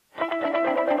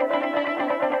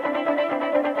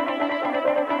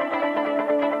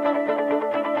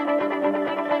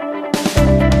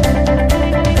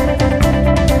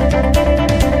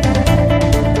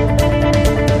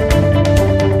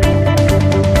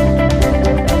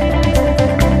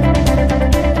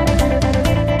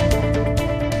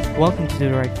Do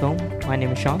the Right Film. My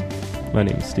name is Sean. My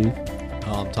name is Steve.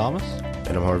 I'm Thomas.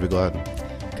 And I'm Harvey Gladden.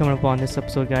 Coming up on this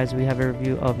episode, guys, we have a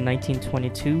review of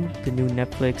 1922, the new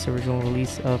Netflix original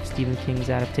release of Stephen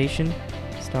King's adaptation,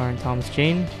 starring Thomas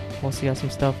Jane. Also got some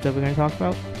stuff that we're going to talk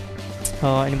about.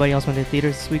 Anybody else went to the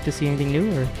theaters this week to see anything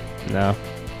new? Or No.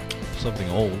 Something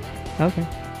old. Okay,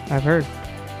 I've heard.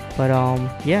 But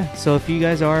yeah, so if you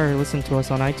guys are listening to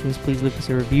us on iTunes, please leave us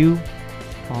a review.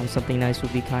 Something nice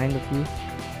would be kind of you.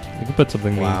 You can put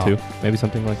something Wow. mean too. Maybe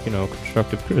something like,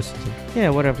 constructive criticism. Yeah,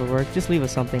 whatever works. Just leave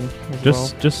us something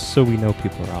as Just so we know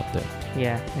people are out there.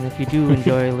 Yeah, and if you do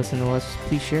enjoy listening to us,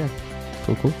 please share.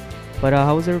 Cool. But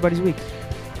how was everybody's week?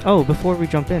 Oh, before we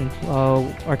jump in,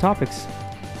 our topics.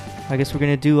 I guess we're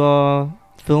going to do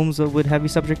films with heavy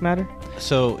subject matter.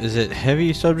 So, is it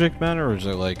heavy subject matter, or is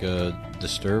it like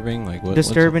disturbing? Like what?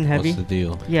 Disturbing, heavy. What's the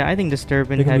deal? Yeah, I think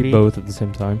disturbing, They can heavy. be both at the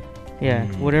same time. Yeah,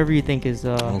 whatever you think is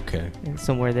Okay,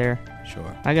 somewhere there.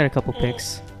 sure. I got a couple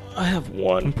picks. I have I'm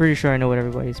one. pretty sure I know what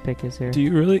everybody's pick is here. Do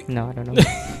you really? No, I don't know.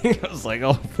 I was like,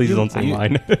 oh, please don't say you-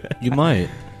 mine. You might.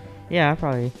 Yeah,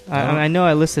 probably. I know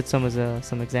I listed some as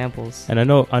some examples. And I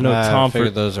know Tom I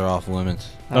figured those are off limits.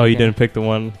 Oh, you Okay. didn't pick the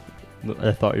one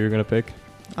I thought you were gonna pick.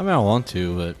 I mean, I want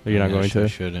to, but You're not I going to?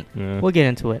 Shouldn't. Yeah. We'll get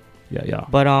into it. Yeah.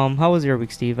 But how was your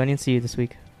week, Steve? I didn't see you this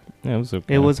week. Yeah, it was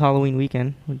okay. It was Halloween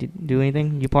weekend. Did you do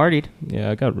anything? You partied?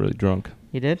 Yeah, I got really drunk.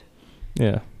 You did?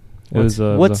 Yeah.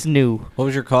 What's new? What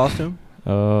was your costume?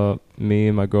 Me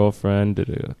and my girlfriend did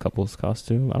a couple's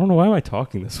costume. I don't know why am I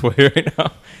talking this way right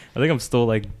now. I think I'm still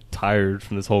like tired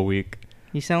from this whole week.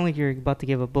 You sound like you're about to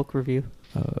give a book review.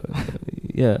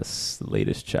 Yes, the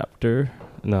latest chapter.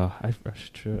 No, I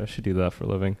should do that for a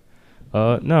living.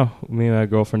 No, me and my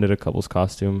girlfriend did a couple's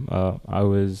costume. I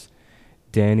was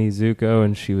Danny Zuko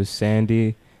and she was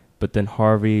Sandy. But then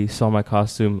Harvey saw my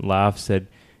costume, laughed, said,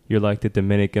 "You're like the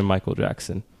Dominican Michael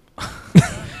Jackson."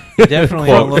 You definitely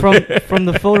don't look. From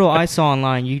the photo I saw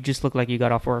online, you just look like you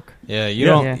got off work. Yeah, you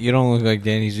Yeah. don't. Yeah. You don't look like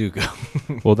Danny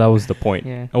Zuko. Well, that was the point.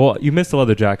 Yeah. Well, you missed the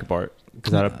leather jacket part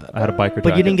because I had a biker jacket.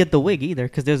 But you didn't get the wig either,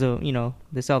 because there's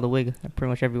they sell the wig pretty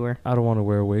much everywhere. I don't want to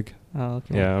wear a wig. Oh,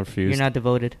 okay. Yeah, I refuse. You're not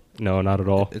devoted. No, not at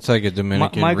all. It's like a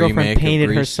Dominican My girlfriend remake painted of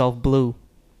Grease. herself blue.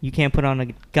 You can't put on a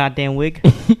goddamn wig.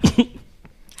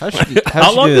 How'd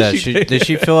How she long do did that? she take? Did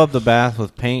she fill up the bath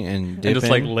with paint and dip And just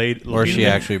in? like laid. Or she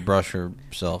actually brushed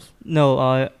herself?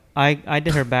 No, I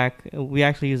did her back. We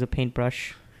actually used a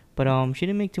paintbrush, but she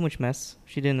didn't make too much mess.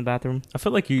 She did in the bathroom. I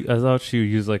felt like I thought she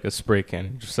used like a spray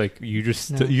can. Just like you just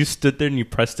No. you stood there and you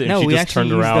pressed it and No, she we just actually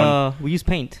turned used around. we used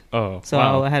paint. Oh, So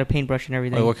wow. I had a paintbrush and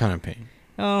everything. Wait, what kind of paint?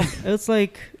 It's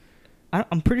like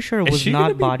I'm pretty sure it Is was she not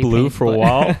gonna be body blue paint, for a but-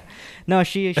 while? No,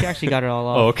 she actually got it all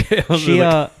off. Oh, okay. I was She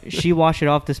like, she washed it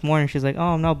off this morning. She's like,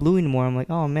 "Oh, I'm not blue anymore." I'm like,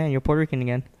 "Oh man, you're Puerto Rican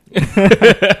again."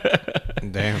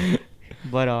 Damn.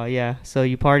 But yeah, so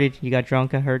you partied, you got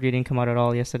drunk. I heard you didn't come out at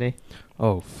all yesterday.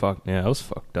 oh fuck, yeah, I was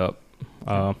fucked up.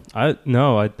 I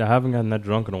haven't gotten that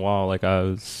drunk in a while. Like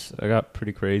I got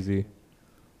pretty crazy.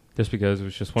 Just because it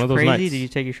was just one of those Crazy? nights. Did you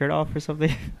take your shirt off or something?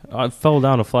 I fell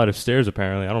down a flight of stairs.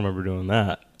 Apparently, I don't remember doing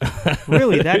that.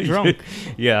 Really, that drunk?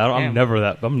 Yeah, I'm Damn. never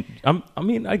that. I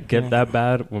mean, I get Yeah. that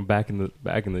bad when back in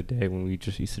the day when we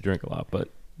just used to drink a lot. But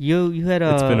You had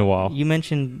It's been a while. You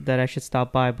mentioned that I should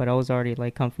stop by, but I was already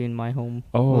like comfy in my home.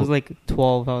 Oh. It was like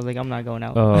 12. I was like, I'm not going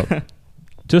out.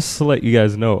 just to let you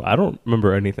guys know, I don't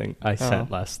remember anything I sent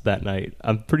Oh. that night.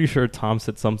 I'm pretty sure Tom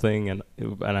said something, and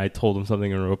I told him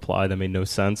something in a reply that made no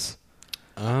sense.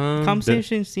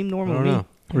 Conversation seemed I normal don't to me. know.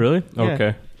 Really? Yeah.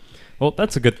 Okay. Well,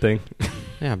 that's a good thing.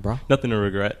 Yeah, bro. Nothing to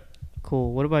regret.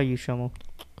 Cool. What about you, Shomo?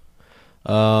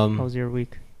 How was your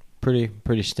week? Pretty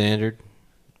standard.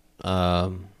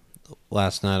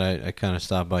 Last night I kind of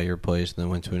stopped by your place and then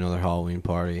went to another Halloween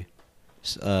party.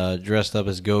 Dressed up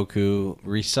as Goku,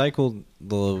 recycled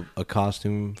a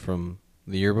costume from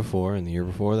the year before and the year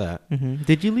before that. Mm-hmm.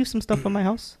 Did you leave some stuff at my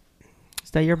house?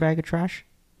 Is that your bag of trash?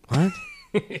 What?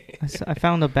 I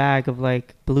found a bag of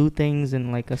like blue things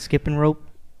and like a skipping rope.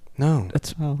 No.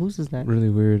 That's Oh, whose is that? really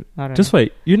weird. I don't Just know.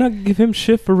 wait. You're not gonna give him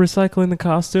shit for recycling the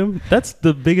costume? That's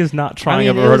the biggest not trying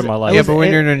I've it ever heard was- in my it life. Yeah, was- but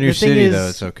when you're in a new the thing city, is, though,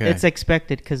 it's okay. It's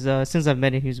expected because since I've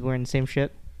met him, he's wearing the same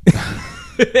shit.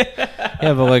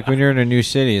 Yeah, but like when you're in a new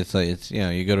city, it's like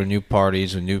you go to new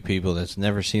parties with new people that's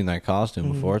never seen that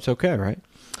costume before. It's okay, right?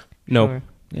 No. Sure.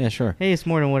 Yeah, sure. Hey, it's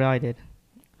more than what I did.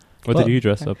 What Well- did you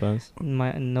dress up as?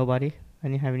 Nobody. I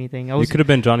didn't have anything. You could have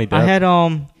been Johnny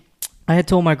Depp. I had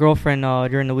told my girlfriend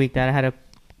during the week that I had a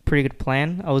pretty good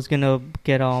plan. I was gonna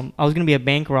be a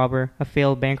bank robber, a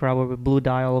failed bank robber with blue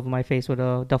dye all over my face with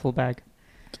a duffel bag.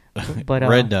 But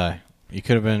Red dye. You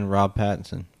could have been Rob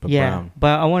Pattinson, but yeah, brown.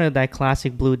 but I wanted that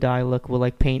classic blue dye look with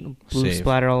like paint, blue Save.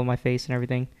 splatter all over my face and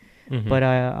everything. Mhm. But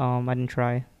I didn't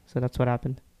try, so that's what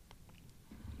happened.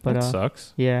 But that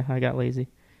sucks. yeah, I got lazy.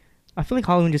 I feel like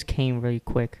Halloween just came really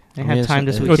quick. I I had mean, time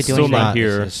it's- this week it's to do still anything. not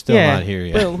here. It's still not here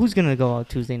yet. But who's gonna go out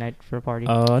Tuesday night for a party?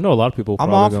 I know a lot of people. I'm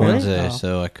probably off going. Wednesday, Oh.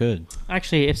 so I could.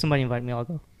 Actually, if somebody invite me, I'll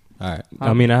go. All right.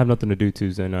 I mean, I have nothing to do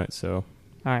Tuesday night, so.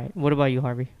 All right. What about you,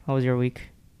 Harvey? How was your week?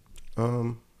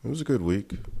 It was a good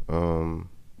week. I don't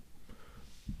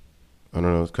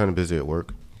know. It's kind of busy at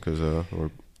work because we're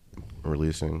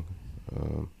releasing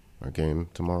our game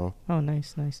tomorrow. Oh,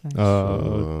 nice.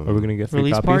 So, are we gonna get free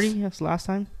Release copies? party? Yes, last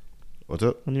time. What's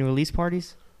up? Any release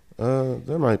parties?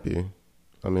 There might be.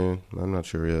 I mean, I'm not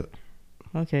sure yet.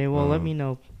 Okay. Well, let me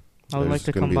know. I would like There's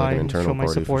to gonna come be by like an and internal show my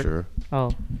party support. for sure.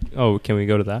 Oh, Oh, can we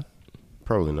go to that?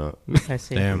 Probably not. I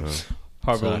see. Damn. No.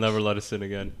 Harvey will Sucks. never let us in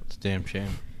again. It's a damn shame.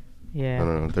 I Yeah.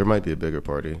 don't know. There might be a bigger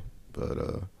party, but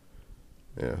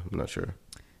yeah, I'm not sure.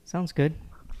 Sounds good.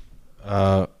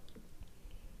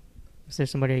 Is there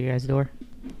somebody at your guys' door?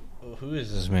 Who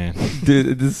is this man?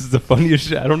 Dude, this is the funniest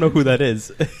shit. I don't know who that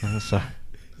is. I'm sorry.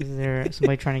 Is there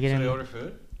somebody trying to get in?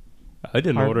 food? I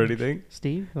didn't Harvey? order anything.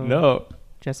 Steve? Or No.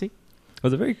 Jesse? It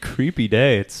was a very creepy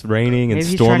day. It's raining and Maybe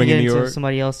he's trying to storming get in New into York.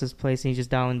 somebody else's place and he's just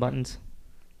dialing buttons.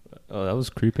 Oh, that was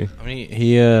creepy. I mean,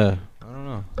 I don't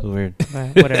know. It's weird.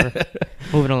 Whatever.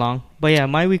 Moving along. But yeah,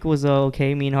 my week was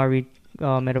okay. Me and Harvey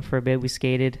met up for a bit. We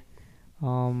skated.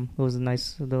 It was a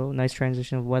nice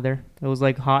transition of weather. It was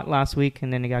like hot last week,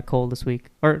 and then it got cold this week,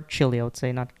 or chilly, I would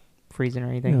say, not freezing or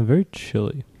anything. Yeah, very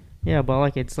chilly. Yeah, but I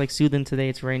like it. It's like soothing today.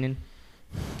 It's raining.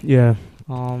 Yeah.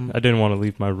 Um, I didn't want to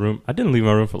leave my room. I didn't leave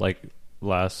my room for I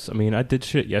mean, I did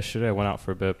shit yesterday. I went out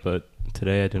for a bit, but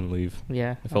today I didn't leave.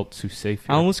 yeah. I felt too safe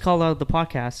I here. almost called out the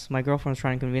podcast. My girlfriend was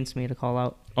trying to convince me to call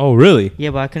out. Oh, really?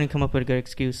 Yeah, but I couldn't come up with a good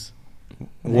excuse.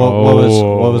 What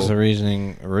was the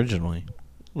reasoning originally?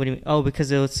 What do you mean? Oh,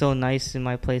 because it was so nice in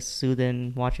my place,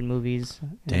 soothing, watching movies.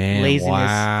 Damn! Laziness.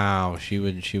 Wow, she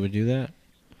would do that.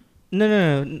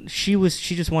 No. She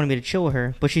just wanted me to chill with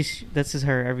her, but this is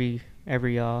her every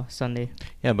Sunday.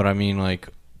 Yeah, but I mean, like,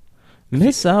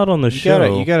 Miss out on the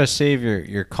show. you gotta save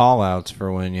your call outs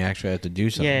for when you actually have to do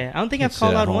something. Yeah, I don't think Can't I've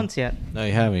called sit at out home. once yet. No,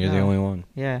 you haven't. You're the No. only one.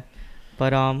 Yeah,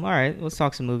 but all right, let's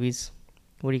talk some movies.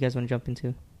 What do you guys want to jump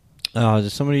into? Did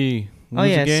somebody? Oh lose a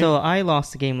yeah, game? so I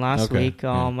lost the game last Okay, week.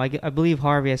 yeah. I believe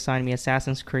Harvey assigned me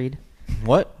Assassin's Creed.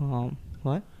 What?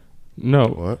 What? No.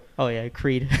 What? Oh yeah,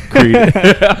 Creed. Creed.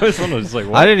 I was just like,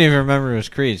 what? I didn't even remember it was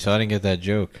Creed, so I didn't get that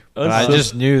joke. But I so-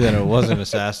 just knew that it wasn't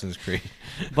Assassin's Creed.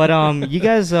 But you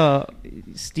guys,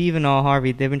 Steve and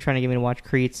Harvey, they've been trying to get me to watch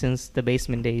Creed since the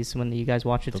basement days when you guys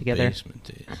watched it The together. basement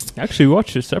days. Actually, we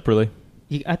watched it separately.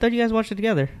 I thought you guys watched it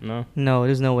together. No. No,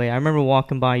 there's no way. I remember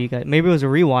walking by you guys. Maybe it was a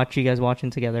rewatch. You guys watching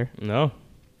together. No.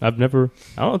 I've never.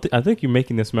 I think you're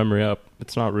making this memory up.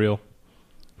 It's not real.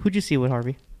 Who'd you see with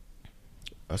Harvey?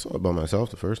 I saw it by myself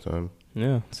the first time.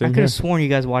 Yeah. I Same could here. have sworn you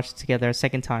guys watched it together a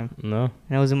second time, No.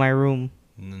 and I was in my room.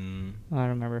 I don't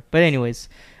remember. But anyways,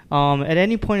 at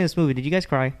any point in this movie, did you guys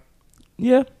cry?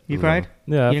 Yeah. You No. cried?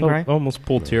 Yeah. I didn't felt cry? almost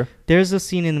pulled tear. There's a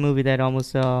scene in the movie that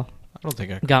almost I don't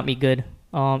think I. got me good.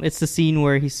 It's the scene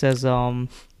where he says,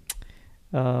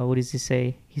 what does he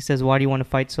say? He says, "Why do you want to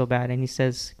fight so bad?" And he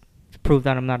says, "To prove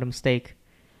that I'm not a mistake."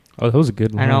 Oh, that was a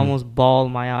good one. And I almost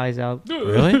bawled my eyes out.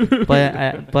 Really?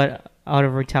 But out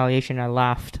of retaliation, I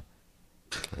laughed.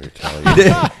 You're Italian.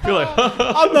 You're like,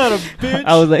 I'm not a bitch.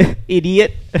 I was like,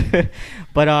 idiot.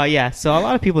 But yeah, so a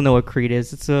lot of people know what Creed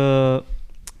is. It's a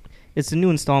new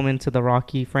installment to the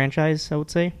Rocky franchise, I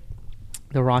would say.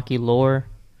 The Rocky lore.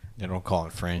 They don't call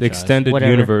it franchise. the extended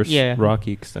Whatever. universe. Yeah.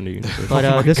 Rocky extended universe. But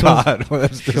Oh my this God, one's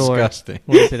that's Sure. disgusting.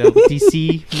 what is it, a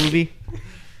DC movie?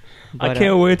 I But,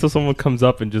 can't wait till someone comes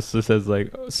up and just says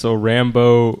like, so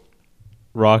Rambo,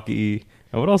 Rocky,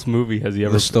 and what else movie has he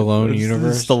ever? The Stallone It's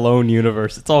universe? The Stallone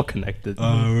universe. It's all connected.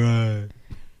 Right.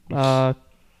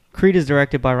 Creed is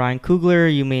directed by Ryan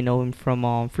Coogler. You may know him from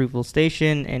Fruitvale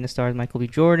Station, and it stars Michael B.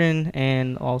 Jordan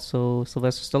and also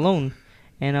Sylvester Stallone.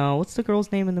 And what's the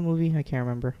girl's name in the movie? I can't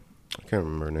remember. I can't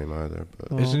remember her name either. But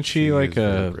Oh. Isn't she like is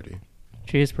very a? pretty.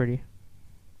 She is pretty.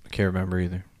 I can't remember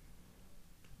either.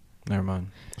 Never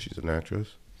mind. She's an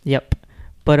actress. Yep.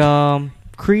 But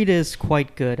Creed is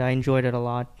quite good. I enjoyed it a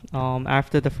lot.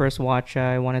 After the first watch,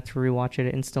 I wanted to rewatch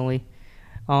it instantly.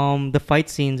 The fight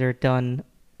scenes are done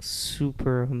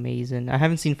super amazing. I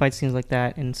haven't seen fight scenes like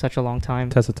that in such a long time.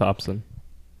 Tessa Thompson.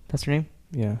 That's her name?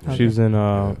 Yeah, Okay. she was in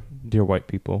Dear White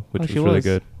People, which Oh, was she really was.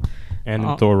 good. And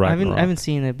in Thor I Ragnarok. haven't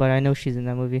seen it, but I know she's in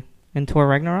that movie. In Thor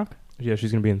Ragnarok? Yeah,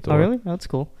 she's gonna be in Thor. Oh, really? Oh, that's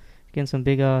cool. Getting some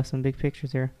big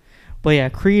pictures here. But yeah,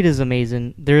 Creed is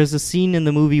amazing. There is a scene in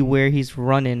the movie where he's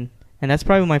running, and that's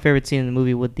probably my favorite scene in the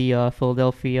movie with the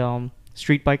Philadelphia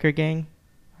street biker gang.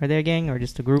 Are they a gang or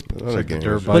just a group? It's like the gang.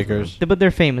 dirt bikers. But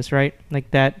they're famous, right? Like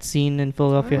that scene in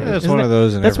Philadelphia. Yeah, it's Isn't one of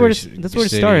those in that's where every that's where it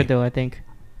city. started, though. I think.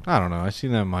 I don't know. I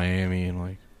seen that in Miami and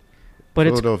like. But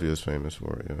Philadelphia is famous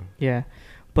for it. Yeah. Yeah,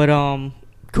 but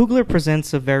Coogler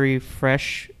presents a very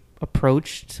fresh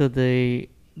approach to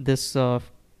this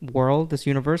world, this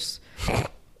universe.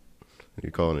 You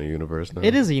call it a universe now?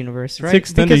 It is a universe, right? It's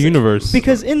extended universe.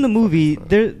 Because in the movie,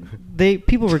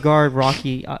 people regard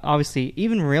Rocky, obviously,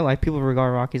 even in real life, people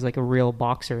regard Rocky as like a real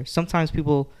boxer. Sometimes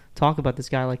people talk about this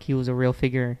guy like he was a real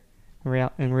figure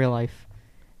in real life.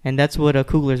 And that's what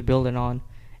Coogler's building on.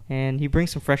 And he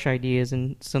brings some fresh ideas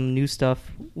and some new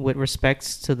stuff with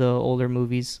respects to the older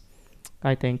movies,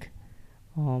 I think.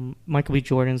 Michael B.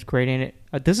 Jordan's great in it.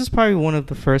 This is probably one of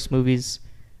the first movies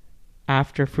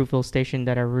after Fruitvale Station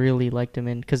that I really liked him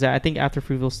in, because I think after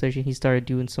Fruitvale Station he started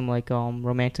doing some like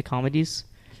romantic comedies.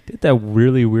 He did that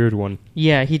really weird one.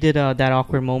 Yeah, he did that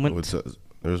awkward moment.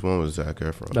 There's one with Zac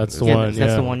Efron. That's the one.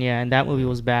 That's the one. Yeah, and that movie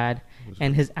was bad.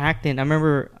 And his acting, I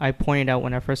remember I pointed out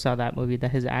when I first saw that movie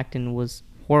that his acting was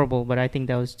horrible, but I think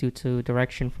that was due to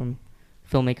direction from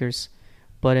filmmakers.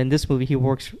 But in this movie, he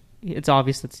works. It's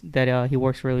obvious that he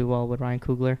works really well with Ryan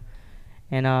Coogler.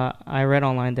 And I read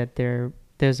online that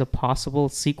there's a possible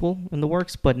sequel in the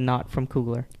works, but not from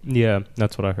Coogler. Yeah,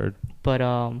 that's what I heard. But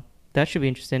that should be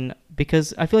interesting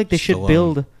because I feel like they should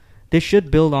Stallone.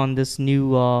 build on this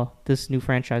new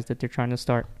franchise that they're trying to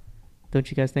start. Don't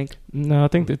you guys think? No, I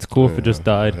think it's cool if it just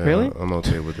died. Yeah, Really? I'm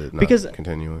okay with it not Because-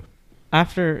 continuing.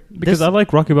 Because I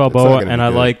like Rocky It's not Balboa gonna and be I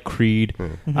good. like Creed. Yeah.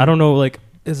 Mhm. I don't know, like,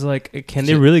 is like, can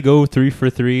they really go 3 for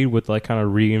 3 with like kind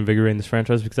of reinvigorating this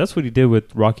franchise? Because that's what he did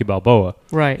with Rocky Balboa.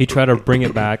 right. He tried to bring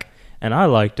it back, and I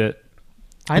liked it.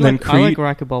 I and then like Creed-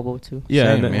 Rocky Balboa too. Yeah,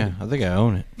 Same, and then, yeah. I think I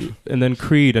own it. and then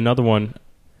Creed, another one,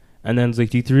 and then it's like,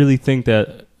 do you really think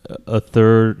that a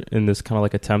third in this kind of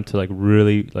like attempt to like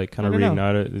really like kind of I don't know.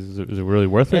 reignite it is it really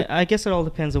worth it? I guess it all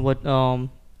depends on what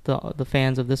the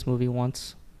fans of this movie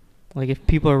wants. Like if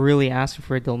people are really asking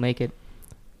for it, they'll make it.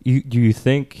 Do you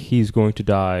think he's going to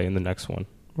die in the next one?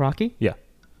 Rocky? Yeah.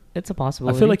 It's a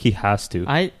possibility. I feel like he has to.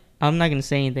 I'm not gonna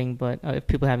say anything, but if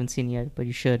people haven't seen it yet, but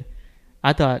you should.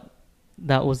 I thought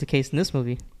that was the case in this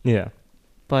movie, Yeah.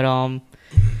 but I mean,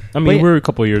 But- we're a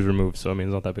couple of years removed, so I mean,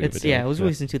 it's not that big of a it's deal. it was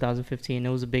released in 2015. It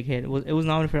was a big hit. It was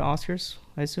nominated for Oscars,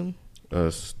 I assume.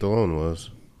 Stallone was.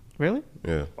 Really?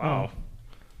 Yeah. Wow.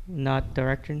 Not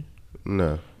directing.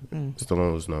 No. Mm.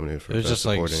 Stallone was nominated for It was Best just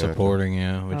like Supporting Actor. supporting,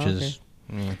 yeah, which Oh, is.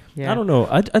 Yeah. Yeah. I don't know.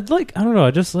 I'd like. I don't know.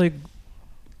 I just like.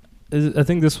 I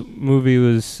think this movie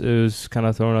was kind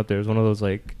of thrown out there. It's one of those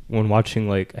like when watching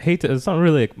like I hate to, it's not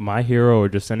really like my hero or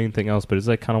just anything else, but it's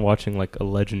like kind of watching like a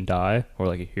legend die or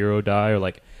like a hero die or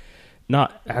like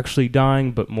not actually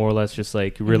dying, but more or less just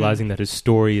like realizing that his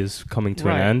story is coming to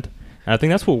Right. an end. And I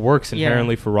think that's what works Yeah.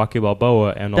 inherently for Rocky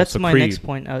Balboa and That's also my Creed. next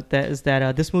point.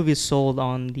 This movie is sold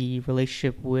on the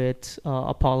relationship with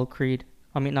Apollo Creed.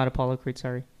 I mean, not Apollo Creed.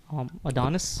 Sorry,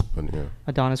 Adonis. But yeah.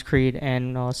 Adonis Creed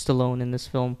and Stallone in this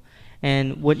film.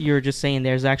 And what you're just saying,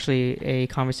 there's actually a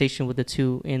conversation with the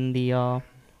two in the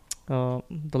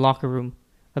locker room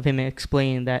of him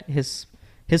explaining that his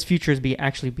future is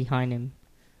actually behind him,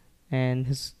 and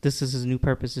this is his new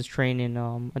purpose, is training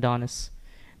Adonis.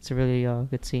 It's a really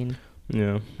good scene.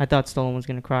 Yeah. I thought Stallone was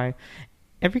gonna cry.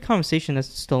 Every conversation that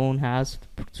Stallone has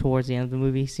towards the end of the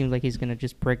movie seems like he's gonna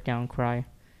just break down and cry,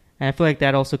 and I feel like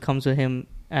that also comes with him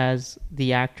as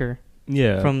the actor.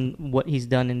 Yeah. From what he's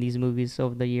done in these movies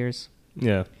over the years.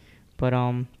 Yeah. But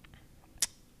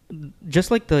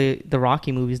just like the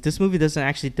Rocky movies, this movie doesn't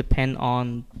actually depend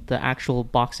on the actual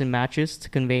boxing matches to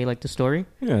convey like the story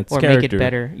Yeah. It's or character. make it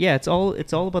better. Yeah, it's all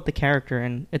about the character,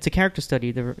 and it's a character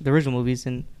study, the original movies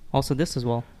and also this as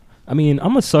well. I mean,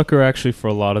 I'm a sucker actually for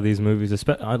a lot of these movies.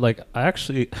 I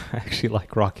actually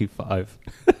like Rocky 5.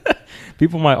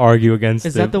 People might argue against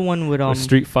Is it. that the one with A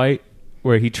street fight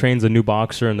where he trains a new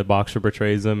boxer and the boxer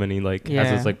betrays him and he like has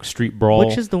Yeah. this like street brawl.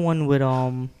 which is the one with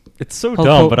It's so Hulk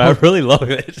dumb, Ho- but I Hulk- really love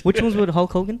it. which one's with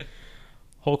Hulk Hogan?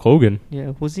 Hulk Hogan.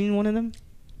 Yeah, was he in one of them?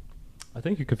 I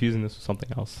think you're confusing this with something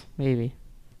else. Maybe.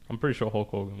 I'm pretty sure Hulk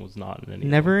Hogan was not in any.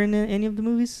 Never in any of the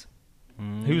movies?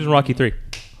 He was in Rocky 3.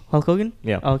 Hulk Hogan?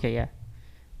 Yeah. Okay, yeah.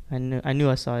 I knew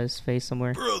I saw his face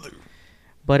somewhere. Brother.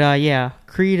 But yeah,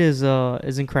 Creed is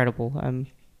incredible. I'm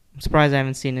surprised I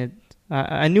haven't seen it.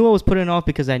 I knew I was putting it off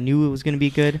because I knew it was going to be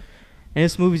good. And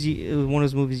this movie's it was one of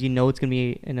those movies it's going to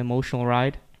be an emotional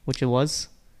ride, which it was.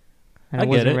 And I I get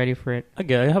wasn't it. ready for it. I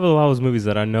have a lot of those movies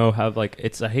that I know have like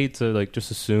I hate to like just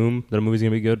assume that a movie's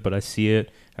gonna be good, but I see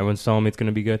it, Everyone's telling me it's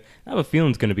gonna be good. I have a feeling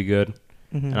it's gonna be good,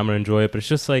 Mhm. and I'm gonna enjoy it. But it's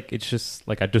just like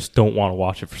I just don't want to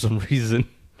watch it for some reason.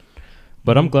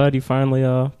 But I'm glad you finally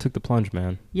took the plunge,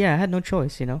 man. Yeah, I had no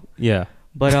choice, you know. Yeah.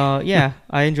 But yeah,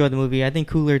 I enjoyed the movie. I think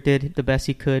Cooler did the best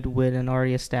he could with an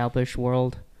already established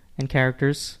world and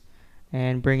characters,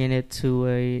 and bringing it to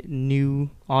a new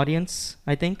audience,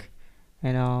 I think.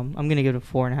 And I'm gonna give it a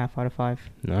 4.5 out of 5.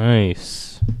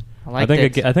 Nice. I liked I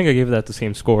it. think I gave that the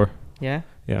same score. Yeah.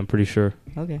 Yeah, I'm pretty sure.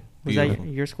 Okay. Was that Beautiful.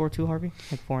 your score too, Harvey?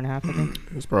 Like 4.5, I think.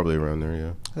 It's probably around there,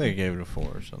 yeah. I think I gave it a 4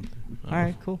 or something. All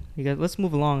right, cool. You guys, let's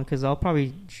move along because I'll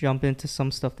probably jump into some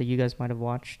stuff that you guys might have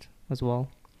watched as well.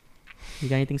 You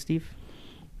got anything, Steve?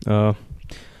 Yeah,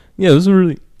 this was a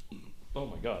really. Oh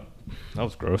my god, that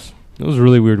was gross. It was a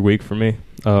really weird week for me.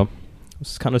 I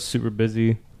was kind of super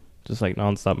busy, just like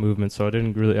nonstop movement. So I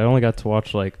only got to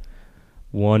watch like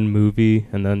one movie,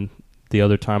 and then the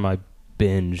other time I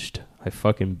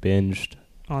fucking binged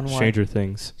On what? Stranger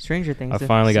Things. Stranger Things. I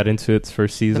finally got into its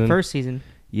first season. The first season.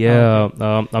 Yeah, Oh,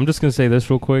 okay. I'm just gonna say this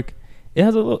real quick. It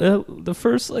has a little the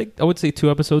first like I would say 2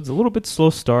 episodes, a little bit slow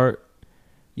start,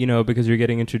 you know, because you're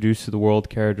getting introduced to the world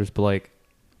characters. But like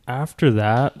after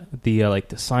that, the like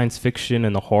the science fiction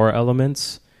and the horror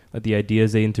elements, like the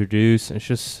ideas they introduce, it's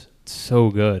just so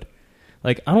good.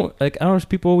 Like I don't know.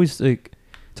 People always like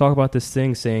talk about this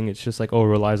thing saying it's just like, oh, it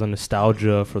relies on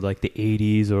nostalgia for like the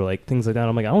 80s or like things like that.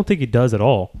 I'm like, I don't think it does at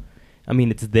all. I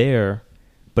mean, it's there,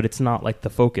 but it's not like the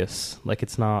focus. Like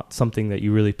it's not something that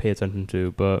you really pay attention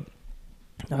to. But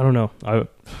I don't know. I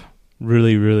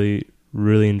really, really,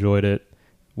 really enjoyed it.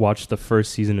 Watched the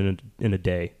first season in a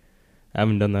day. I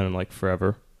haven't done that in like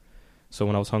forever. So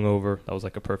when I was hungover, that was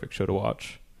like a perfect show to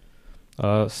watch.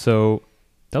 So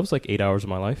that was like 8 hours of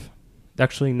my life.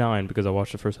 Actually 9 because I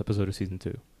watched the first episode of season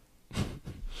 2.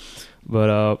 But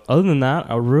other than that,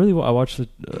 I watched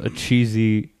a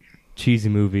cheesy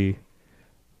movie.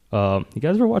 You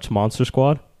guys ever watch Monster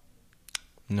Squad?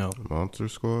 No. Monster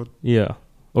Squad? Yeah.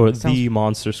 Or Sounds- The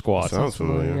Monster Squad. Sounds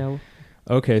familiar. Yeah.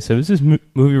 Okay, so this is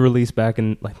movie released back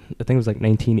in like I think it was like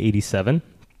 1987,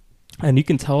 and you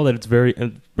can tell that it's very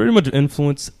much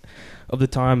influence of the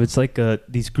time. It's like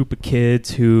these group of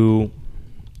kids who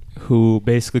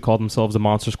basically call themselves a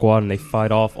monster squad, and they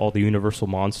fight off all the universal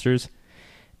monsters,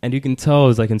 and you can tell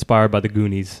it's like inspired by the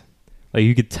Goonies. Like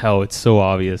you could tell, it's so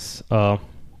obvious. Oh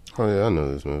yeah, I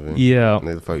know this movie. Yeah, And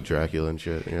they fight Dracula and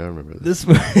shit. Yeah, I remember this.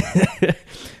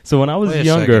 So when I was Wait a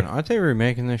younger, second. Aren't they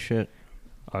remaking this shit?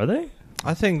 are they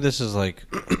I think this is like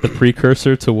the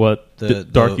precursor to what The-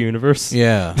 Dark the- Universe?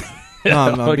 yeah. No,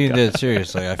 I'm Oh, being God. dead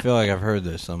serious. Like I feel like I've heard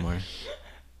this somewhere.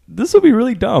 This would be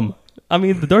really dumb. I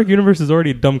mean, the Dark Universe is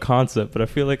already a dumb concept, but I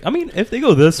feel like, I mean, if they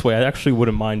go this way, I actually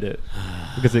wouldn't mind it.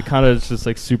 Because it kind of is just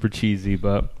like super cheesy,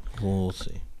 but... We'll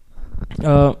see.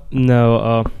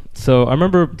 No, so I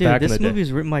remember Dude, back in this the day... movie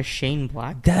is written by Shane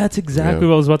Black. That's exactly Yeah.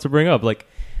 what I was about to bring up. Like,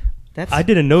 That's I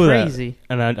didn't know crazy.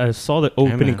 that. And I saw the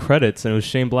opening man. credits, and it was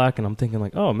Shane Black, and I'm thinking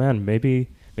like, oh man, maybe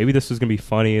this was going to be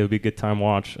funny. It would be a good time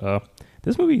watch.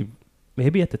 This movie,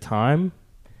 maybe at the time,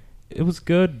 it was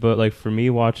good, but like for me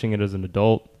watching it as an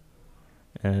adult,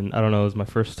 and I don't know, it was my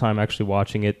first time actually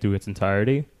watching it through its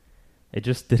entirety. It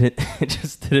just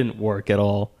didn't work at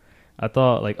all. I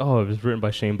thought like, oh, if it was written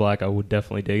by Shane Black, I would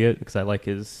definitely dig it because I like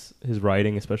his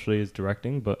writing, especially his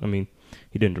directing. But I mean,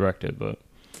 he didn't direct it, but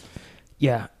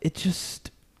yeah, it's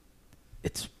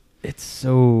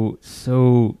so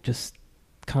just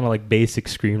kind of like basic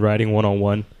screenwriting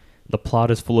 101. The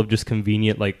plot is full of just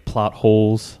convenient like plot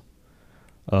holes.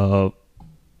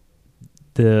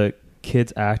 The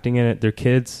kids acting in it, they're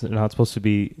kids, they're not supposed to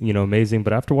be, you know, amazing,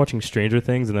 but after watching Stranger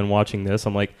Things and then watching this,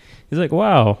 I'm like, he's like,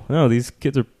 wow, no, these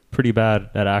kids are pretty bad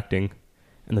at acting,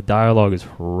 and the dialogue is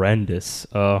horrendous.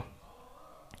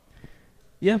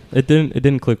 Yeah, it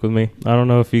didn't click with me. I don't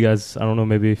know if you guys, I don't know,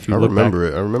 maybe if you I look remember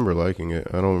back. it. I remember liking it.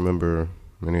 I don't remember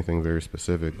anything very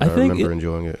specific. I I think remember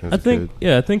enjoying it as I a think, kid.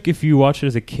 yeah, I think if you watch it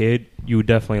as a kid, you would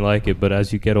definitely like it, but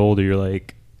as you get older, you're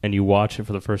like, and you watch it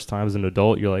for the first time as an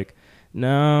adult, you're like,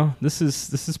 no, this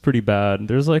is pretty bad.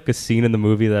 There's like a scene in the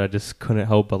movie that I just couldn't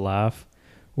help but laugh,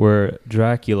 where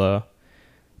Dracula,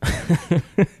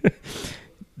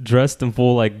 dressed in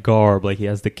full like garb, like he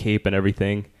has the cape and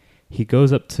everything, he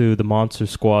goes up to the Monster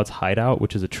Squad's hideout,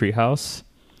 which is a treehouse.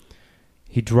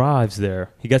 He drives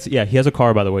there. He has a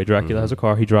car, by the way. Dracula has a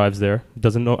car. He drives there.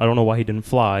 Doesn't know. I don't know why he didn't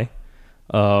fly.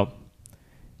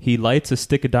 He lights a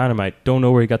stick of dynamite. Don't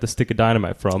know where he got the stick of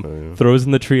dynamite from. Oh, yeah. Throws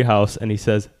in the treehouse, and he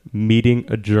says, "Meeting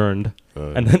adjourned."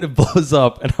 And then it blows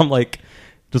up, and I'm like,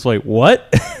 just like,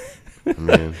 what?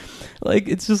 Man. Like,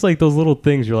 it's just like those little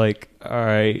things. You're like, all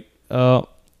right,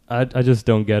 I just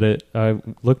don't get it. I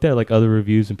looked at like other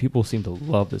reviews and people seem to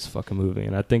love this fucking movie,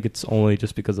 and I think it's only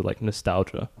just because of like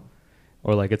nostalgia,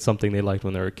 or like it's something they liked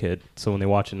when they were a kid. So when they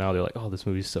watch it now, they're like, "Oh, this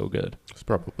movie's so good." It's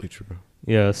probably true.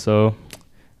 Yeah, so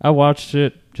I watched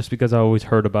it just because I always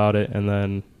heard about it, and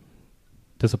then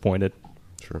disappointed.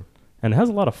 Sure. And it has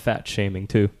a lot of fat shaming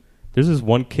too. There's this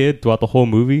one kid throughout the whole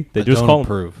movie. They just call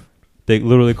him. They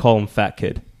literally call him Fat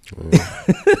Kid. Yeah.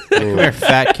 Come here,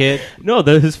 fat kid. No,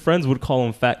 his friends would call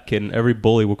him Fat Kid, and every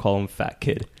bully would call him Fat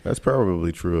Kid. That's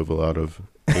probably true of a lot of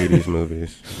 80s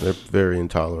movies. They're very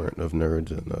intolerant of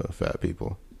nerds and fat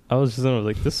people. I was just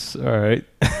like, this, all right.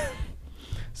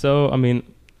 So, I mean,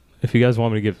 if you guys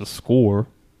want me to give a score,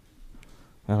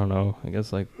 I don't know. I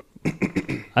guess, like,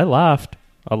 I laughed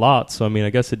a lot, so, I mean, I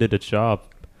guess it did its job.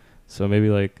 So maybe,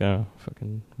 like,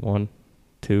 fucking 1,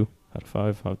 2 out of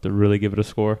 5. I have to really give it a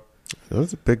score.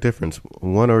 That's a big difference.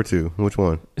 1 or 2. Which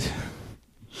one?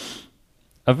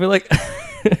 I feel like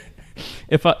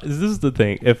this is the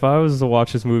thing. If I was to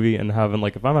watch this movie and if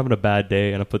I'm having a bad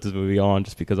day and I put this movie on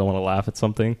just because I want to laugh at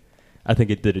something, I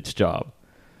think it did its job.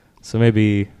 So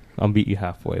maybe I'll meet you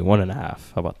halfway. 1.5. How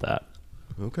about that?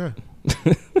 Okay.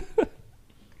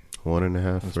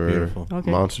 1.5 for beautiful.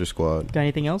 Okay. Monster Squad. Got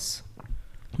anything else?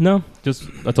 No, just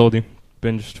I told you,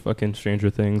 binged fucking Stranger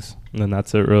Things, and then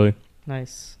that's it really.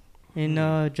 Nice. In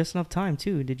just enough time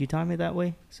too. Did you time it that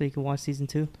way so you could watch season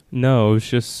 2? No, it was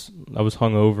just I was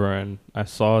hungover and I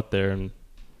saw it there, and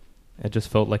it just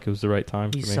felt like it was the right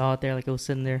time You for me. saw it there like it was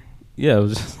sitting there. Yeah, it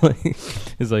was just like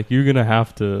it's like you're gonna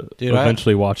have to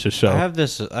eventually watch the show. I have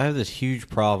this huge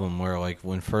problem where like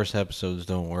when first episodes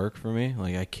don't work for me,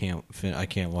 like I can't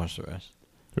watch the rest.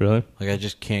 Really? Like I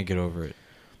just can't get over it.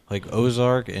 Like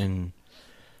Ozark and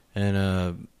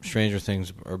Stranger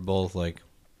Things are both like.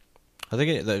 I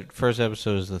think the first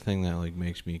episode is the thing that like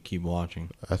makes me keep watching.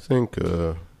 I think,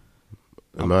 in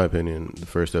my opinion, the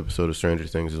first episode of Stranger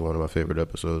Things is one of my favorite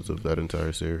episodes of that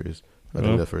entire series. I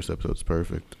think that first episode's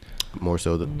perfect, more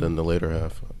so than the later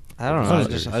half. I don't know.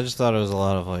 I just thought it was a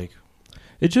lot of like.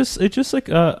 It just like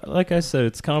I said,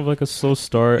 it's kind of like a slow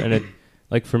start, and it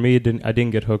like for me, I didn't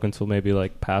get hooked until maybe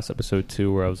like past episode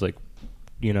 2, where I was like,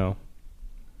 I don't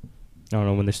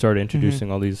know, when they started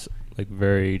introducing all these like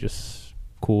very just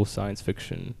cool science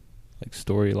fiction like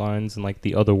storylines and like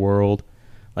the other world.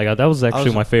 Like that was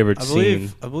actually my favorite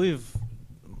scene. I believe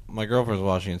my girlfriend was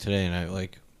watching it today, and I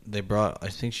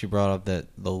think she brought up that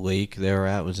the lake they were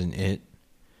at was in It.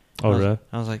 Oh, really?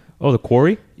 I was like, oh, the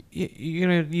quarry? You're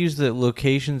gonna use the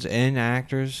locations and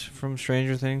actors from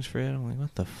Stranger Things for it? I'm like,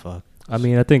 what the fuck? I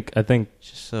mean, I think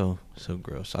it's just so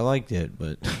gross. I liked it,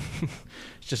 but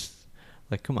it's just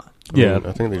like, come on. Yeah,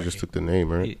 I think they just took the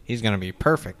name, right? He's gonna be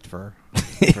perfect for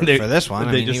this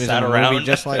one. They just sat around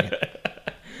just like it.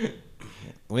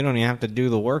 We don't even have to do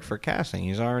the work for casting.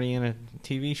 He's already in a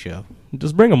TV show.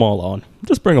 Just bring them all on.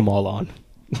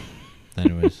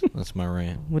 Anyways, that's my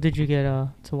rant. What did you get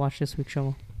to watch this week,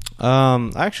 Shomo?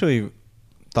 I actually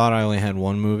thought I only had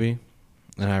one movie,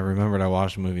 and I remembered I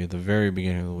watched a movie at the very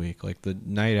beginning of the week, like the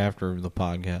night after the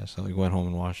podcast. I went home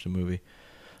and watched a movie.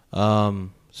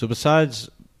 So besides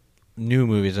new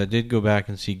movies, I did go back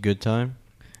and see Good Time.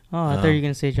 Oh, I thought you were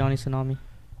going to say Johnny Tsunami.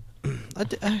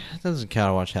 That doesn't count.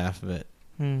 I watched half of it.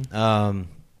 Hmm. I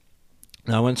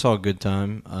went and saw Good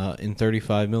Time in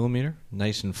 35mm,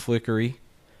 nice and flickery,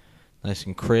 nice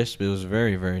and crisp. It was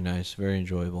very, very nice, very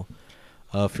enjoyable.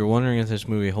 If you're wondering if this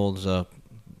movie holds up,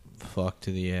 fuck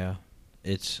to the yeah.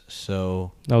 It's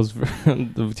so... That was...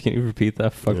 Can you repeat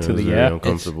that? Fuck to the yeah.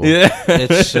 Uncomfortable.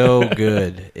 It's so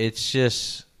good. It's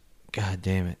just... God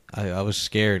damn it. I was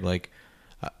scared. Like,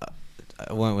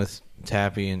 I went with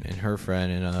Tappy and her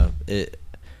friend, and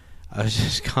I was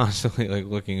just constantly like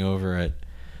looking over at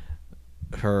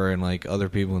her and like other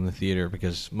people in the theater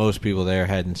because most people there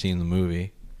hadn't seen the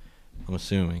movie, I'm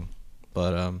assuming.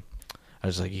 But I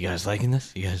was like, you guys liking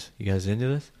this? You guys into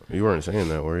this? You weren't saying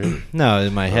that, were you? No,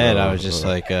 in my head I was just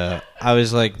like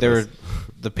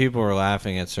the people were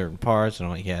laughing at certain parts, and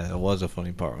I'm like, yeah, that was a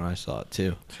funny part when I saw it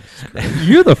too.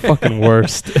 You're the fucking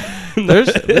worst.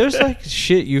 There's like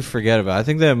shit you forget about. I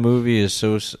think that movie is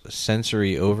so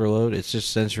sensory overload. It's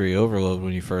just sensory overload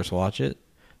when you first watch it.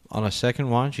 On a second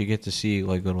watch, you get to see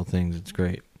like little things. It's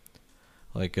great.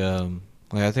 Like I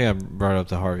think I brought it up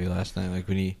to Harvey last night. Like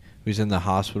when he was in the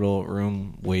hospital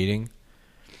room waiting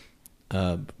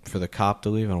for the cop to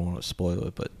leave. I don't want to spoil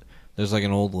it, but there's like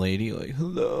an old lady like,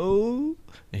 hello,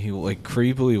 and he like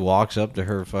creepily walks up to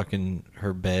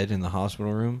her bed in the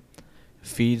hospital room,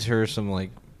 feeds her some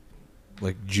like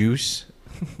juice,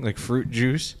 like fruit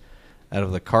juice out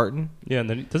of the carton. Yeah, and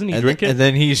then doesn't he drink it? And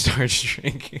then he starts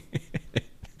drinking it.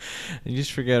 You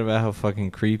just forget about how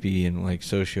fucking creepy and like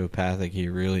sociopathic he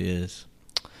really is.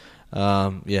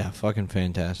 Yeah, fucking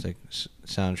fantastic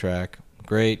soundtrack.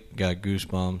 Great, got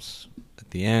goosebumps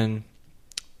at the end.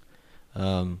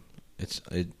 I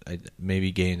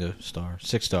maybe gained a star,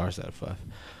 6 stars out of 5.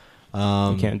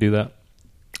 You can't do that.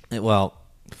 Well,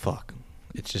 fuck.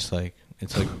 It's just like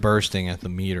bursting at the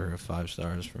meter of 5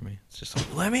 stars for me. It's just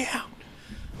like, let me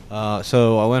out.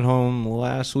 So I went home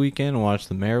last weekend and watched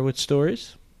the Merowitz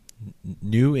stories,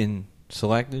 new and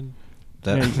selected.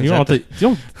 You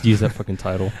don't use that fucking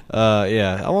title.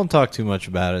 Yeah, I won't talk too much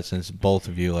about it since both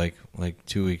of you like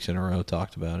 2 weeks in a row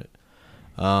talked about it.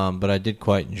 But I did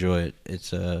quite enjoy it.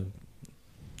 It's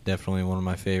definitely one of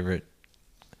my favorite.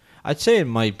 I'd say it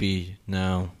might be,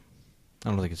 no, I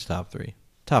don't think it's top 3.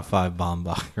 Top 5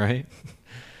 Baumbach, right?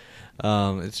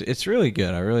 It's really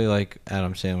good. I really like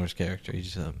Adam Sandler's character.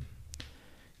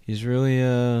 He's really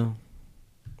I'm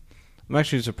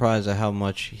actually surprised at how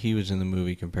much he was in the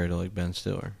movie compared to like Ben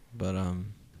Stiller. But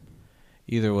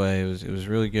either way, it was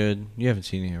really good. You haven't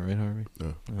seen it yet, right, Harvey?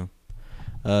 No.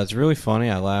 It's really funny.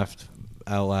 I laughed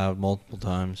out loud multiple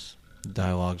times. The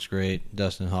dialogue's great.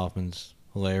 Dustin Hoffman's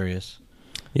hilarious.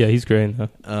 Yeah, he's great.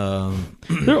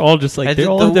 They're all just like they're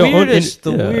all the their weirdest.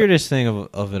 own. The weirdest thing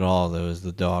of it all, though, is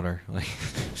the daughter. Like,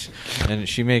 and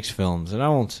she makes films, and I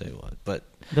won't say what, but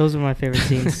Those are my favorite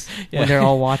scenes Yeah. when they're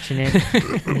all watching it,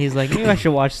 and he's like, "Maybe I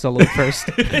should watch Solo first."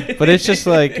 but it's just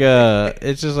like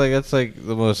that's like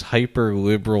the most hyper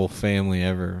liberal family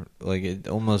ever. Like it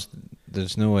almost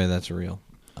there's no way that's real,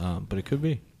 but it could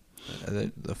be.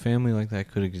 A family like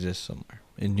that could exist somewhere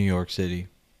in New York City,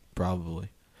 probably.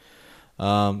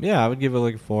 Yeah, I would give it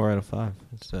like a 4 out of 5.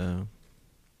 It's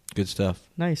good stuff.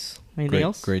 Nice. Anything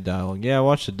else? Great dialogue. Yeah, I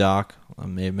watched the doc. I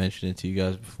may have mentioned it to you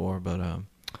guys before, but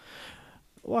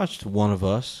watched One of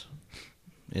Us.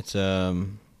 It's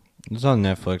on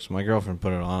Netflix. My girlfriend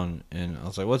put it on, and I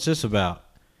was like, "What's this about?"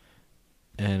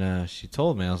 And she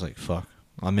told me. I was like, "Fuck,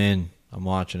 I'm in. I'm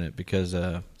watching it because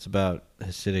it's about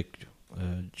Hasidic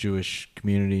Jewish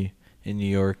community in New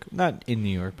York. Not in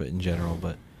New York, but in general.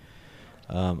 But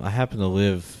I happen to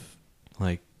live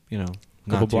like not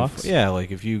couple too blocks. Yeah, like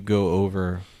if you go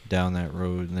over down that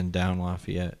road and then down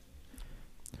Lafayette,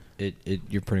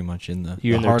 you're pretty much in the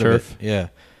You're in their heart turf. of it. Yeah,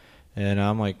 and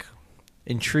I'm like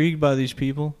intrigued by these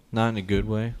people, not in a good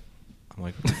way. I'm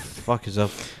like, what the fuck is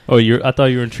up? Oh, I thought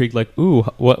you were intrigued. Like, ooh,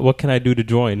 what can I do to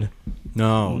join?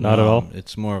 No, Not at all?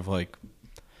 It's more of like,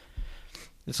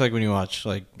 it's like when you watch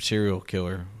like serial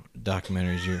killer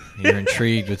documentaries. You're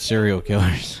intrigued with serial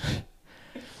killers.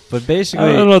 But basically,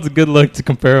 I don't know. It's a good look to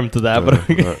compare him to that, but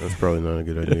That's probably not a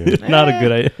good idea. not a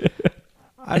good idea.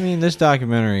 I mean, this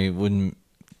documentary wouldn't.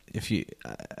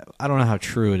 I don't know how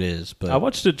true it is, but I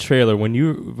watched the trailer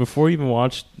before you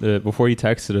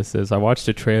texted us this. I watched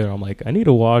the trailer. I'm like, I need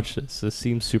to watch this. This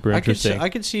seems super interesting. I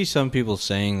could see some people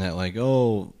saying that, like,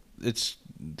 oh,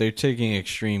 they're taking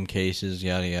extreme cases,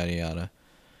 yada yada yada.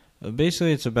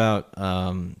 Basically, it's about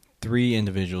 3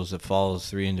 individuals. It follows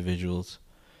 3 individuals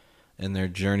and their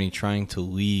journey trying to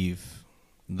leave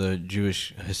the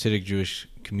Hasidic Jewish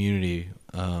community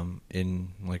in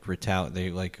like they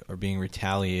like are being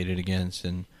retaliated against,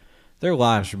 and their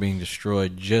lives are being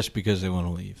destroyed just because they want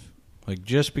to leave, like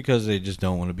just because they just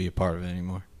don't want to be a part of it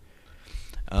anymore.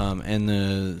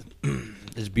 And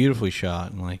it's beautifully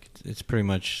shot, and like it's pretty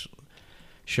much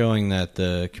showing that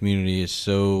the community is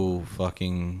so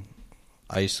fucking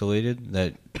isolated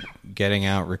that getting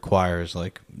out requires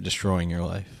like destroying your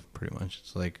life. Pretty much,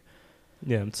 it's like,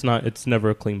 yeah, it's never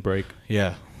a clean break.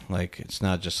 Yeah, like it's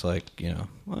not just like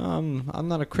I'm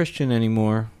not a Christian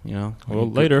anymore. Well,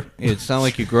 later. It's not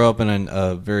like you grow up in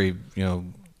a very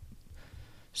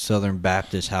Southern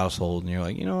Baptist household, and you're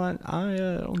like, you know what,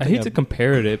 I hate to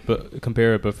compare it, but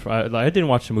I didn't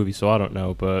watch the movie, so I don't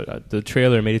know. But the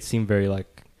trailer made it seem very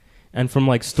like, and from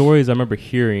like stories I remember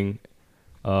hearing,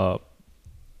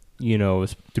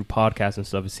 through podcasts and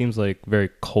stuff, it seems like very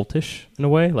cultish in a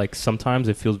way. Like sometimes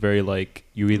it feels very like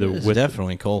you either it's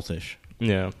definitely cultish.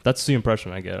 Yeah, that's the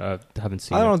impression I get. I haven't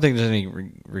seen it. I don't think there's any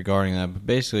regarding that, but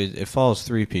basically it follows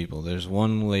 3 people. There's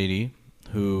one lady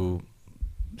who,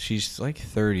 she's like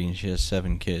 30 and she has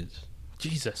 7 kids.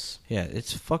 Jesus. Yeah,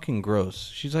 it's fucking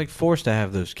gross. She's like forced to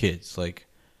have those kids. Like,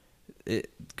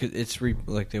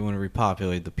 like they want to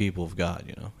repopulate the people of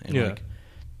God, And yeah. like,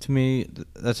 to me,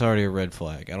 that's already a red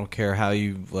flag. I don't care how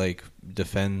you like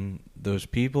defend those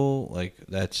people. Like,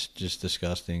 that's just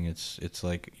disgusting. It's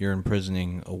like you're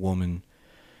imprisoning a woman,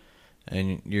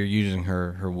 and you're using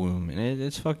her womb, and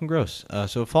it's fucking gross.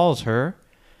 So it follows her.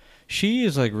 She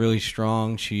is like really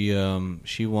strong. She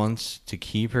wants to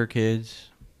keep her kids.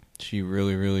 she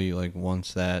really, really like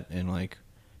wants that, and like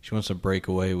she wants to break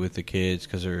away with the kids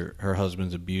because her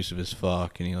husband's abusive as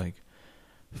fuck, and he like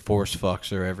force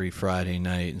fucks her every Friday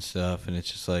night and stuff, and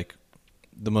it's just like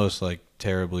the most like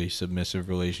terribly submissive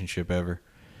relationship ever.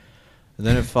 And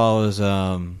then it follows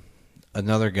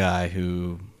another guy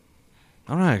who,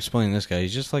 I don't know how to explain this guy.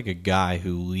 He's just like a guy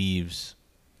who leaves.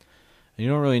 And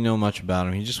you don't really know much about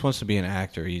him. He just wants to be an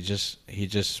actor. He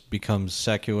just becomes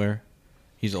secular.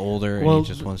 He's older and he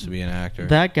just wants to be an actor.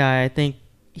 That guy, I think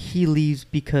he leaves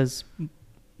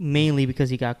mainly because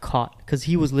he got caught. Because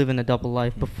he was living a double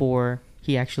life before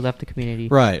he actually left the community.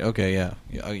 Right, okay, yeah.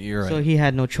 You're right. So he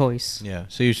had no choice. Yeah,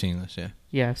 so you've seen this, yeah.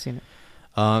 Yeah, I've seen it.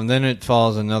 Then it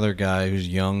follows another guy who's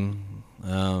young,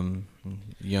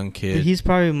 young kid. He's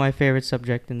probably my favorite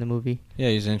subject in the movie. Yeah,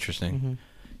 he's interesting. Mm-hmm.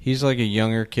 He's like a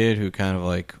younger kid who kind of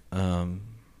like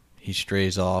he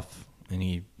strays off, and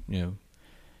he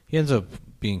ends up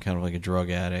being kind of like a drug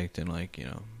addict, and like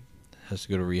has to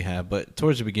go to rehab. But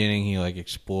towards the beginning, he like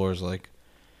explores like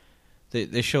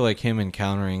they show like him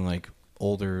encountering like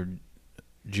older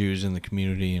Jews in the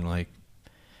community, and like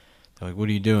they're like, "What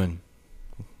are you doing?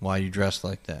 Why are you dressed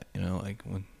like that? Like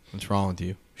what's wrong with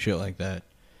you?" Shit like that.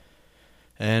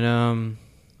 And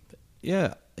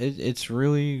it's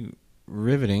really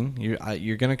riveting.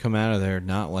 You're gonna come out of there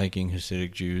not liking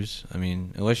Hasidic Jews. I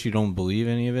mean, unless you don't believe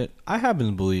any of it. I happen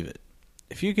to believe it.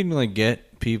 If you can like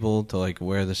get people to like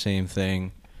wear the same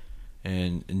thing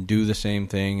and do the same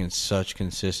thing in such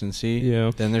consistency,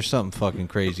 then there's something fucking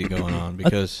crazy going on.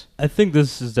 Because I think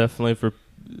this is definitely for.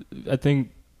 I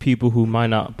think people who might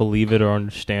not believe it or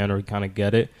understand or kind of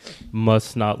get it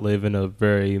must not live in a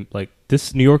very like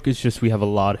this. New York is just, we have a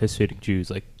lot of Hasidic Jews,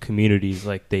 like communities,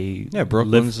 like they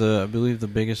Brooklyn's I believe the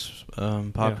biggest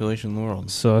population in the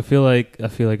world. So I feel like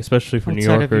especially for outside New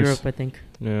Yorkers, of Europe, I think.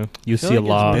 Yeah, you see a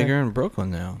lot. It's bigger in Brooklyn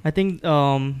now. I think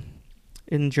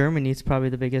in Germany it's probably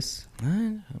the biggest. I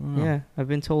don't know. Yeah, I've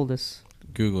been told this.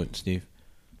 Google it, Steve.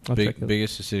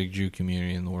 Biggest Hasidic Jew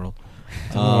community in the world.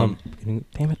 Damn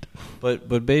it.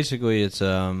 But basically it's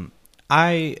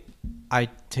I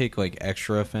take like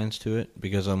extra offense to it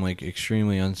because I'm like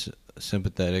extremely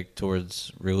unsympathetic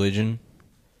towards religion,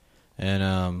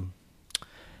 and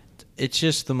it's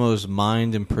just the most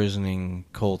mind imprisoning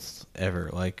cult ever.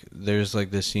 Like there's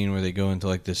like this scene where they go into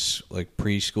like this like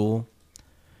preschool,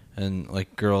 and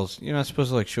like girls, you're not supposed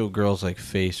to like show girls like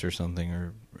face or something,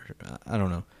 or I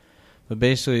don't know, but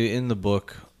basically in the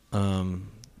book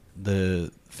the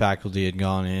faculty had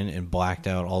gone in and blacked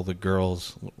out all the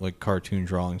girls' like cartoon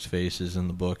drawings faces in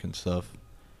the book and stuff.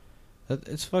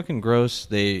 It's fucking gross.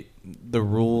 The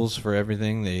rules for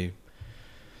everything, they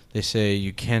say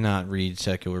you cannot read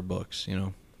secular books,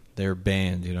 They're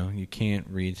banned, You can't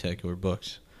read secular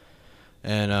books.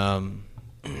 And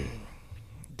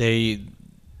they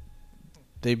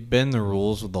bend the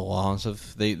rules of the law and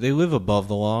stuff. They live above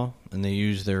the law, and they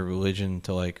use their religion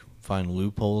to like find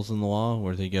loopholes in the law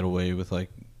where they get away with like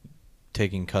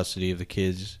taking custody of the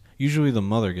kids. Usually the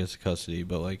mother gets custody,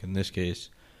 but like in this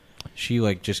case, she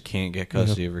like just can't get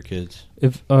custody of her kids.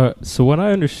 So what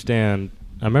I understand,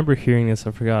 I remember hearing this,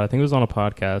 I forgot, I think it was on a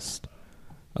podcast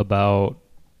about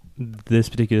this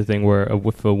particular thing where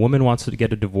if a woman wants to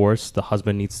get a divorce, the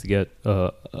husband needs to get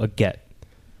a get.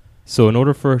 So in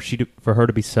order for her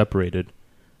to be separated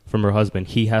from her husband,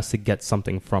 he has to get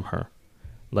something from her.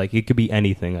 Like, it could be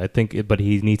anything, I think, but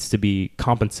he needs to be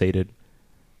compensated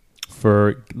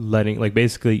for letting, like,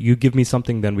 basically, you give me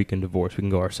something, then we can divorce. We can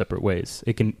go our separate ways.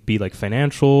 It can be, like,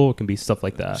 financial. It can be stuff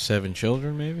like that. 7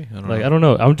 children, maybe? I I don't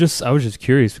know. I was just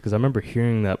curious because I remember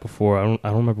hearing that before. I don't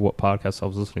remember what podcast I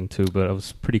was listening to, but it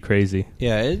was pretty crazy.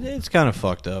 Yeah, it's kind of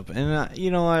fucked up. And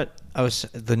you know what?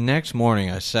 The next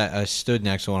morning, I stood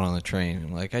next to one on the train,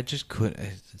 and, like, I just couldn't.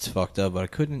 It's fucked up, but I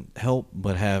couldn't help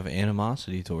but have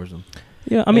animosity towards him.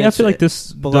 Yeah, I mean, I feel like this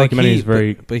documentary is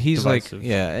very but he's divisive. like,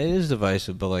 yeah, it is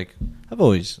divisive, but like, I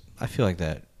feel like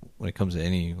that when it comes to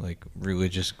any like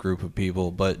religious group of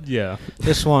people, but yeah,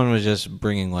 this one was just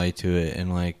bringing light to it,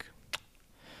 and like,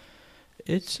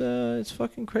 it's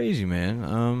fucking crazy,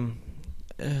 man.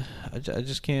 I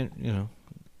just can't,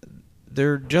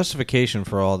 their justification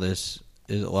for all this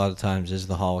is a lot of times is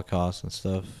the Holocaust and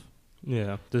stuff.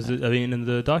 Yeah, in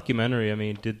the documentary, I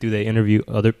mean, do they interview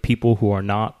other people who are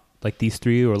not like these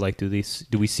three, or like do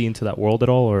we see into that world at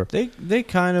all? Or they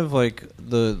kind of like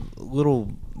the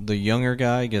younger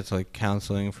guy gets like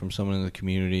counseling from someone in the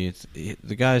community.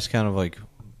 The guy's kind of like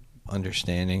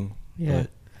understanding, yeah.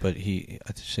 But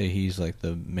I'd say he's like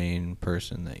the main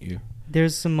person that you.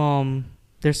 There's some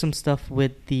stuff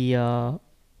with the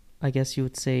I guess you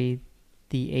would say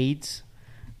the AIDS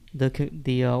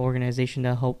the organization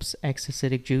that helps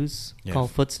ex-Hasidic Jews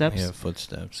called Footsteps. Yeah,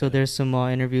 Footsteps. So there's some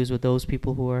interviews with those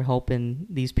people who are helping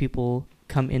these people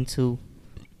come into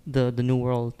the new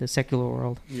world, the secular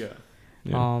world. Yeah.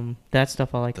 That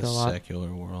stuff I like the a lot.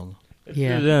 secular world.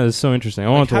 Yeah, it's so interesting. I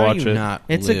want to watch it.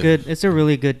 It's a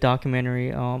really good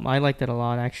documentary. I liked it a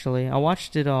lot actually. I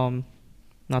watched it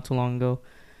not too long ago,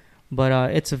 but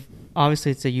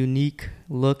obviously it's a unique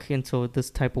look into this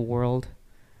type of world.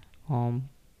 I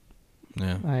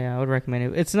would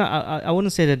recommend it. It's not. I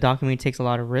wouldn't say the documentary takes a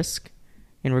lot of risk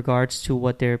in regards to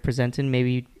what they're presenting,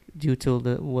 maybe due to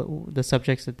the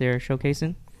subjects that they're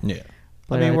showcasing. Yeah,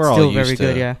 but we're all still very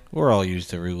good. Yeah, we're all used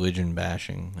to religion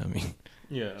bashing. I mean,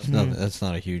 yeah, that's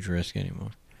not a huge risk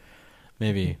anymore.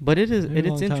 Maybe, but it's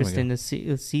interesting to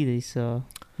see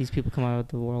these people come out of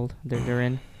the world they're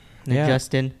in, they're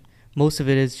just in. Most of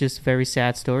it is just very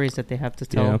sad stories that they have to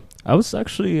tell. Yeah. I was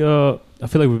actually, I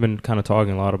feel like we've been kind of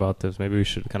talking a lot about this. Maybe we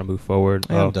should kind of move forward.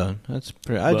 I'm done. That's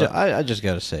pretty. I just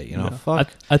got to say, fuck.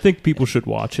 I think people should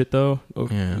watch it, though.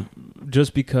 Yeah.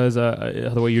 Just because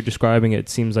the way you're describing it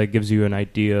seems like gives you an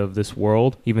idea of this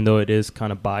world, even though it is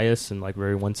kind of biased and like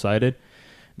very one-sided.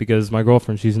 Because my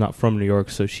girlfriend, she's not from New York,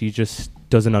 so she just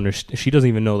doesn't understand. She doesn't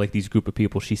even know like these group of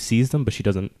people. She sees them, but she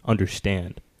doesn't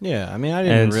understand. Yeah, I mean, I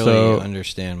didn't really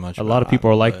understand much. A lot of people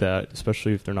are like that,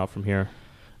 especially if they're not from here.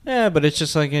 Yeah, but it's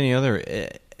just like any other.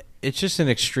 It's just an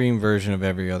extreme version of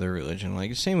every other religion.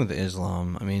 Like same with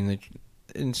Islam. I mean,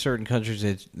 in certain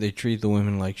countries they treat the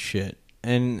women like shit,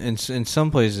 and in some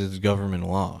places it's government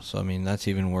law. So I mean, that's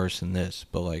even worse than this.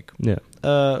 But like,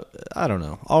 I don't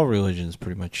know. All religions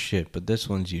pretty much shit, but this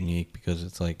one's unique because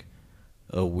it's like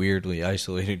a weirdly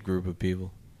isolated group of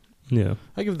people. Yeah,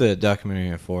 I give the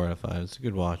documentary a 4 out of 5. It's a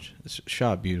good watch. It's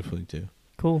shot beautifully too.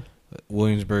 Cool.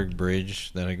 Williamsburg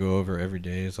Bridge that I go over every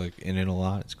day is like in it a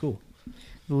lot. It's cool.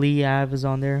 Lee Ave is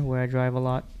on there where I drive a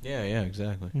lot. Yeah,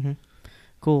 exactly. Mm-hmm.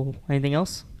 Cool. Anything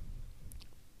else?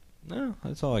 No,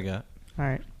 that's all I got. All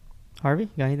right, Harvey,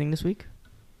 got anything this week?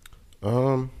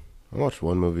 I watched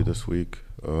one movie this week.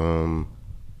 The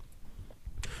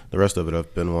rest of it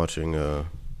I've been watching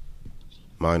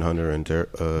Mindhunter and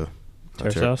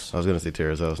Terrace House? I was gonna say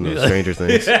Terrace House. No, Stranger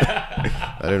Things.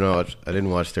 I didn't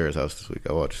watch Terrace House this week.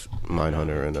 I watched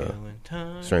Mindhunter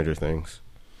and Stranger Things.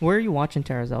 Where are you watching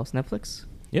Terrace House? Netflix?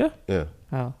 Yeah.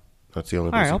 Oh. That's the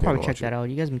only. All right, I'll probably check that out.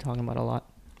 You guys been talking about it a lot.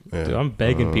 Yeah. Dude, I'm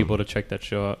begging people to check that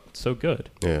show out. It's so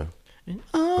good. Yeah. And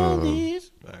all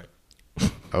these. All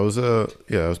right. I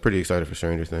was pretty excited for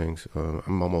Stranger Things.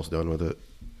 I'm almost done with it.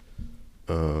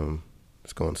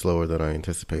 It's going slower than I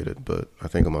anticipated, but I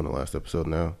think I'm on the last episode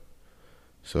now.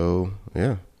 So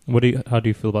yeah. How do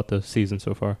you feel about the season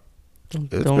so far?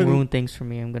 Don't ruin things for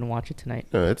me. I'm gonna watch it tonight.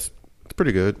 Yeah, it's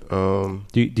pretty good. Do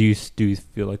you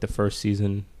feel like the first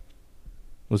season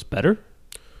was better?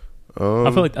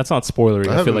 I feel like that's not spoilery.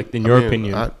 I feel like in your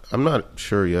opinion, I'm not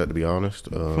sure yet, to be honest.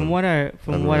 From what I've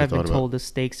been told, the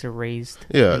stakes are raised.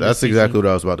 Yeah, that's exactly what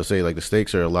I was about to say. Like the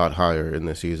stakes are a lot higher in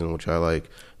this season, which I like.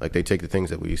 Like they take the things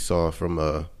that we saw from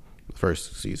the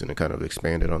first season and kind of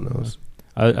expanded on those.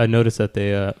 I noticed that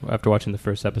they after watching the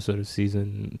first episode of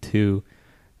season 2,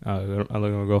 I look at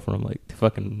my girlfriend. I'm like,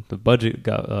 the budget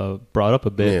got brought up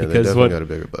a bit. Yeah, because they definitely got a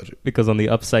bigger budget. Because on the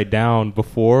Upside Down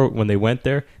before, when they went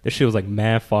there, this shit was like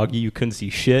mad foggy. You couldn't see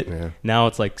shit. Yeah. Now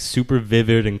it's like super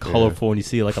vivid and colorful, and you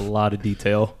see like a lot of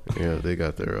detail. Yeah, they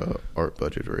got their art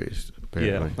budget raised.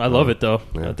 Apparently. Yeah, I love it though.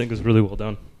 Yeah. I think it's really well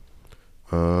done.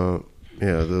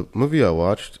 The movie I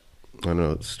watched, I don't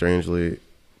know, strangely,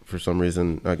 for some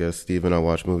reason, I guess Steve and I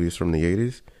watch movies from the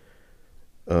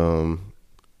 80s.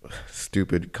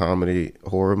 Stupid comedy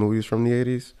horror movies from the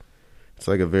 80s. It's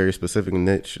like a very specific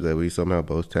niche that we somehow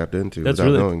both tapped into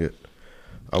without knowing it.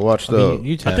 I watched I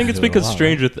think it's because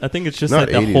Stranger. I think it's just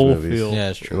not like the 80s whole movies. feel. Yeah,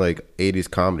 it's true. Like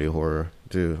 80s comedy horror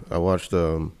too. I watched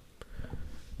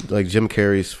like Jim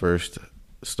Carrey's first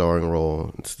starring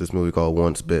role. It's this movie called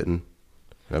Once Bitten.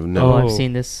 I've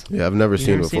seen this. Yeah, I've never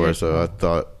seen it seen before, it? so I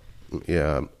thought,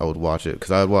 I would watch it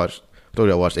because I told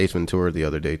you I watched Ace Ventura the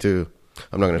other day too.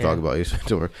 I'm not going to talk about Ace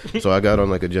Ventura. So I got on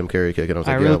like a Jim Carrey kick, and I was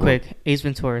like, real quick, Ace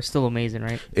Ventura is still amazing,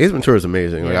 right? Ace Ventura is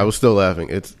amazing. Like I was still laughing.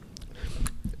 It's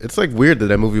like weird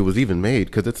that movie was even made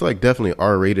because it's like definitely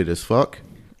R-rated as fuck.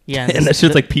 Yeah, and that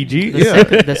shit's like PG.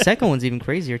 The second one's even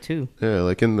crazier too. Yeah,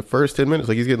 like in the first 10 minutes,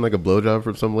 like he's getting like a blowjob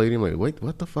from some lady. I'm like, wait,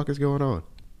 what the fuck is going on?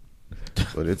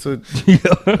 But it's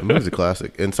that movie's a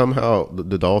classic, and somehow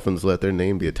the Dolphins let their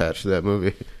name be attached to that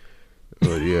movie.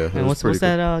 But yeah, and what's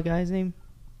that guy's name?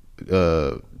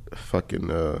 Fucking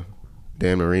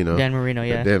Dan Marino. Dan Marino,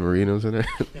 yeah. Dan Marino's in it.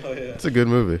 Oh, yeah. It's a good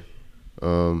movie.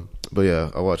 But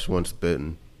yeah, I watched Once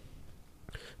Bitten,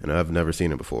 and I've never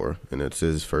seen it before. And it's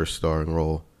his first starring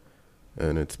role,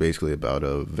 and it's basically about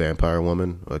a vampire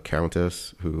woman, a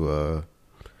countess, who,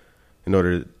 in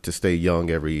order to stay young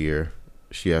every year,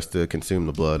 she has to consume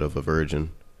the blood of a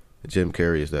virgin. Jim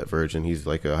Carrey is that virgin. He's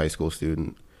like a high school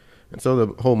student, and so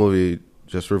the whole movie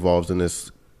just revolves in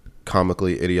this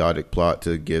comically idiotic plot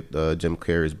to get Jim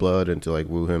Carrey's blood and to like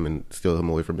woo him and steal him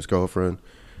away from his girlfriend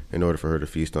in order for her to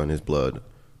feast on his blood.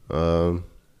 And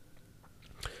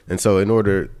so I'm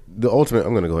going to go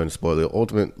ahead and spoil it.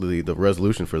 Ultimately, the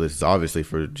resolution for this is obviously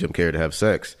for Jim Carrey to have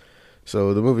sex.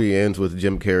 So the movie ends with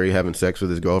Jim Carrey having sex with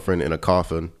his girlfriend in a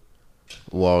coffin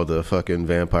while the fucking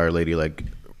vampire lady dies.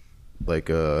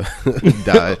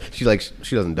 She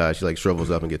doesn't die. She like shrivels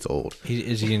up and gets old.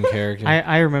 Is he in character?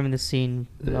 I remember the scene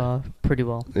pretty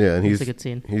well. Yeah, and it's a good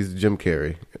scene. He's Jim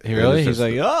Carrey. He really? He's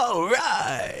like, oh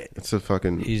right. It's a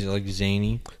fucking. He's like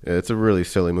zany. Yeah, it's a really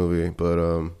silly movie, but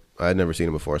I had never seen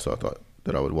it before, so I thought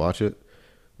that I would watch it.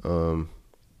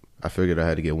 I figured I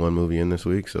had to get one movie in this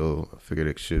week, so I figured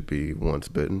it should be Once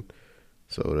Bitten,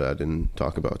 so that I didn't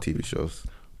talk about TV shows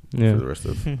for the rest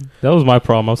of. That was my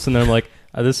problem. I was sitting there, I'm like,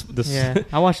 this. Yeah,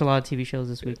 I watched a lot of TV shows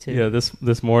this week too. Yeah,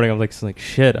 this morning I'm like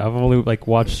shit. I've only like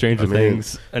watched Stranger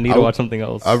Things. I need to watch something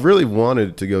else. I really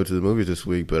wanted to go to the movies this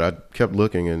week, but I kept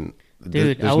looking and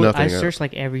dude, there's nothing. I searched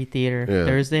like every theater. Yeah.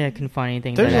 Thursday I couldn't find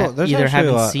anything There's that I either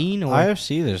haven't seen or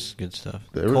IFC. There's good stuff.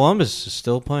 Columbus is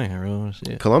still playing. I really want to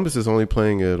see it. Columbus is only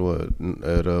playing at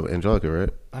Angelica, right?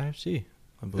 IFC.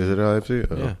 I Is it IFC?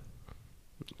 Oh. Yeah.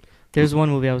 There's one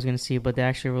movie I was gonna see, but they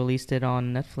actually released it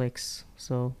on Netflix,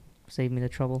 so saved me the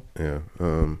trouble. Yeah.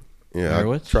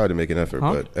 I tried to make an effort,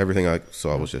 but everything I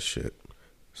saw was just shit.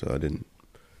 So I didn't.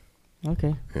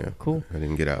 Okay. Yeah. Cool. I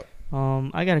didn't get out.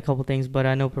 I got a couple things, but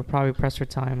I know we're probably pressed for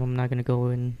time. I'm not gonna go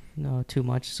in too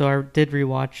much. So I did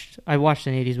rewatch. I watched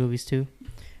an '80s movies too.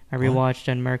 I rewatched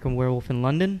An American Werewolf in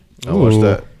London. I watched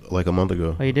that like a month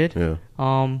ago. Oh, you did?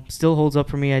 Yeah. Still holds up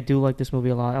for me. I do like this movie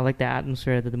a lot. I like the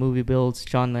atmosphere that the movie builds.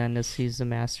 John Landis, he's a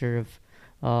master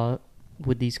of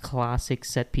with these classic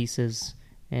set pieces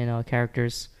and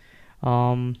characters.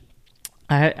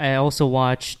 I also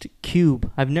watched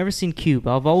Cube. I've never seen Cube.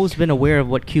 I've always been aware of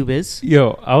what Cube is.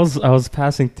 Yo, I was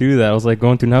passing through that. I was like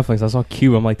going through Netflix. I saw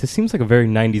Cube. I'm like, this seems like a very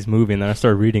 90s movie. And then I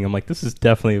started reading. I'm like, this is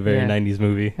definitely a very 90s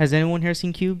movie. Has anyone here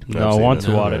seen Cube? No, I want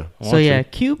to watch it. So yeah,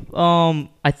 Cube.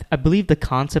 I believe the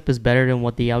concept is better than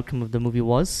what the outcome of the movie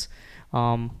was.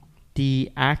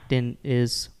 The acting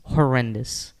is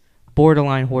horrendous,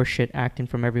 borderline horseshit acting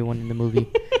from everyone in the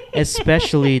movie,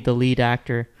 especially the lead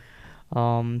actor.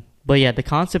 But yeah, the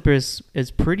concept is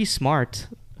pretty smart.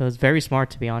 It was very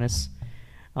smart, to be honest.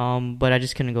 But I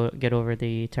just couldn't get over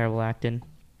the terrible acting.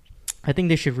 I think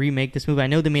they should remake this movie. I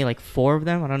know they made like 4 of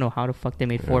them. I don't know how the fuck they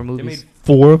made 4 movies. They made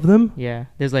 4 of them? Yeah.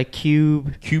 There's like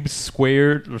Cube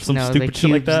Squared or some stupid shit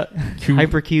like that.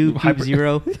 Hypercube, Cube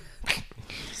Zero.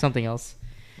 Something else.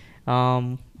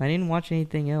 I didn't watch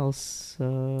anything else.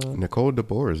 Nicole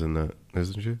DeBoer is in that,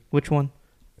 isn't she? Which one?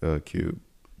 Cube.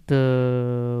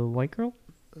 The white girl?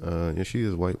 Yeah, she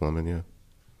is a white woman, yeah.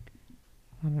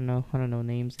 I don't know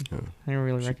names. Yeah. I don't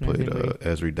really recognize She played anybody.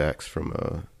 Ezri Dax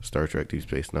from Star Trek Deep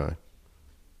Space Nine.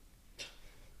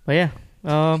 But yeah,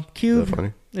 Cube. Is that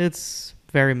funny? It's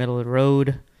very middle of the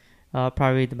road.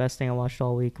 Probably the best thing I watched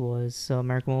all week was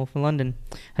American Wolf in London.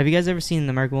 Have you guys ever seen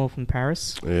American Wolf in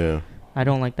Paris? Yeah. I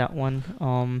don't like that one.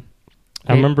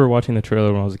 I remember watching the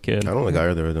trailer when I was a kid. I don't like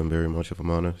either of them very much, if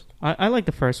I'm honest. I like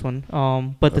the first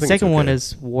one, but the second one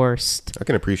is worst. I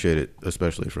can appreciate it,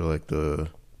 especially for like the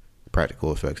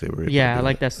practical effects they were able to do. I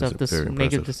like that stuff. This very makeup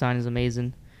impressive. design is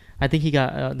amazing. I think he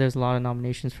got there's a lot of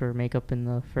nominations for makeup in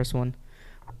the first one.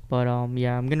 But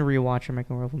yeah, I'm gonna rewatch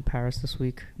American Werewolf in Paris this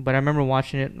week. But I remember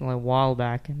watching it like a while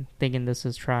back and thinking this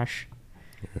is trash.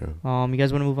 Yeah. You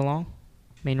guys want to move along?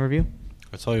 Main review.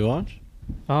 That's all you watch?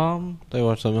 They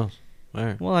watch something else. All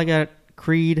right. Well, I got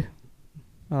Creed,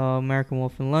 American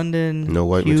Wolf in London. No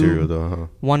white Cube, material though, huh?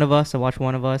 One of Us. I watched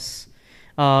One of Us.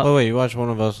 Wait, you watched One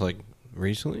of Us like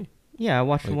recently? Yeah, I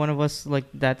watched One of Us like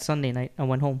that Sunday night. I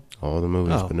went home. All the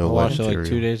movies, but no I white watched it material. like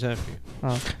 2 days after you.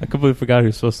 I completely forgot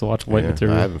who's supposed to watch white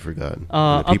material. I haven't forgotten.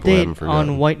 And the people haven't Update forgotten.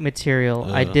 on white material.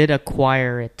 I did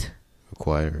acquire it.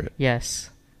 Acquire it. Yes,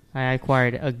 I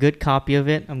acquired a good copy of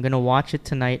it. I'm gonna watch it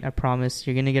tonight. I promise.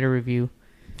 You're gonna get a review.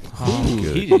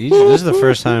 This is the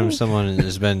first time someone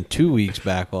has been 2 weeks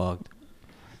backlogged.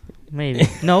 Maybe.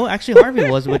 No, actually, Harvey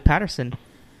was with Patterson.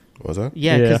 Was that?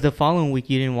 Yeah, because the following week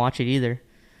you didn't watch it either,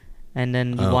 and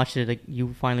then you watched it. Like,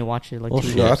 you finally watched it like 2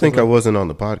 weeks. No, I think I wasn't on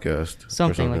the podcast.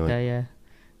 Something like that. Yeah.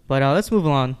 But let's move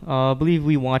on. I believe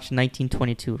we watched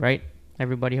 1922, right?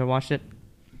 Everybody here watched it?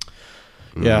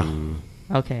 Yeah.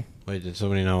 Okay. Wait, did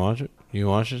somebody not watch it? You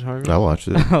watched it, Harvey? I watched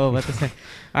it. Oh, about to say.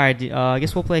 All right, I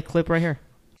guess we'll play a clip right here.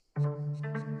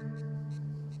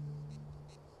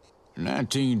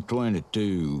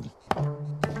 1922.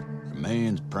 A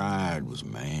man's pride was a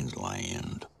man's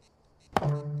land.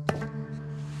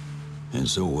 And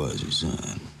so was his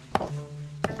son.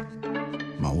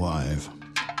 My wife.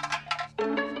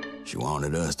 She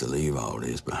wanted us to leave all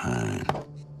this behind.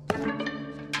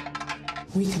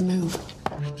 We could move.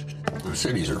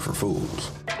 Cities are for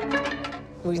fools.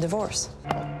 We divorce.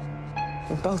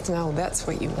 We both know that's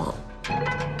what you want.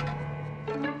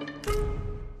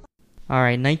 All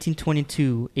right,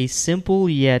 1922. A simple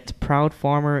yet proud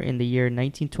farmer in the year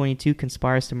 1922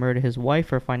 conspires to murder his wife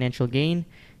for financial gain,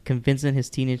 convincing his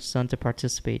teenage son to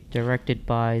participate. Directed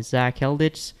by Zach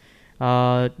Helditch,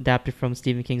 adapted from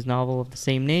Stephen King's novel of the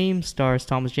same name, stars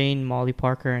Thomas Jane, Molly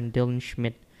Parker, and Dylan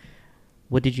Schmidt.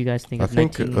 What did you guys think of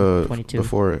 1922?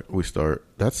 Before we start,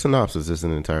 that synopsis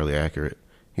isn't entirely accurate.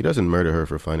 He doesn't murder her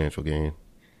for financial gain.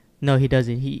 No, he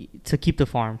doesn't. To keep the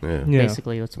farm. Yeah.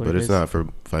 Basically, that's what But it it's is. not for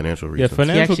financial Yeah, reasons.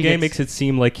 financial He gain actually makes it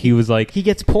seem like he was like, He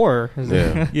gets poorer.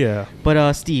 Yeah. yeah,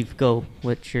 But Steve, go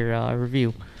with your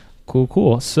review.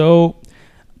 cool. So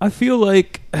I feel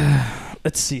like,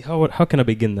 let's see, how can I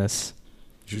begin this?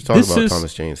 You should talk This about is-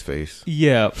 Thomas Jane's face.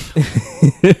 Yeah.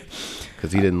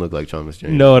 Because he didn't look like Thomas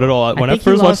Jane. No, not at all. When I think he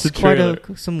first watched lost the trailer,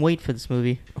 some weight for this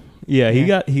movie. yeah, he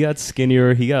Yeah. got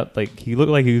skinnier. He looked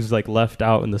like he was like left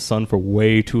out in the sun for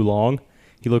way too long.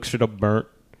 He looked straight up burnt.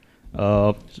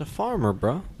 He's a farmer,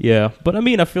 bro. Yeah, but I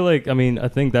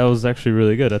think that was actually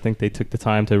really good. I think they took the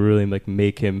time to really like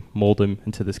mold him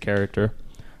into this character.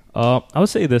 I would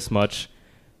say this much: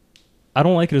 I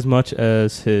don't like it as much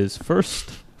as his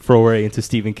first foray into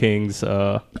Stephen King's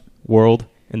world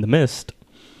in The Mist.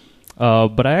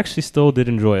 But I actually still did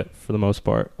enjoy it for the most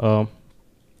part.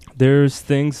 There's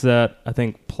things that I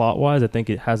think plot-wise, I think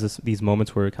it has these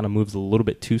moments where it kind of moves a little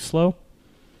bit too slow,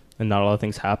 and not a lot of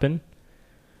things happen.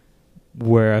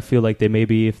 Where I feel like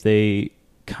if they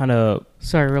kind of...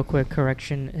 Sorry, real quick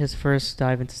correction. His first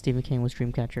dive into Stephen King was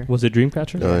Dreamcatcher. Was it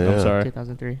Dreamcatcher? Oh, yeah. I'm sorry.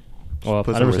 2003. Well,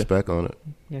 Put I some never respect on it.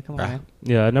 Yeah, come on, man.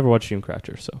 Yeah, I never watched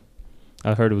Dreamcatcher, so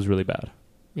I heard it was really bad.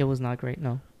 It was not great,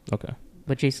 no. Okay.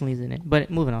 But Jason Lee's in it.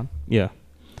 But moving on. Yeah.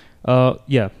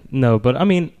 No, but I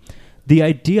mean, the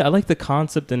idea, I like the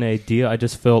concept and the idea. I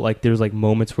just felt like there's like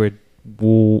moments where it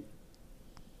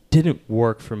didn't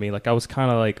work for me. Like I was kind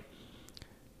of like,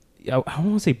 I don't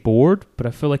want to say bored, but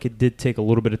I feel like it did take a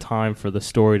little bit of time for the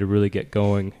story to really get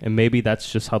going. And maybe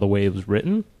that's just how the way it was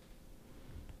written.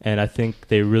 And I think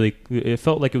it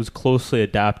felt like it was closely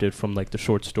adapted from like the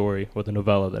short story or the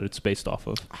novella that it's based off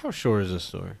of. How short is this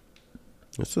story?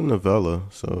 It's a novella,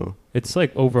 so... It's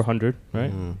like over 100,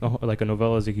 right? Mhm. Like a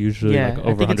novella is like usually Yeah, like I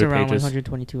over think it's 100 around pages.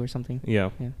 122 or something.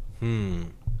 Yeah.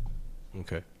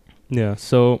 Okay. Yeah,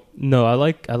 so no, I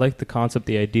like the concept,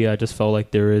 the idea. I just felt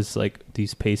like there is like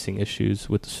these pacing issues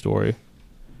with the story,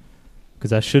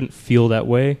 because I shouldn't feel that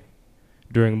way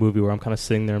during a movie where I'm kind of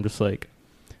sitting there. I'm just like,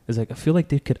 I feel like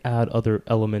they could add other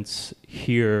elements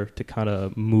here to kind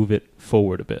of move it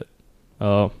forward a bit.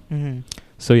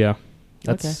 So yeah,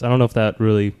 that's Okay. I don't know if that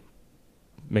really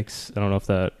I don't know if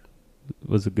that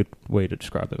was a good way to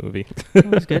describe the movie. That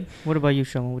was good. What about you,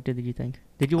 Shoma? What did you think?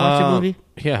 Did you watch the movie?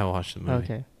 Yeah, I watched the movie.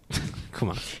 Okay. Come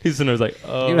on. He's in there like,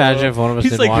 Can you imagine if one of us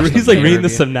he's didn't like watch he's the like reading the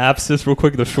review? synopsis real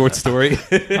quick, the short story.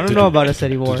 I don't know about us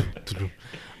anymore.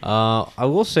 I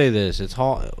will say this: this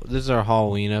is our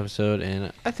Halloween episode,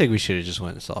 and I think we should have just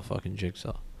went and saw fucking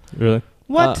Jigsaw. Really?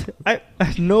 What?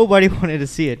 Nobody wanted to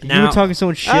see it. You Now, were talking so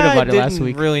much shit about it last week. I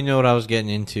didn't really know what I was getting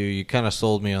into. You kind of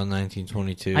sold me on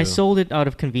 1922. I sold it out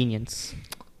of convenience.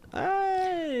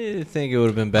 I think it would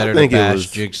have been better I to think it bash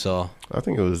was- Jigsaw. I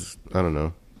think it was... I don't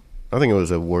know. I think it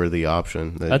was a worthy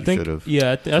option that I you think should have...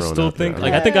 yeah. I thrown still out there. think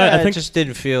like I think I it think just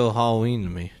didn't feel Halloween to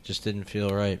me. Just didn't feel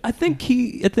right. I think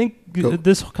Go.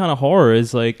 this kind of horror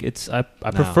is like I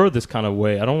No. prefer this kind of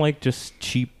way. I don't like just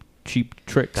cheap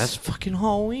tricks. That's fucking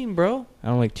Halloween, bro. I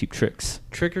don't like cheap tricks.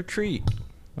 Trick or treat.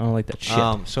 I don't like that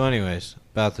shit. So anyways,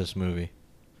 about this movie.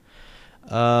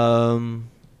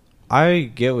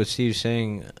 I get what Steve's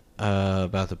saying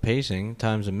about the pacing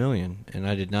times a million, and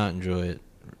I did not enjoy it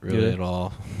really Yeah. at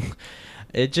all.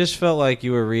 It just felt like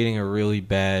you were reading a really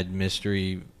bad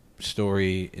mystery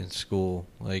story in school.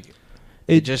 Like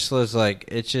it just was like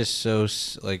it's just so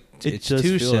like It it's does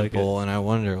too feel like simple, and I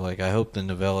wonder like I hope the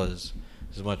novella is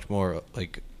much more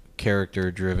like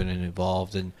character driven and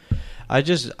involved, and I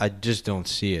just don't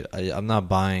see it. I'm not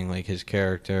buying like his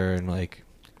character and like.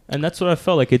 And that's what I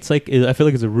felt like. It's like I feel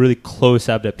like it's a really close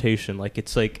adaptation. Like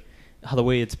it's like how the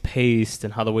way it's paced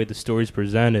and how the way the story's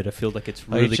presented, I feel like it's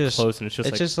really close, and it's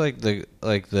just like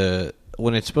the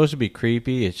when it's supposed to be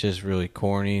creepy, it's just really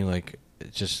corny. Like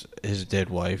it's just his dead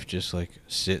wife just like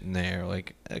sitting there.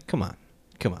 Like come on.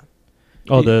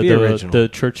 Oh, Be original. the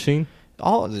church scene.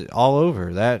 All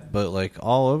over that, but like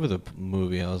all over the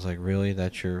movie, I was like, really?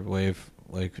 That's your way of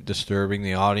like disturbing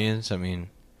the audience? I mean,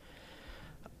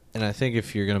 and I think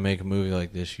if you're gonna make a movie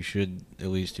like this, you should at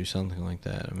least do something like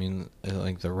that. I mean,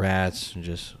 like the rats, I'm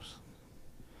just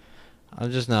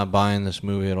not buying this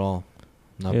movie at all.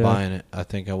 Not buying it. I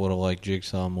think I would have liked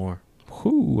Jigsaw more.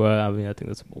 Whew, I mean, I think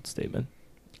that's a bold statement.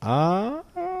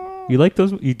 You like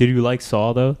those? Did you like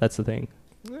Saw though? That's the thing.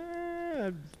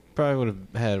 I probably would have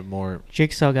had more.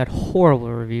 Jigsaw got horrible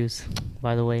reviews,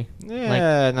 by the way.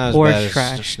 Yeah, not as or bad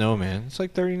trash. as Snowman. It's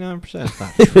like 39%. It's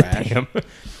not trash. Damn.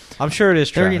 I'm sure it is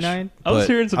trash. 39. I was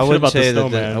hearing some shit about the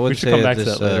Snowman. I wouldn't should say come back that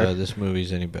to that later. This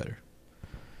movie's any better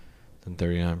than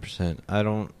 39%. I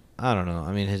don't know.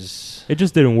 I mean, it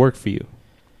just didn't work for you.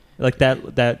 Like this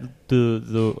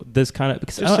kind of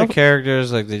just the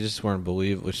characters, like they just weren't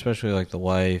believable, especially like the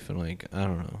wife and like I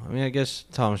don't know. I mean, I guess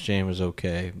Thomas Jane was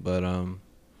okay, but I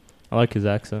like his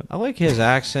accent. I like his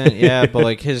accent, yeah, but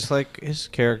like his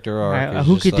character arc.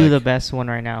 Who could do the best one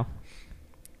right now?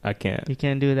 I can't. You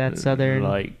can't do that southern.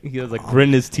 Like he was like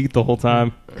gritting his teeth the whole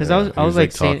time. Because I was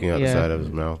like talking saying, out the side of his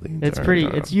mouth. It's pretty.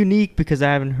 time. It's unique because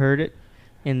I haven't heard it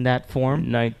in that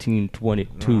form.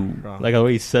 1922. Like the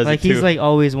way he says like it he's too. like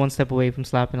always one step away from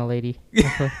slapping a lady.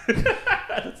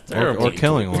 That's terrible. Or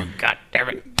killing one. God damn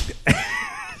it.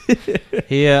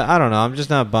 I don't know. I'm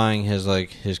just not buying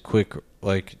his quick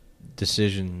like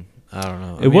decision. I don't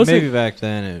know. It wasn't maybe back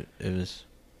then. It was.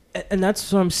 And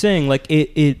that's what I'm saying. Like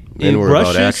it Men were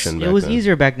about rushes. action. It was then.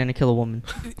 easier back then to kill a woman.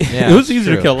 Yeah, It was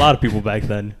easier true. to kill a lot of people back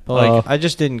then. But like, I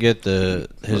just didn't get his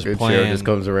Fucking plan. sheriff just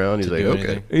comes around. He's to like, do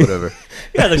okay, anything. whatever.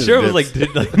 Yeah, the sheriff was like,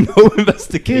 did like no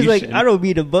investigation. He was like, I don't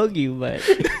mean to bug you, but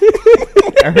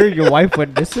I heard your wife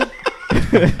went missing.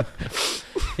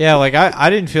 Yeah, like I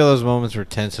didn't feel those moments were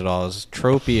tense at all. It's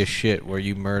tropey as shit where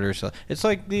you murder someone. It's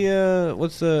like the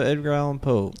what's the Edgar Allan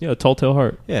Poe? Yeah, Tall Tale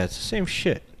Heart. Yeah, it's the same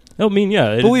shit. I mean,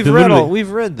 yeah. But we've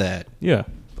read that. Yeah.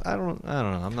 I don't know.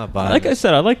 I'm not buying. Like I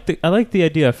said, I like the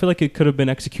idea. I feel like it could have been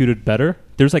executed better.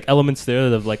 There's like elements there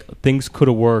that like things could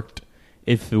have worked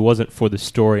if it wasn't for the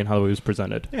story and how it was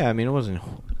presented. Yeah, I mean, it wasn't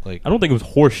like I don't think it was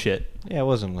horse shit. Yeah, it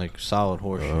wasn't like solid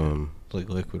horse shit. Like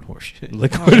liquid horse shit.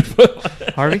 Liquid.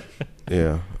 Harvey?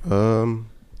 Yeah.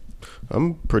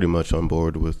 I'm pretty much on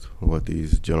board with what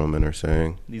these gentlemen are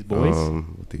saying. These boys?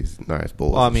 What these nice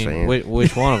boys Well, I are mean, saying.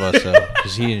 which one of us, though?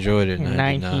 Because he enjoyed it and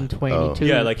I did not. 1922.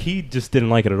 Yeah, like he just didn't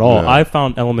like it at all. No. I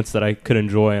found elements that I could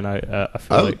enjoy, and I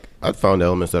feel like I found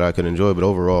elements that I could enjoy, but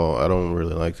overall, I don't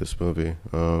really like this movie.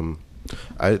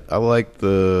 I like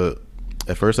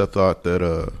at first I thought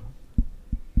that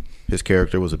his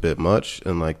character was a bit much,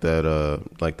 and like that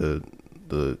like the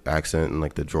accent and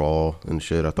like the drawl and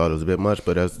shit, I thought it was a bit much.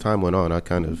 But as time went on, I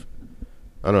don't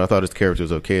know, I thought his character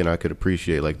was okay, and I could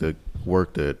appreciate like the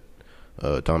work that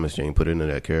Thomas Jane put into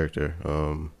that character.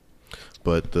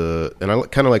 But and I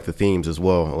kind of like the themes as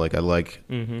well. Like I like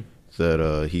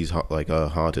that he's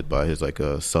haunted by his like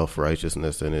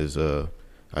self-righteousness and his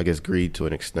I guess greed to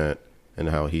an extent, and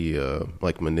how he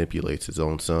like manipulates his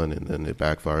own son, and then it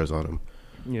backfires on him.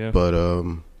 yeah. But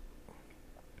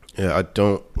yeah, I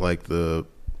don't like the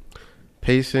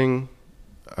pacing.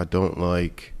 I don't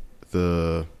like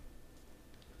the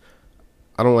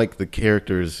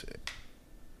characters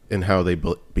and how they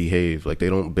behave. Like they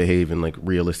don't behave in like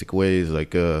realistic ways.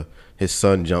 Like his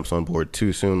son jumps on board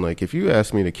too soon. Like if you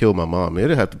asked me to kill my mom,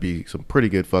 it'd have to be some pretty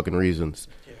good fucking reasons.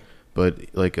 Yeah. But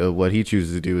like what he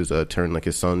chooses to do is turn like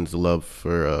his son's love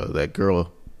for that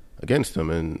girl against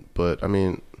him. But I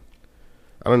mean,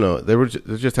 I don't know. There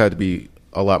just had to be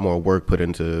a lot more work put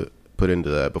into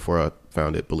that before I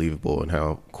found it believable, and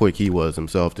how quick he was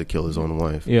himself to kill his own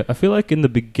wife. Yeah, I feel like in the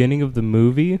beginning of the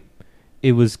movie,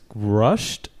 it was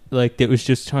rushed. Like it was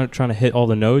just trying to hit all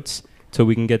the notes so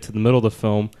we can get to the middle of the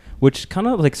film, which kind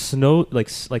of like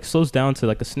slows down to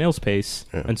like a snail's pace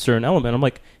in certain element. I'm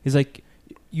like, he's like,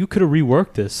 you could have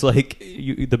reworked this. Like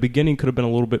the beginning could have been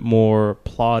a little bit more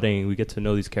plotting. We get to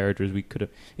know these characters. It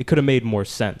could have made more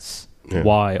sense. Yeah.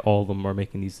 Why all of them are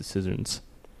making these decisions.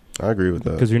 I agree with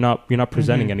that, because you're not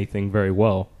presenting anything very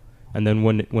well, and then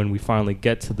when we finally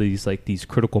get to these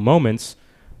critical moments,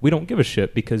 we don't give a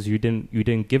shit because you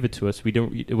didn't give it to us.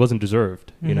 It wasn't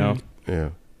deserved, you know. Yeah.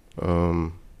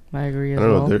 I agree. I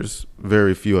don't know. There's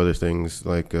very few other things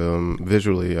like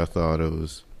visually. I thought it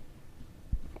was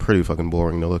pretty fucking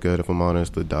boring to look at. If I'm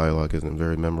honest, the dialogue isn't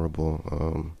very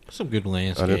memorable. Some good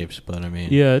landscapes, but I mean,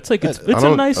 Yeah, it's like it's I a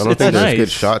don't nice. think It's there's nice. good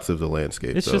shots of the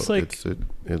landscape. It's though. just like-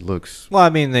 it looks. well, I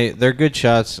mean, they're good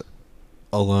shots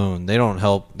alone. They don't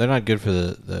help. They're not good for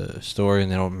the story,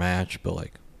 and they don't match. But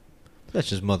like, that's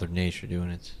just Mother Nature doing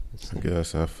it. I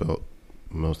guess I felt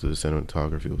most of the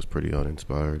cinematography was pretty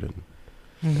uninspired, and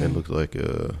Mm-hmm. it looked like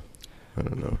I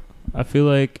don't know. I feel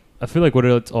like what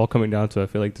it's all coming down to. I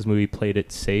feel like this movie played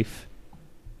it safe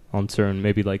on certain,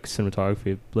 maybe like cinematography.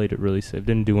 It played it really safe.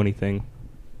 Didn't do anything.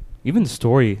 Even the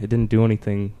story, it didn't do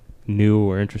anything new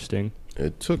or interesting.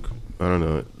 It took I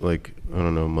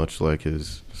don't know much like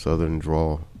his southern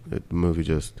drawl. The movie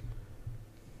just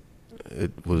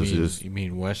it was just you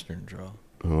mean Western draw?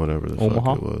 whatever the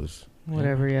Omaha? fuck it was.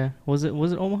 Whatever, yeah. Was it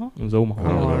Omaha? It was Omaha. I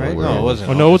don't know right? where No, it it was. wasn't.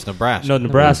 Oh, no, it it was was- Nebraska. No,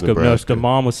 Nebraska. No, Nebraska. the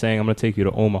mom was saying, "I'm going to take you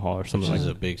to Omaha" or something Which like is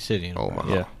a that. big city. In Omaha.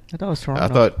 Nebraska. Yeah. I thought it was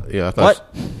Toronto.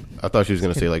 I thought she was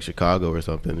gonna say like Chicago or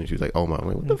something, and she was like Omaha. I'm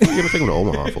like, what the fuck are you gonna take him to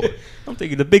Omaha for? I'm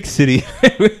taking the big city.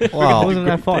 Well, It wasn't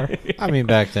that far. I mean,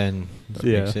 back then, it's a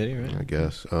Yeah. big city, right? I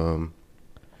guess.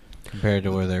 Compared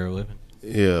to where they were living.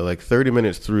 Yeah, like 30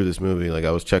 minutes through this movie, like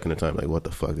I was checking the time, like what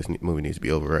the fuck, this movie needs to be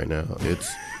over right now.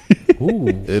 It's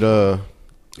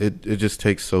it just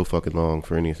takes so fucking long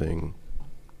for anything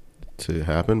to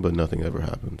happen, but nothing ever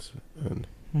happens. And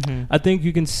I think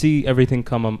you can see everything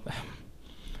come.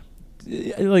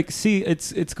 Like, see,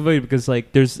 it's good because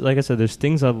like there's, like I said, there's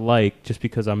things I like just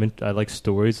because I like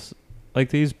stories like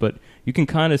these, but you can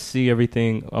kind of see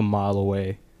everything a mile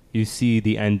away. You see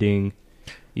the ending.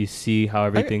 You see how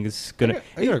everything is gonna.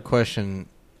 I got a question.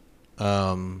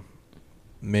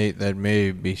 That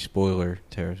may be spoiler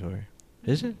territory.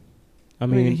 Is it? I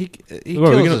mean, he well, kills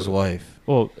we're gonna- his wife.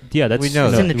 well, yeah, that's We know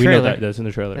It's in the we know trailer. that that's in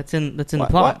the trailer. That's in the Why-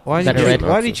 plot. Why that did I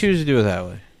read. he choose to do it that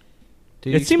way? Did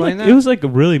he It seemed explain like that? it was like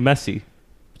really messy.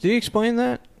 Did he explain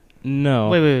that? No,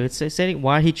 Wait. Say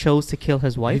why he chose to kill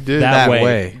his he wife. did. that that way.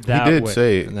 way. That he did way.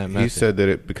 say And that he method. said that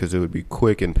it because it would be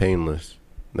quick and painless.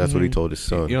 That's what he Mhm. told his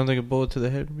son. You don't think a bullet to the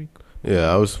head would be?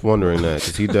 Yeah, I was wondering that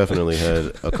because he definitely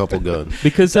had a couple guns.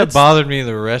 because That that's bothered me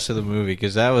the rest of the movie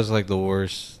because that was like the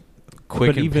worst.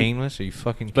 Quick But and even- painless? Are you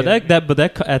fucking But kidding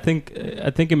that I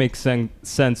think it makes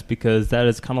sense because that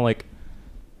is kind of like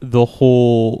the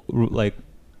whole like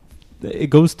it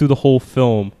goes through the whole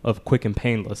film of quick and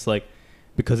painless, like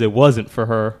because it wasn't for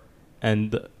her,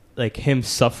 and like him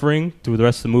suffering through the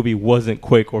rest of the movie wasn't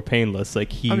quick or painless.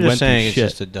 Like he I'm went just saying it's through shit.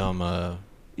 just a dumb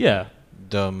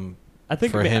I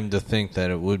think for it- him to think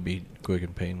that it would be quick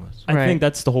and painless. I Right. think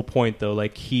that's the whole point, though.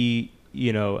 Like he,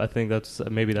 I think that's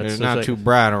maybe that's They're just not like, too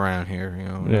bright around here, you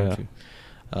know. Yeah. Not too,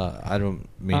 I don't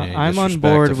mean any I'm on disrespect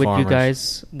board to with you farmers.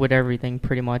 guys with everything,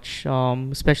 pretty much.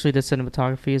 Especially the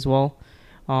cinematography as well.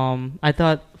 I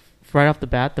thought right off the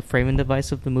bat, the framing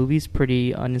device of the movie is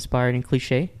pretty uninspired and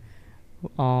cliche.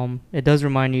 It does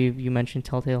remind you. You mentioned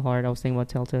Telltale Heart. I was thinking about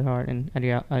Telltale Heart and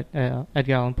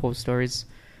Edgar Allan Poe stories.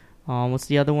 What's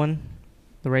the other one?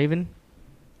 The Raven.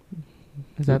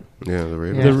 Is that? Yeah, the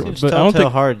Raven. Yeah. The- Seems but I don't Telltale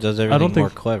think- Heart does everything don't more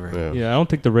think- clever. Yeah. Yeah, I don't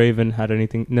think the Raven had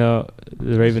anything. No,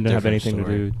 the Raven didn't have different anything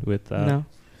story. to do with that. No.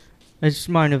 It's just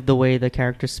mine of the way the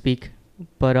characters speak.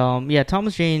 But yeah,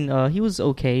 Thomas Jane, he was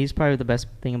okay. He's probably the best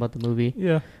thing about the movie.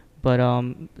 Yeah, But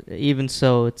even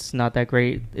so, it's not that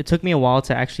great. It took me a while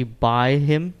to actually buy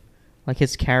him, like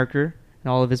his character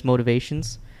and all of his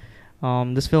motivations.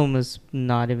 This film is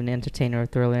not even an entertainer or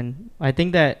thriller. And I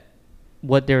think that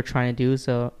what they're trying to do is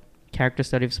a character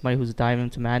study of somebody who's diving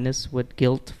into madness with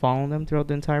guilt following them throughout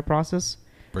the entire process.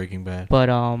 Breaking Bad. But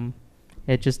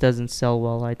it just doesn't sell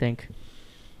well, I think.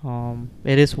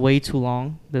 It is way too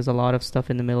long. There's a lot of stuff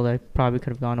in the middle that probably could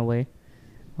have gone away.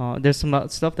 There's some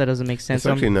stuff that doesn't make sense.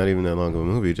 It's actually not even that long of a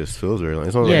movie. It just feels very long.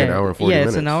 It's only like an hour and 40 yeah,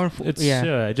 minutes. it's an hour and it's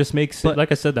yeah. It just makes But- it,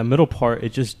 like I said, that middle part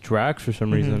it just drags for some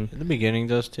Mhm. reason. The beginning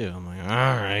does too. I'm like, all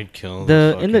right, kill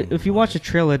If you watch the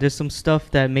trailer, there's some stuff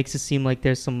that makes it seem like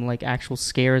there's some like actual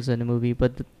scares in the movie,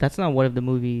 but that's not what the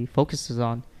movie focuses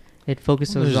on. It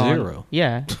focuses Well, there's on zero.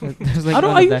 Yeah, there's like I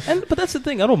don't. none of that. But that's the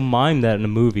thing. I don't mind that in a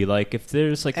movie. Like if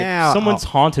there's like if Yeah, someone's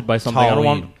haunted by something, I don't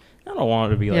want. Halloween. I don't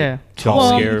want it to be like Yeah. jump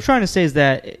Well, scare. I'm trying to say is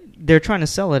that they're trying to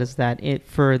sell it as that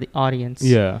for the audience.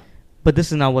 Yeah. But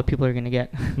this is not what people are gonna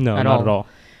get. No, at not all.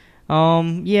 at all.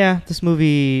 Yeah, this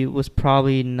movie was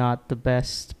probably not the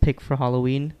best pick for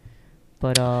Halloween,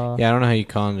 but Yeah, I don't know how you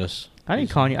conned us. I didn't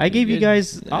con you. I gave you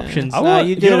guys options. I Nah, want-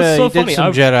 you you did, know, it's so you did funny. some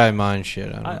I- Jedi mind shit.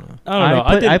 I don't know. I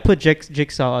don't know. I put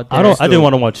Jigsaw out there. I don't. I still- didn't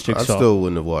want to watch I Jigsaw. still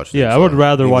wouldn't have watched it. Yeah, I would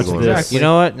rather watch Even this. going Exactly. You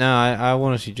know what? No, I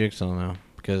want to see Jigsaw now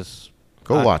because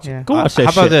Go watch it. Yeah. Go watch that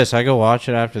How about shit. this? I go watch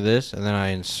it after this, and then I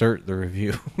insert the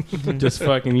review. Just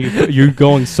fucking you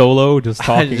going solo, just I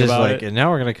talking just about like, it. and now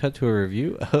we're gonna cut to a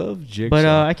review of Jigsaw. But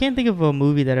I can't think of a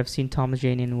movie that I've seen Thomas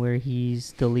Jane in where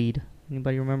he's the lead.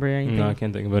 Anybody remember anything? No, I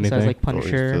can't think of Besides, anything. like Oh, he's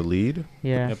Punisher. the lead.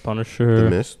 Yeah, Yeah, Punisher, The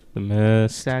Mist. The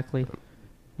Mist. exactly.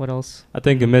 What else? I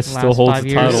think The Mist still Last holds 5 the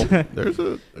years.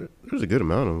 title. There's a good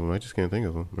amount of them. I just can't think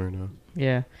of them right now.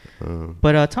 Yeah, Um,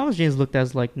 but Thomas Jane's looked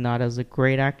as like not as a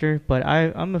great actor, but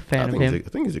I'm a fan of him. I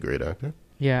think he's a great actor.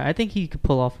 Yeah, I think he could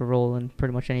pull off a role in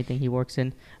pretty much anything he works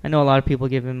in. I know a lot of people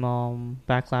give him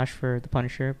backlash for The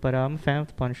Punisher, but I'm a fan of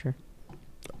The Punisher.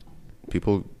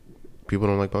 People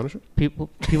don't like Punisher. People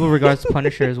regards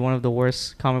Punisher as one of the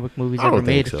worst comic book movies I ever don't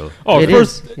made. think so. Oh, It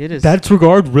first, is. It is. that's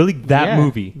regard really that Yeah,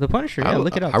 movie. The Punisher. Yeah,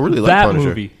 look it up. I really like that Punisher.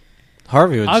 movie.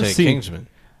 Harvey would I've say seen- Kingsman.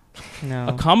 No.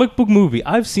 A comic book movie.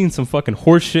 I've seen some fucking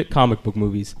horseshit comic book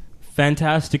movies.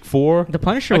 Fantastic Four. The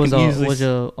Punisher I was can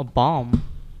easily a bomb,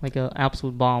 like an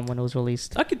absolute bomb when it was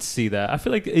released. I could see that. I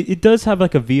feel like it does have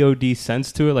like a VOD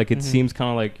sense to it. Like it seems kind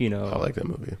of like I like that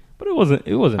movie. but it wasn't.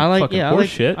 It wasn't I like fucking I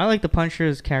horseshit. like the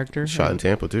Punisher's character. Shot in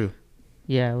Tampa too.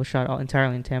 Yeah, it was shot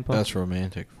entirely in Tampa. That's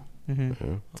romantic. hmm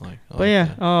Yeah. But yeah,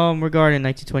 regarding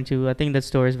 1922, I think that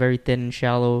story is very thin and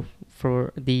shallow.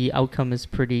 For the outcome is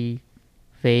pretty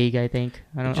vague. I think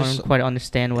I don't quite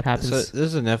understand what happens. So this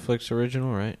is a Netflix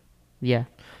original, right? Yeah.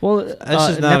 Well, This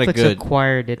is not a Netflix good-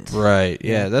 acquired it. Right.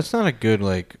 Yeah, Yeah. that's not a good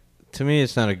to me.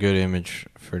 It's not a good image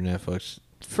for Netflix.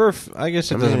 I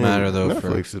guess it I doesn't mean, matter though.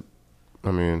 Netflix.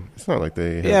 It's not like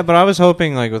they. Yeah, but I was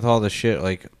hoping with all the shit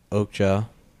Oakja,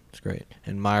 it's great,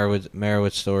 and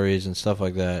Meyerowitz stories and stuff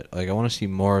like that. I want to see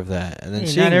more of that. And then Yeah,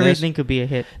 seeing not this, everything could be a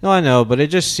hit. no, I know, but it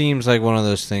just seems like one of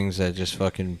those things that just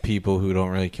fucking people who don't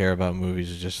really care about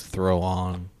movies just throw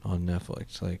on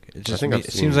Netflix. It just think I've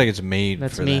it seen- seems like it's made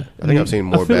That's for me. that. I think I've seen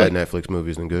more feel bad like- Netflix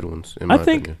movies than good ones. In I my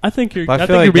think opinion. I think you're But I I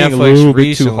feel think you're like being Netflix a little bit too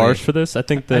recently- harsh for this. I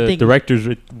think the think- directors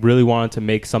really wanted to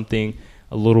make something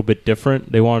a little bit different.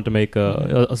 They wanted to make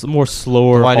a more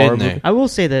slower Why horror didn't they? movie. I will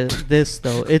say that this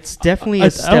though, it's definitely I-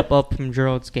 a step up from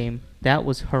Gerald's game. That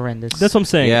was horrendous. That's what I'm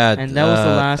saying. Yeah, And that was the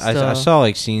last, I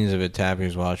saw scenes of it. Tabby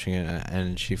was watching it,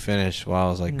 and she finished while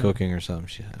I was Mm. cooking or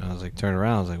something. And I was turned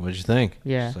around. I was like, "What'd you think?"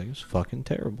 Yeah. She's like, "It was fucking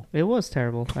terrible." It was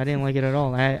terrible. I didn't like it at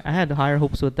all. I had higher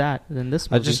hopes with that than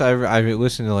this movie. I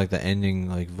listened to the ending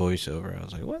voiceover. I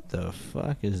was like, "What the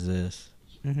fuck is this?"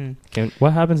 Mm-hmm.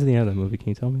 What happens in the end of the movie? Can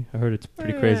you tell me? I heard it's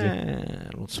pretty crazy.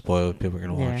 Don't spoil it. People are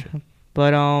gonna watch it.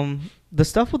 But the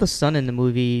stuff with the son in the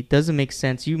movie doesn't make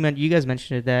sense. You guys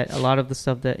mentioned it, that a lot of the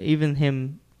stuff that even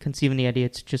him conceiving the idea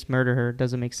to just murder her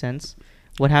doesn't make sense.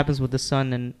 What happens with the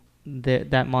son and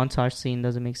that montage scene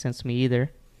doesn't make sense to me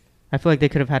either. I feel like they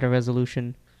could have had a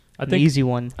resolution, an easy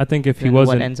one. I think if he than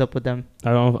wasn't, what ends up with them. I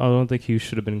don't think he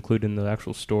should have been included in the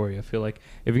actual story. I feel like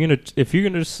if you're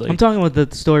gonna just I'm talking about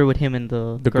the story with him and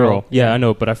the girl. Yeah, I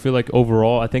know, but I feel like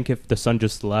overall, I think if the son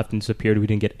just left and disappeared, we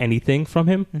didn't get anything from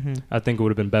him. Mm-hmm. I think it would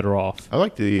have been better off. I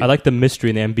like the mystery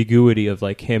and the ambiguity of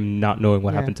him not knowing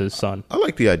what Yeah. happened to his son. I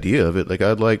like the idea of it.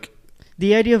 I'd like.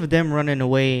 The idea of them running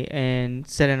away and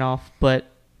setting off, but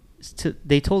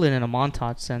they told it in a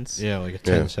montage sense. Yeah, like a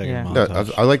 10-second Yeah. No,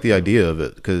 montage. I like the idea of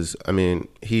it because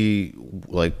he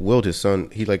willed his son.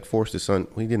 He forced his son.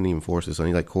 He didn't even force his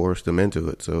son. He coerced him into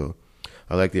it. So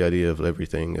I like the idea of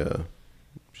everything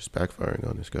just backfiring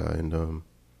on this guy and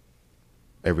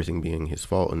everything being his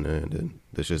fault in the end. And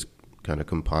this just kind of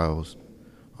compiles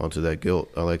onto that guilt.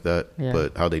 I like that. Yeah.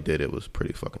 But how they did it was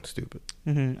pretty fucking stupid.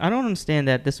 Mm-hmm. I don't understand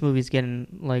that this movie's getting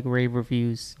rave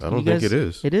reviews. I don't think it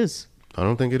is. It is. I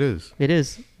don't think it is. It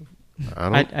is.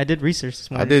 I did research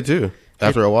this morning. I did too.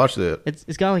 After I watched it.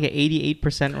 It's got an 88%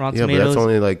 Rotten Yeah, but Tomatoes. that's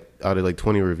only out of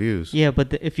 20 reviews. Yeah,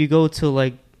 but if you go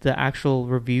to the actual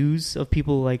reviews of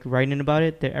people writing about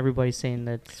it, everybody's saying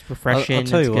that it's refreshing. I'll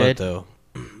tell it's you good. what, though,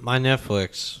 my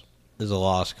Netflix is a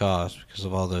lost cause because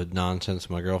of all the nonsense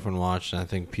my girlfriend watched, and I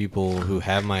think people who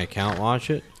have my account watch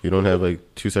it. You don't have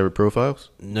 2 separate profiles?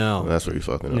 No, Well, that's where you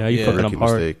fucking up. Yeah, you fucking up Rookie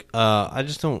hard. mistake. I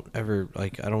just don't ever I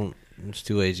don't. It's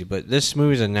too lazy. But this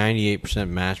movie's a 98%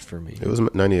 match for me. It was a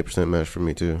 98% match for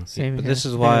me too. Same But here. this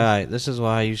is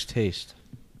why I use Taste.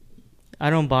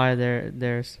 I don't buy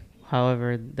theirs.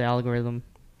 However, the algorithm.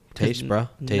 Taste, bro.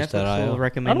 Netflix Taste.io. will I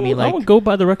recommend me don't go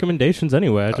by the recommendations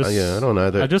anyway. I just yeah, I don't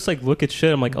either. I just look at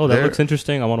shit. I'm like, oh, that They're- looks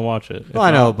interesting. I want to watch it. If Well, I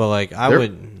know, not- but I They're-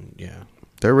 would. Yeah.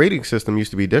 Their rating system used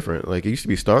to be different. It used to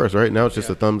be stars, right? Now it's just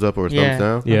a thumbs up or a thumbs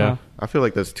down. Yeah. Uh-huh. I feel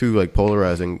like that's too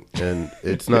polarizing, and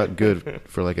it's not good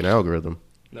for an algorithm.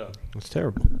 No. It's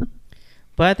terrible.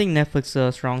 But I think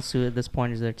Netflix's strong suit at this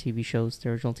point is their TV shows,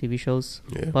 their original TV shows.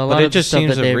 Yeah. But a lot But it of the just stuff seems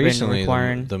that that they've been recently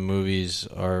requiring. the movies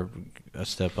are a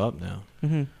step up now.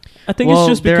 Mm-hmm. I think Well, it's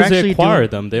just they're because they actually acquire doing-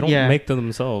 them. They don't yeah. make them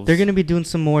themselves. They're going to be doing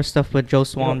some more stuff with Joe You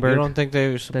Swanberg. don't think they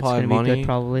That's supply going to be money good,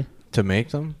 probably. to make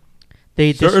them?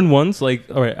 They certain ones, like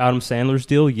all right, Adam Sandler's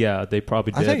deal. Yeah, they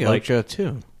probably did. I think like, Ocho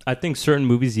too. I think certain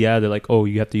movies, yeah, they're like, oh,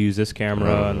 you have to use this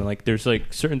camera, and like, there's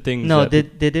like certain things. No,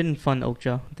 that they didn't fund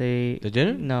Okja. They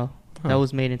didn't? No, Huh. that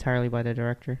was made entirely by the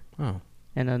director Oh,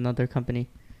 and another company.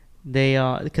 They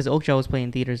because Okja was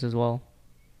playing theaters as well.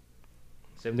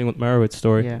 Same thing with Merowitz's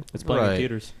story. Yeah. It's playing in Right.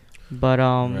 theaters. But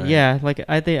Right. yeah, like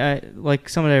I think I like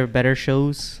some of their better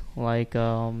shows, like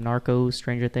Narcos,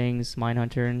 Stranger Things,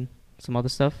 Mindhunter, and some other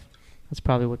stuff. That's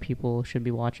probably what people should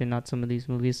be watching, not some of these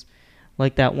movies.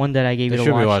 Like that one that I gave they you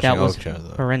should to be watch. watching That was Okja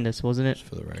though. horrendous, wasn't it? Just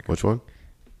for the record. Which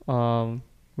one?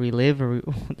 Relive or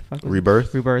what the fuck? Was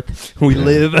Rebirth. It? Rebirth. We Yeah.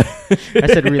 live. I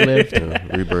said relived.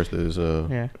 Yeah, Rebirth is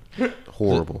Yeah.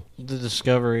 horrible. The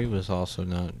Discovery was also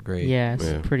not great. Yeah, it's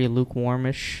Yeah. pretty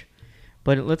lukewarmish.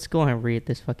 But let's go ahead and read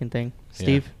this fucking thing.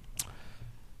 Steve?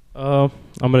 I'm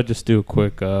gonna just do a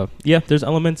quick. Yeah, there's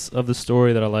elements of the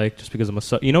story that I like, just because I'm a.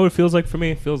 You know what it feels like for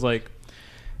me? It feels like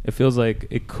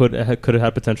it could have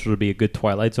had potential to be a good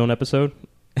Twilight Zone episode.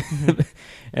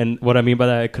 And what I mean by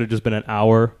that, it could have just been an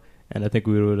hour, and I think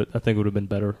it would have been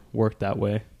better worked that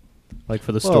way, like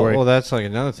for the story. Well, that's like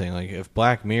another thing. Like if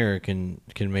Black Mirror can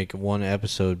make one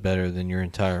episode better than your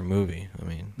entire movie, I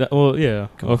mean, Yeah.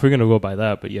 Well, if we're gonna go by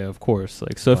that, but yeah, of course.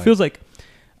 Like, so it Right. feels like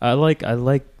I like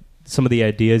some of the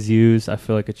ideas used. I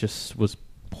feel like it just was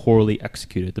poorly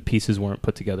executed. The pieces weren't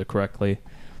put together correctly.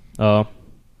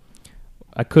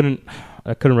 I couldn't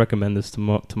recommend this to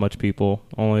much people.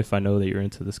 Only if I know that you're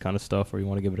into this kind of stuff or you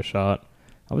want to give it a shot.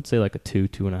 I would say like a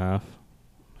 2.5.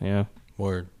 Yeah,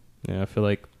 word. yeah. I feel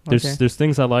like there's Okay. there's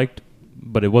things I liked,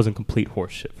 but it wasn't complete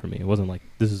horse shit for me. It wasn't like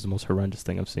this is the most horrendous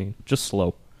thing I've seen. Just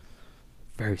slow,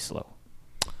 very slow.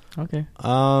 Okay.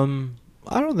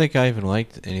 I don't think I even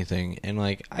liked anything, and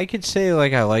like I could say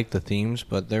like I liked the themes,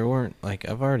 but there weren't like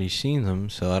I've already seen them,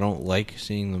 so I don't like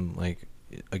seeing them like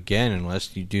again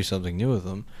unless you do something new with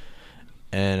them.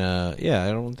 And yeah,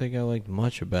 I don't think I liked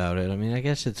much about it. I mean, I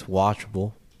guess it's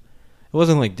watchable. It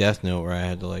wasn't like Death Note where I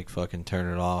had to like fucking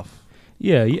turn it off.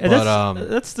 Yeah, yeah, But,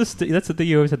 that's the thing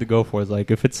you always have to go for. Is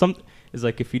like if it's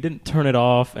if you didn't turn it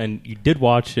off and you did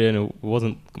watch it and it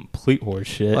wasn't complete horse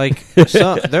shit. Like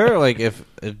there are like if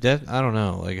Death, I don't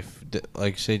know, like if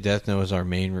like say Death Note was our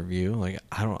main review, like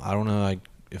I don't know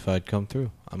if I'd come through.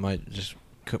 I might just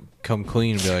come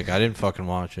clean and be like I didn't fucking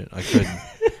watch it. I couldn't.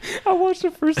 I watched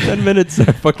the first 10 minutes and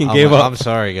I fucking gave up. I'm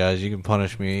sorry, guys. You can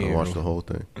punish me. I watched the whole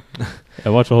thing. I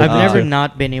watched the whole I've thing, never too.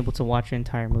 not been able to watch an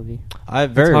entire movie. I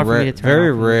hard for me to turn very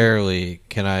off a movie. rarely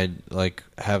can I like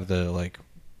have the like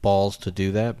balls to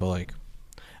do that, but like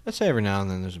I'd say every now and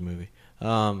then there's a movie.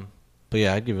 But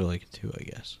yeah, I'd give it like a 2, I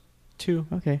guess. 2.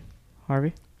 Okay.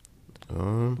 Harvey?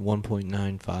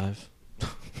 1.95.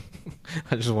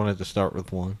 I just wanted to start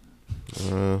with 1.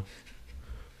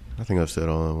 I think I've said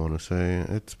all I want to say.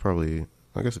 It's probably,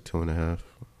 I guess, a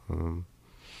 2.5.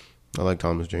 I like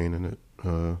Thomas Jane in it.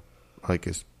 I like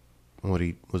what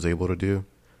he was able to do.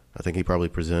 I think he probably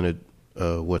presented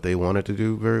what they wanted to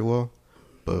do very well.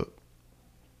 But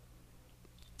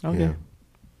Okay. yeah,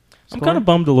 I'm kind of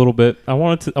bummed a little bit. I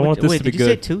want this wait, to be did you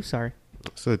good. say 2? Sorry. I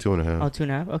said 2.5. Oh,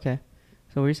 2.5? Okay.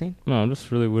 So what were you saying? No, I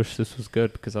just really wish this was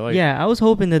good because I like. Yeah, I was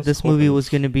hoping that was this movie hoping- was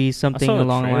going to be something saw the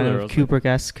along the line trailer, I of was like-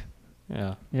 Kubrick-esque.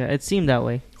 Yeah. Yeah, it seemed that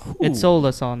way. It sold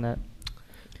us on that.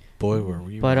 Boy, were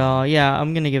we But wrong. yeah,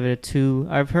 I'm gonna give it a 2.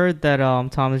 I've heard that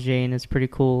Thomas Jane is a pretty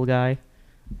cool guy,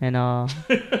 and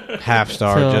half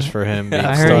star so- just for him. Being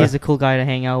I star. heard he's a cool guy to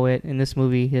hang out with. In this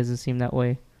movie, he doesn't seem that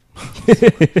way,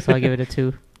 so I give it a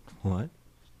 2. What?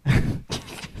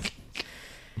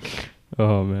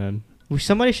 Oh man.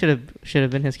 Somebody should have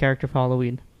been his character for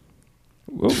Halloween.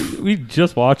 Well, we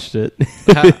just watched it.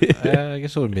 I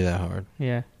guess it wouldn't be that hard.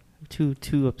 Yeah, too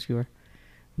obscure.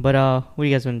 But what do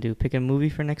you guys want to do? Pick a movie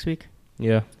for next week?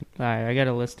 Yeah. All right, I got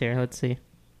a list here. Let's see.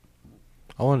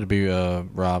 I wanted to be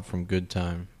Rob from Good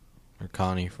Time, or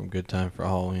Connie from Good Time for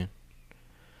Halloween.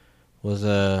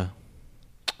 Didn't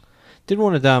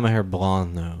want to dye my hair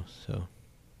blonde though, so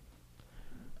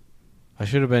I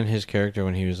should have been his character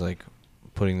when he was like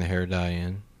putting the hair dye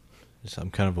in. I'm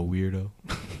kind of a weirdo.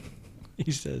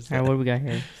 He says All right, that. what do we got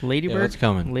here? Is Ladybird. Yeah, what's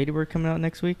coming? Ladybird coming out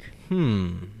next week. So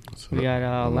We got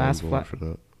I'm Last on Flag. board for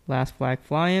that. Last Flag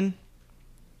Flying.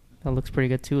 That looks pretty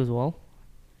good too as well.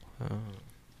 Oh.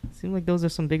 Seems like those are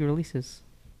some big releases.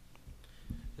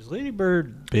 Is Lady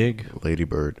Bird big? Lady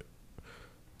Bird.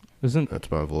 Isn't That's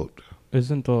my vote.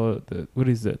 Isn't the what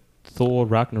is it? Thor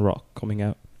Ragnarok coming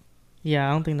out? Yeah,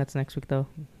 I don't think that's next week though.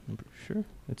 I'm pretty sure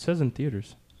it says in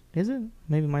theaters. Is it?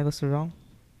 Maybe my list is wrong.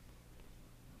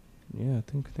 Yeah, I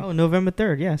think. Oh, November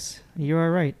 3rd. Yes, you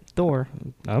are right. Thor.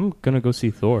 I'm gonna go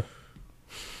see Thor.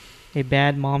 A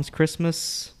Bad Mom's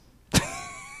Christmas.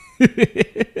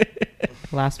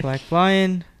 Last Black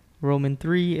Flying. Roman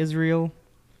 3. Israel.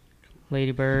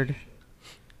 Lady Bird.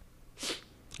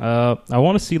 I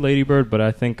want to see Lady Bird, but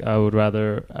I think I would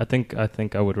rather. I think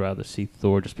I would rather see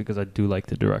Thor just because I do like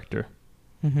the director,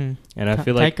 Mm-hmm. and I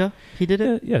feel like Taika. He did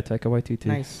it. yeah, Taika Waititi.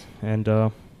 Nice. And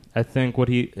I think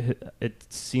it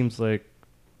seems like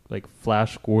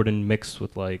Flash Gordon mixed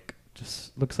with like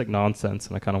just looks like nonsense,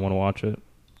 and I kind of want to watch it.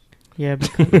 Yeah.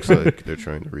 Because Looks like they're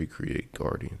trying to recreate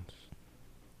Guardians.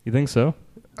 You think so?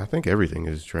 I think everything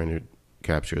is trying to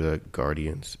capture that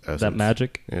Guardians essence. That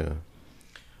magic? Yeah.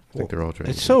 I think they're all trying.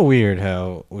 It's so weird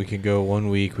how we could go 1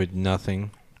 week with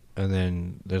nothing, and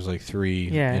then there's like 3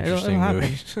 Yeah, it'll interesting happen.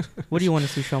 movies. what do you want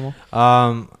to see, Shomo?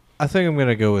 I think I'm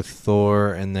gonna go with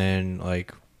Thor, and then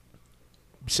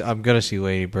I'm gonna see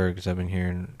Lady Bird because I've been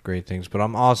hearing great things. But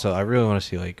I really want to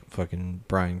see like fucking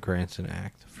Bryan Cranston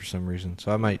act for some reason.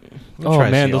 So I might. Oh try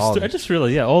to man, see all I just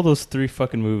realized, all those 3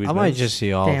 fucking movies. I man. might just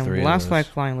see all Damn, 3. Last of Black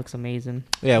those. Flying looks amazing.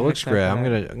 Yeah, it I'm looks excited great. for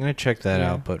I'm that. gonna check that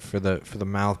Yeah. out. But for the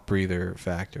mouth breather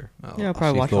factor, Yeah, I'll see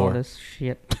probably watch Thor. all this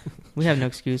shit. We have no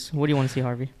excuse. What do you want to see,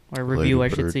 Harvey? Or Lady review, I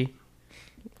should Bird. see.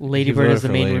 Lady You Bird voted is the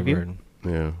for main Lady review.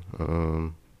 Bird.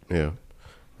 Yeah. Yeah.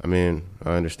 I mean,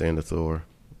 I understand the Thor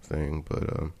thing, but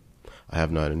I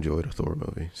have not enjoyed a Thor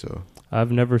movie, so. I've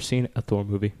never seen a Thor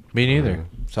movie. Me neither.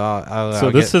 So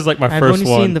So this is like my I've first only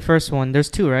one. seen the first one. There's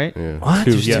 2, right? Yeah. what?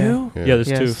 Two, There's yeah. 2? Yeah. Yeah, there's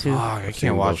Yeah, 2. there's 2. Fuck, I I've can't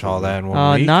seen watch both all of that them. in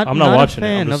 1 week. I'm not watching a it.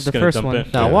 fan I'm of just the gonna first jump one.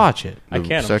 in. Now Yeah. watch it. I The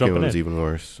can't. I'm second jumping one's in. even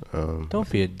worse. Don't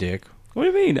be a dick. What do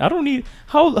you mean? I don't need.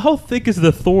 How thick is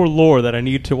the Thor lore that I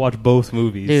need to watch both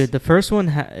movies? Dude, the first one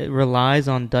it relies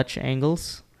on Dutch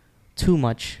angles too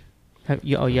much.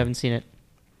 You haven't seen it?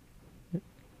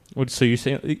 So you're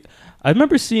saying? I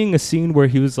remember seeing a scene where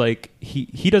he was like,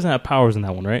 he doesn't have powers in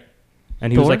that one, right?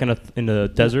 And he was Thor? like in a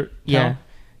desert. Yeah. town.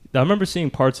 I remember seeing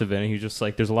parts of it, and he's just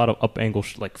like, there's a lot of up angle,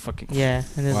 like fucking. Yeah,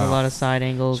 and there's a Wow. lot of side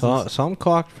angles. So I'm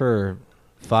clocked for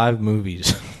 5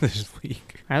 movies this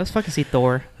week. Alright, let's fucking see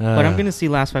Thor. But I'm gonna see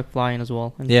Last Black Flying as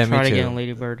well, and Yeah, me try to get too. in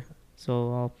Lady Bird.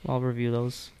 So I'll review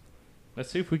those.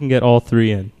 Let's see if we can get all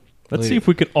 3 in. Let's Lady- see if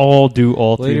we can all do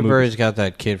all 3 Lady movies. Bird's got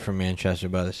that kid from Manchester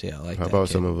by the Sea. I like How that about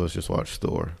kid. some of us just watch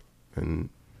Thor, and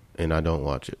I don't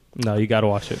watch it. No, you gotta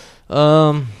watch it.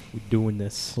 Um, We're doing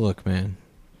this. look, man.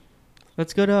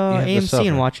 Let's go to have to AMC suffer.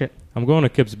 and watch it. I'm going to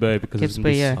Kips Bay because Kips it's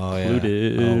Bay, yeah. Oh yeah.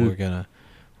 included. Oh,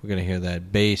 we're gonna hear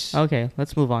that bass. Okay,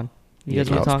 let's move on. You guys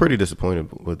I want to was talk? pretty disappointed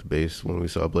with the base when we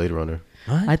saw Blade Runner.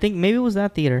 What? I think maybe it was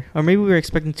that theater, or maybe we were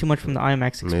expecting too much from the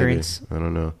IMAX experience. Maybe. I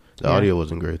don't know. The Yeah. audio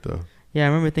wasn't great though. Yeah, I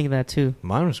remember thinking that too.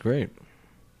 Mine was great.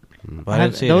 Mm. But I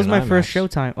didn't see that it was in my first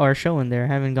IMAX. show in there. I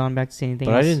haven't gone back to see anything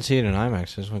But else. I didn't see it in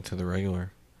IMAX. I just went to the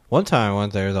regular. One time I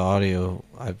went there, the audio.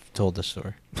 I've told this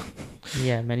story.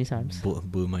 Yeah, many times.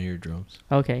 Blew my eardrums.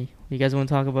 Okay, you guys want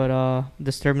to talk about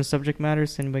disturbing subject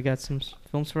matters? Anybody got some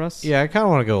films for us? Yeah, I kind of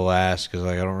want to go last because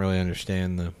I don't really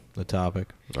understand the topic.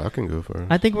 I can go first.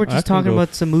 I think we're I just can talking go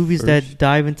about some movies first. that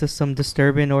dive into some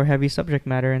disturbing or heavy subject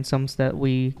matter, and some that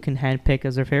we can handpick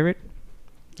as our favorite.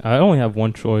 I only have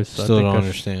one choice. So Still I think don't I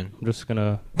understand. I'm just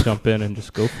gonna jump in and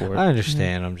just go for it. I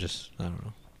understand. I don't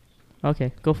know.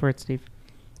 Okay, go for it, Steve.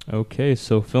 Okay,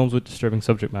 so films with disturbing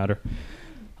subject matter.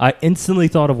 I instantly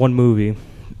thought of one movie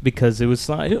because it was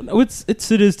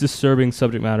it is disturbing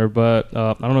subject matter, but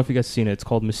I don't know if you guys seen it. It's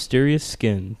called Mysterious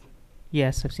Skin,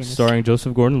 Yes, I've seen this. starring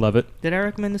Joseph Gordon-Levitt. Did I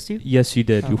recommend this to you? Yes, you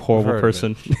did. Oh. You horrible I've heard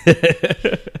person.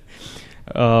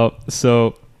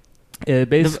 So,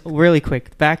 basically, Really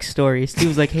quick backstory. Steve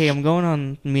was like, "Hey, I'm going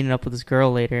on meeting up with this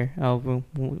girl later. We're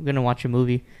gonna watch a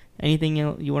movie. Anything you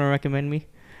want to recommend me?"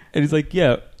 and he's like,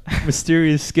 "Yeah,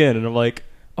 Mysterious Skin," and I'm like,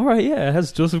 "All right, yeah, it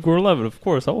has Joseph Gordon-Levitt. Of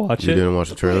course, I'll watch You it." didn't watch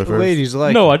the trailer first? Ladies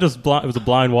like. No, it was a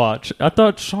blind watch. I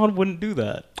thought Sean wouldn't do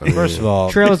that. I mean, First of all,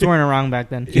 Trailers weren't around back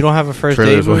then. you don't have a first date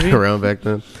trailers weren't movie. around back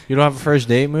then. You don't have a first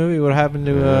date movie. What happened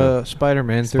to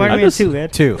Spider-Man 3? Spider-Man I just- 2, man.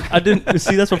 2. I didn't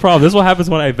see. That's my problem. This is what happens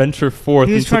when I venture forth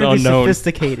He was into trying the to be unknown.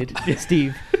 sophisticated,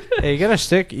 Steve. Hey, you gotta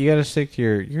stick to your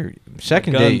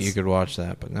second Guns. date. You could watch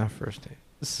that, but not first date.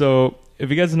 So, if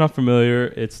you guys are not familiar,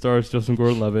 it stars Joseph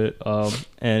Gordon-Levitt,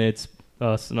 and it's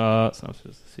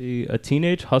synopsis. See, a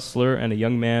teenage hustler and a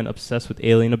young man obsessed with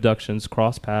alien abductions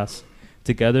cross paths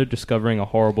together, discovering a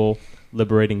horrible,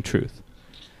 liberating truth.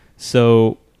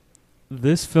 So,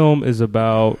 this film is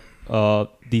about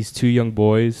these 2 young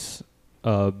boys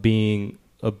being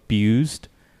abused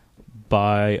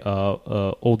by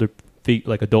older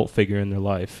like adult figure in their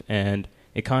life, and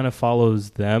it kind of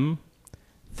follows them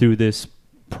through this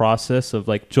process of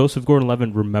like Joseph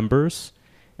Gordon-Levitt remembers,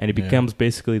 and he becomes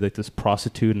basically like this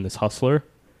prostitute and this hustler.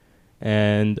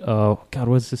 And God,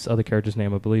 what's this other character's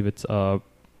name? I believe it's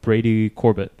Brady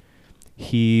Corbett.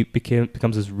 He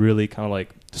becomes this really kind of like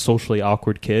socially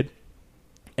awkward kid,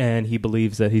 and he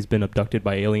believes that he's been abducted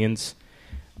by aliens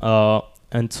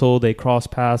until they cross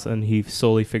paths, and he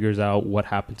slowly figures out what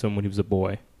happened to him when he was a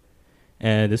boy.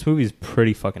 And this movie is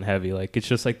pretty fucking heavy. Like, it's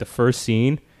just like the first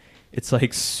scene, it's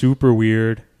like super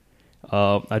weird.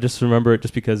 I just remember it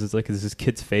just because it's like it's this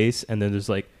kid's face, and then there's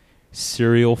like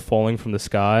cereal falling from the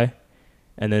sky,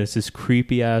 and then it's this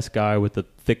creepy ass guy with the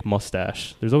thick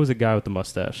mustache. There's always a guy with the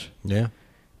mustache. Yeah.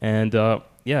 And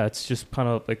yeah, it's just kind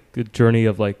of like a journey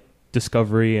of like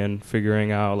discovery and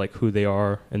figuring out like who they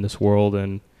are in this world.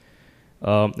 And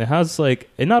it has like,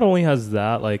 it not only has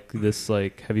that like this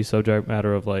like heavy subject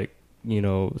matter of like, you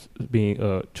know, being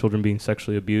children being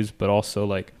sexually abused, but also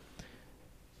like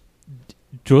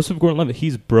Joseph Gordon-Levitt,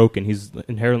 he's broken. He's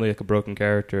inherently like a broken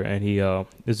character, and he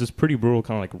there's this pretty brutal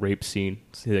kind of like rape scene.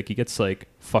 So, like, he gets like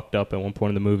fucked up at one point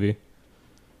in the movie.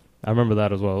 I remember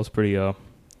that as well. It was pretty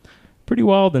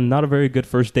wild and not a very good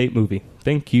first date movie.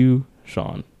 Thank you,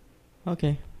 Sean.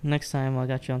 Okay, next time I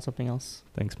got you on something else.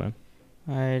 Thanks, man.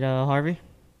 All right, Harvey.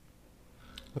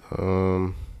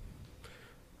 I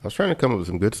was trying to come up with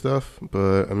some good stuff,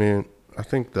 but I mean, I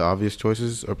think the obvious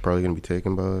choices are probably going to be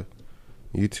taken by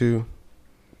you two.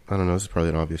 I don't know. This is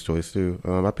probably an obvious choice too.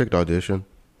 I picked Audition.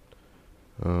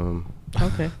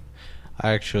 Okay.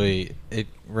 It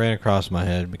ran across my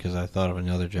head because I thought of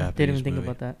another Japanese Didn't even think movie.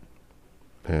 about that.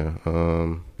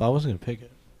 Yeah. But I wasn't gonna pick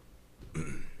it.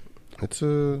 It's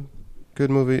a good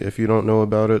movie. If you don't know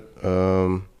about it, let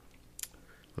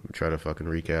me try to fucking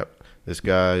recap. This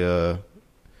guy,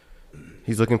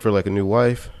 he's looking for like a new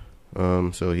wife.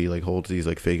 So he like holds these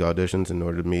like fake auditions in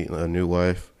order to meet a new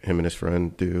wife. Him and his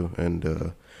friend do,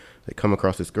 and they come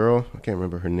across this girl. I can't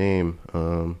remember her name,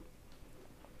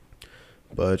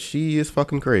 but she is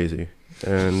fucking crazy.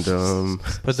 And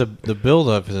but the build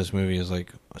up for this movie is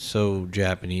like so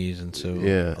Japanese and so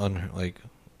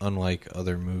unlike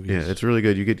other movies. Yeah, it's really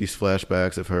good. You get these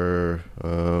flashbacks of her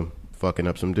fucking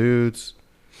up some dudes,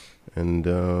 and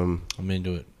I'm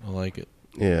into it. I like it.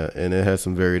 Yeah, and it has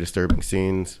some very disturbing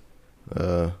scenes.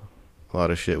 A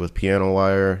lot of shit with piano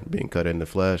wire being cut into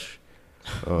flesh.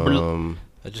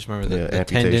 I just remember the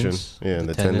amputation. tendons. Yeah, and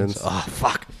the tendons. Oh,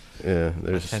 fuck. Yeah,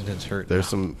 My tendons hurt. There's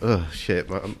some shit.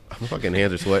 My fucking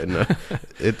hands are sweating.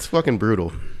 It's fucking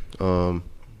brutal.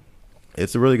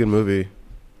 It's a really good movie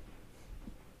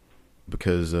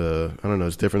because I don't know.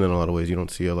 It's different in a lot of ways. You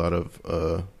don't see a lot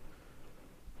of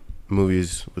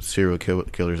movies with serial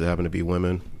killers that happen to be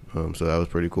women. So that was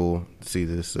pretty cool to see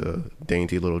this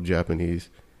dainty little Japanese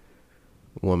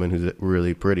woman who's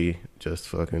really pretty just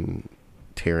fucking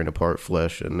tearing apart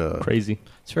flesh and Crazy.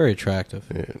 It's very attractive.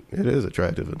 Yeah, it is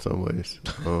attractive in some ways.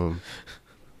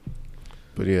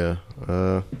 But yeah,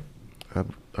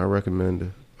 I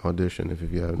recommend Audition if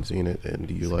you haven't seen it and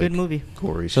you like good movie.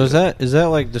 gory So shit. is that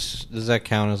like this? Does that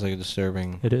count as like a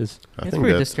disturbing? It is. I It's think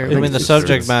pretty that's- disturbing. I mean, the it's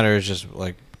subject disturbing. matter is just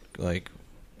like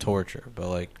torture, but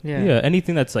like Yeah.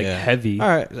 Anything that's like yeah. heavy. All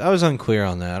right, I was unclear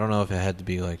on that. I don't know if it had to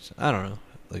be like I don't know.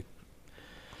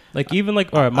 Like even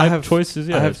like all right, my choices.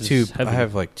 Yeah, I have it's two. just heavy. I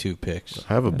have like two picks.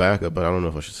 I have a backup, but I don't know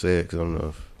if I should say it because I don't know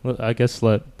if. Well, I guess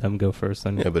let them go first.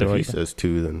 Then Yeah, but if throw he it- says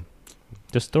two, then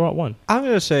just throw out one. I'm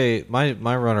gonna say my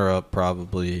runner up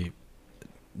probably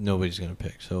nobody's gonna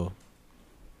pick, so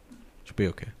should be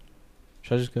okay.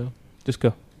 Should I just go? Just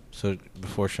go. So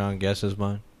before Sean guesses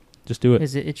mine. Just do it.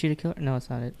 Is it Itchy the Killer? No, it's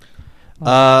not it.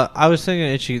 I was thinking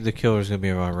Itchy the Killer is gonna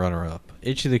be my runner up.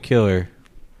 Itchy the Killer,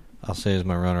 I'll say is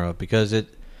my runner up because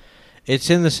it's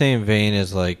in the same vein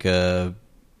as like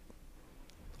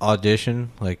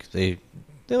Audition. Like they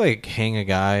like hang a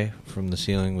guy from the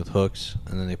ceiling with hooks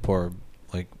and then they pour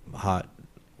like hot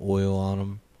oil on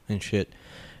him and shit.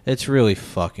 It's really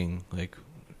fucking like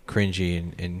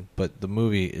cringy and but the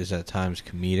movie is at times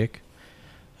comedic.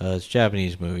 It's a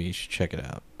Japanese movie. You should check it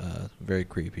out. Very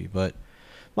creepy. But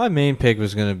my main pick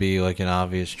was going to be like an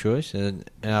obvious choice, and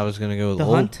I was going to go with The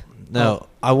Hunt? No,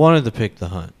 I wanted to pick The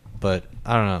Hunt, but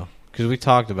I don't know because we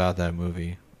talked about that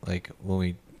movie like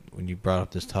when you brought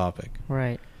up this topic.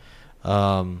 Right. But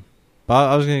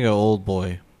I was going to go Old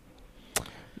Boy.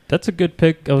 That's a good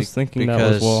pick. I was thinking that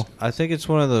as well. I think it's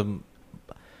one of the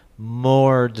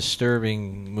more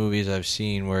disturbing movies I've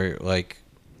seen where like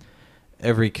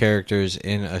every character is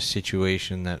in a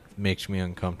situation that makes me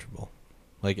uncomfortable.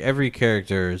 Like every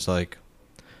character is like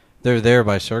they're there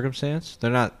by circumstance. They're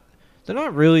they're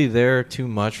not really there too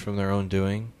much from their own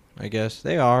doing. I guess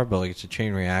they are, but like it's a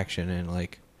chain reaction, and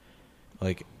like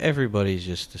everybody's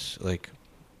just like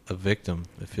a victim.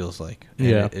 It feels like, and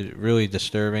Yeah. it really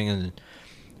disturbing. And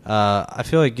I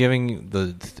feel like giving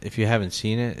if you haven't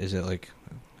seen it, is it like?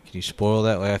 Can you spoil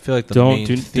that? Like I feel like the main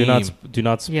theme. Do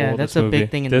not spoil Yeah, that's this a movie.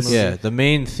 big thing in the movie. Yeah, the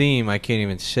main theme. I can't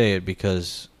even say it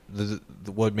because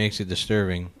what makes it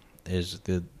disturbing is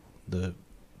the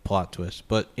plot twist.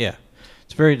 But yeah,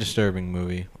 it's a very disturbing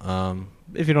movie.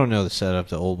 If you don't know the setup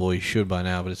to Old Boy, you should by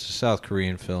now. But it's a South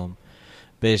Korean film.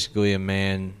 Basically, a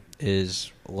man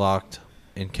is locked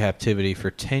in captivity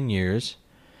for 10 years,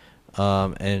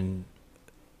 and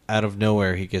out of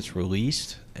nowhere he gets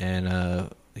released, and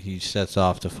he sets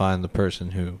off to find the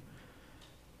person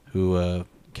who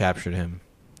captured him.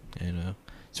 And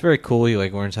it's very cool. He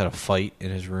like learns how to fight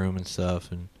in his room and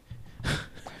stuff, and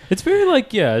It's very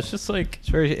like, yeah, it's just like...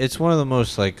 it's one of the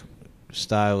most like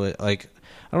stylish, like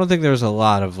I don't think there was a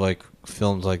lot of like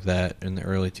films like that in the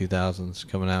early 2000s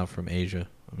coming out from Asia.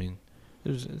 I mean,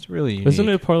 it's really unique. Isn't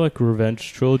it part of like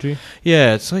Revenge trilogy?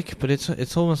 Yeah, it's like, but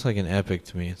it's almost like an epic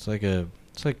to me. It's like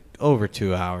over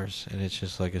 2 hours, and it's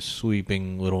just like a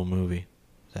sweeping little movie.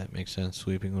 Does that makes sense?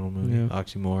 Sweeping little movie, Yeah.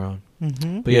 oxymoron.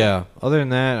 Mm-hmm. But yeah, other than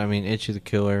that, I mean, Itchy the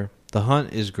Killer. The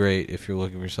Hunt is great if you're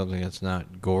looking for something that's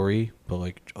not gory, but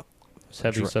like It's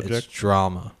heavy subject. It's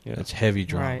drama. Yeah. It's heavy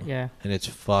drama. Right, yeah. And it's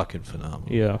fucking phenomenal.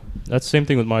 Yeah, that's the same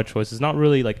thing with my choice. It's not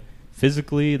really like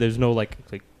physically. There's no like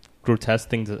grotesque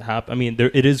things that happen. I mean,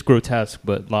 it is grotesque,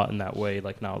 but not in that way.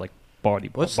 Like not like body.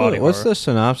 What's body the horror.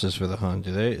 synopsis for The Hunt?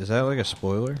 Is that like a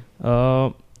spoiler? I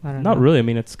don't Not know. really. I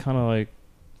mean, it's kind of like,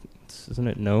 isn't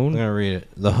it I'm known? gonna read it.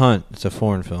 The Hunt. It's a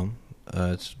foreign film.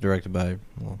 It's directed by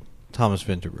Thomas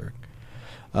Vinterberg.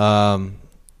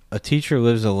 A teacher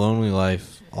lives a lonely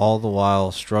life, all the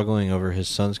while struggling over his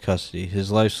son's custody. His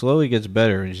life slowly gets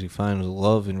better as he finds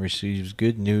love and receives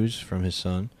good news from his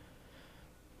son.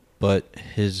 But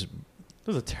his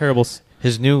This is a terrible.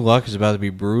 his new luck is about to be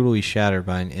brutally shattered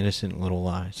by an innocent little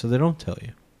lie. So they don't tell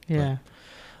you. Yeah.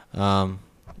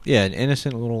 Yeah, an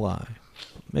innocent little lie.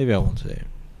 Maybe I won't say it.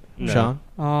 No.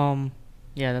 Sean?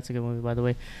 Yeah, that's a good movie, by the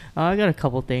way. I got a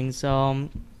couple things.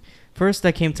 First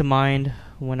that came to mind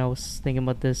when I was thinking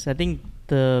about this, I think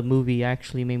the movie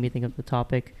actually made me think of the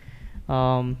topic.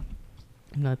 And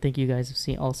I think you guys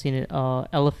have all seen it.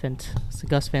 Elephant. It's a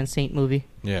Gus Van Sant movie.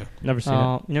 Yeah. Never seen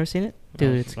it. You never seen it?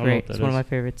 Dude, No, it's I don't know great. what that It's one of is. my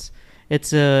favorites.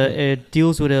 It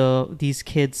deals with these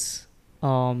kids,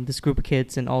 this group of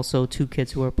kids, and also two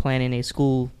kids who are planning a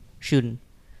school shooting.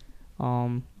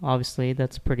 Obviously,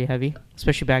 that's pretty heavy,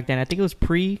 especially back then. I think it was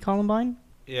pre-Columbine,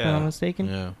 if I'm not mistaken.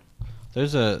 Yeah. I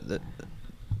think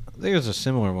there's a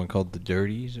similar one called The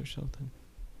Dirties or something.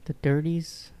 The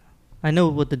Dirties? I know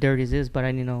what The Dirties is, but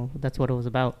I didn't know that's what it was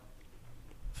about.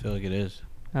 I feel like it is.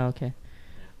 Oh, okay.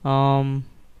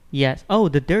 Yes. Oh,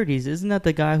 The Dirties. Isn't that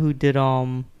the guy who did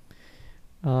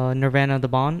Nirvana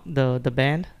the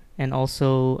band, and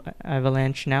also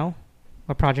Avalanche Now,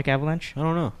 or Project Avalanche? I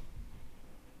don't know.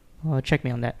 Check me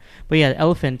on that. But yeah,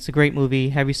 Elephant, it's a great movie,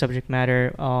 heavy subject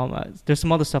matter. There's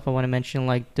some other stuff I want to mention,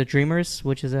 like The Dreamers,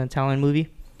 which is an Italian movie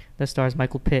that stars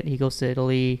Michael Pitt. He goes to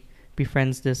Italy,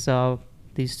 befriends this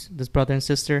brother and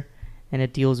sister, and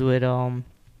it deals with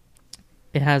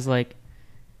it has like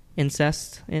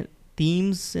incest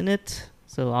themes in it.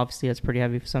 So obviously that's pretty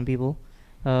heavy for some people.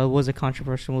 It was a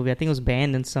controversial movie. I think it was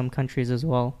banned in some countries as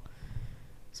well.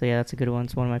 So yeah, that's a good one.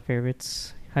 It's one of my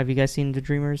favorites. Have you guys seen The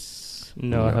Dreamers?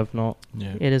 No, I have not.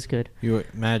 Yeah. It is good.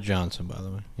 Matt Johnson, by the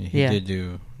way. He Yeah. did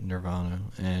do Nirvana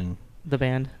and The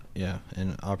band. yeah,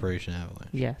 and Operation Avalanche.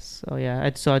 Yes. Oh yeah.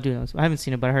 I do know. I haven't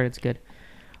seen it, but I heard it's good.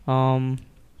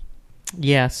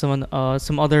 Yeah.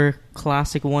 Some other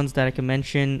classic ones that I can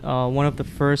mention. One of the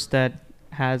first that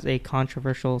has a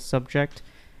controversial subject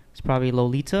is probably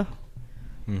Lolita.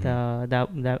 Mhm.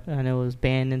 That I know was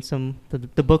banned in some.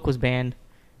 The book was banned,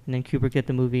 and then Kubrick did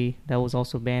the movie that was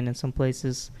also banned in some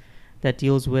places. That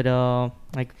deals with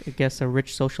like I guess a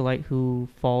rich socialite who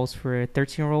falls for a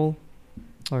 13-year-old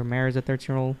or marries a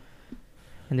 13-year-old.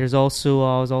 And there's also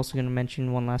I was also going to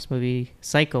mention one last movie,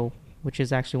 Psycho, which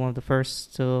is actually one of the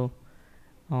first to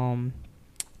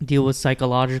deal with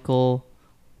psychological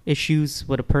issues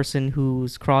with a person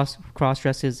who's cross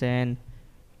dresses and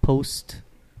post.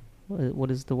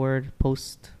 What is the word?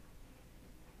 Post.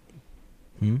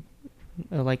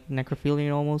 Like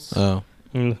necrophilia almost. Oh.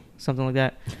 Something like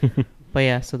that. But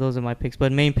yeah, so those are my picks.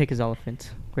 But main pick is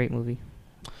Elephant. Great movie.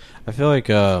 I feel like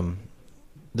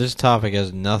this topic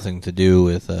has nothing to do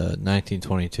with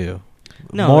 1922.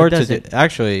 No, more it to doesn't. do.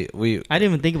 Actually, I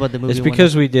didn't even think about the movie. it's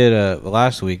because we did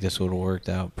last week. This would have worked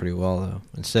out pretty well though.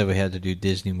 Instead, we had to do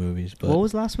Disney movies. But what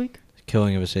was last week?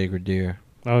 Killing of a Sacred Deer.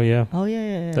 Oh yeah, Oh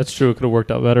yeah. that's true. It could have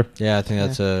worked out better. Yeah, I think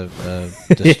that's a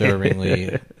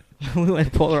disturbingly. We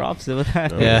went polar opposite with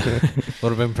that. Yeah, would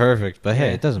have been perfect. But hey,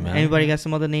 Yeah. it doesn't matter. Anybody got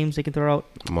some other names they can throw out?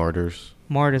 Martyrs.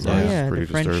 Martyrs. Yeah, Oh it's yeah, the pretty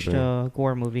French disturbing.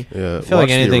 gore movie. Yeah, I feel like watch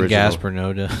the anything original.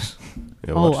 Gasparno does.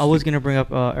 Yeah, Oh, watch I was gonna bring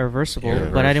up Irreversible, Yeah,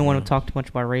 but I didn't want to Irreversible. talk too much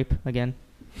about rape again.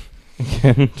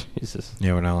 Jesus.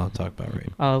 Yeah, we're not allowed to talk about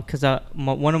rape. Because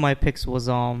one of my picks was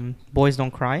Boys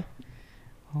Don't Cry.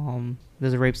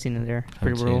 There's a rape scene in there. It's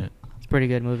pretty Haven't seen brutal. it. It's a pretty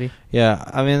good movie. Yeah,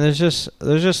 I mean, there's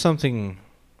just something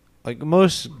like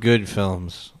most good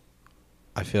films.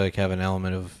 I feel like have an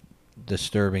element of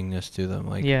disturbingness to them.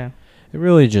 Like, Yeah. it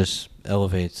really just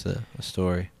elevates the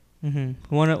story.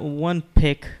 One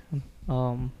pick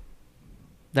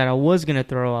that I was gonna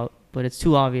throw out, but it's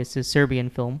too obvious. Is Serbian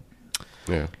film.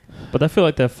 Yeah. But I feel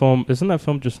like that film isn't that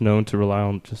film just known to rely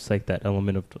on just like that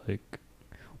element of like.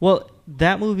 Well,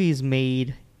 that movie is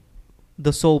made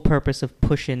the sole purpose of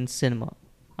pushing cinema,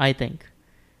 I think.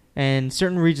 And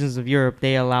certain regions of Europe,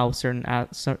 they allow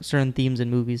certain themes in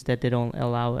movies that they don't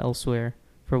allow elsewhere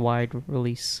for wide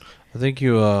release. I think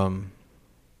you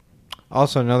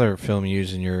also another film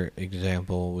used in your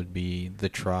example would be The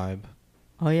Tribe,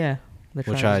 Oh yeah,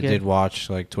 which I did watch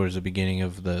like towards the beginning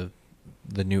of the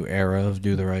new era of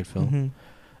Do the Right Film.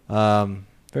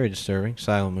 Very disturbing,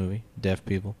 silent movie, deaf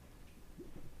people.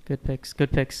 Good picks.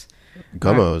 Good picks.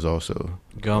 Gummo is also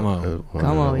Gummo. one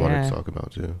Gummo, that I wanted yeah. to talk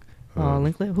about too.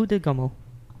 Linklater. Who did Gummo?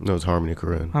 No, it's Harmony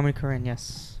Korine. Harmony Korine.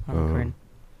 Yes, Harmony Korine.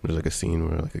 There's like a scene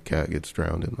where like a cat gets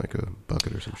drowned in like a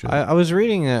bucket or some shit. I was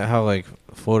reading that how like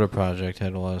Photo Project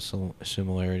had a lot of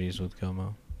similarities with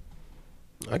Gummo.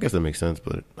 I guess that makes sense,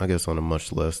 but I guess on a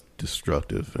much less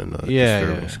destructive and Yeah,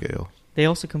 disturbing yeah. scale. They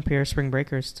also compare Spring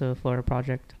Breakers to Florida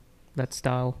Project. That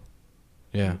style.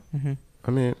 Yeah,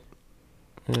 I mean,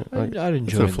 yeah, I'd it's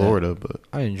enjoy in Florida, but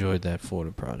I enjoyed that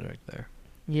Photo Project there.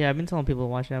 Yeah, I've been telling people to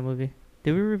watch that movie.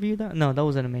 Did we review that? No, that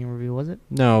wasn't a main review, was it?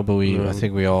 No, but I No.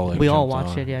 think we all We all jumped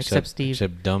watched on. it, yeah, except Steve.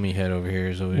 Except Dummy Head over here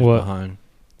is always What? behind.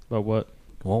 About what?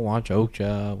 Won't watch Oak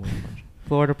Job. won't watch-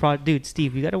 Florida Project. Dude,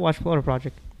 Steve, you got to watch Florida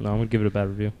Project. No, I'm gonna give it a bad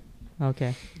review.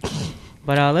 Okay.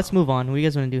 But let's move on. What do you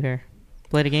guys want to do here?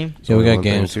 Play the game? Yeah, we got one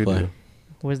thing games to to play. do.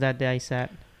 Where's that dice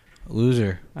at?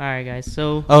 Loser. All right, guys.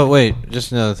 So, Oh wait,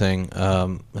 just another thing.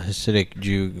 Hasidic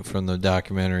Jew from the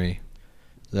documentary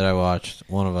that I watched.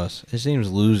 One of us. His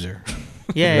name's Loser.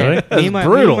 yeah, Really? me, That's and my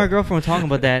brutal. girlfriend were talking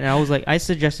about that, and I was like, I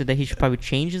suggested that he should probably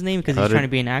change his name because How he's did- trying to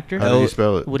be an actor. How do you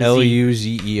spell it? With a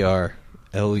Z. Luzer.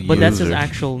 Luzer. But that's his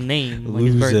actual name, like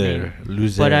his birth name.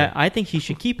 Loser. But I think he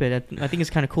should keep it. I think it's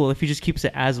kind of cool. If he just keeps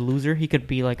it as Loser, he could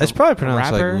be like It's a probably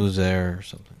pronounced rapper. like Loser or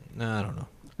something. No, I don't know.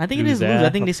 I think it is Loser. Loser. I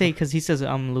think they say because he says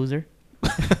I'm Loser.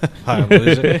 Hi, I'm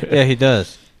Loser. Yeah, he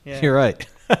does. Yeah. You're right.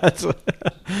 That's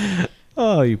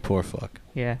oh, you poor fuck.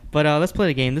 Yeah, but let's play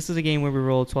the game. This is a game where we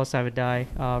roll 12-sided die.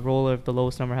 Roller of the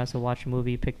lowest number has to watch a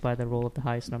movie picked by the roll of the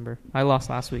highest number. I lost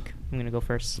last week. I'm going to go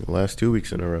first. The last 2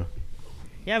 weeks in a row.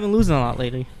 Yeah, I've been losing a lot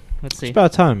lately. Let's see. It's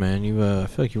about time, man. You, I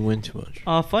feel like you win too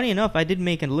much. Funny enough, I did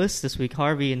make a list this week.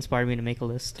 Harvey inspired me to make a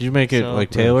list. Did you make it So- like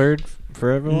tailored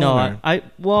for everyone? No,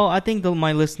 or- I think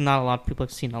my list, not a lot of people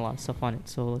have seen a lot of stuff on it.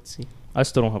 So let's see. I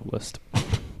still don't have a list.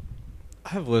 I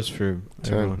have a list for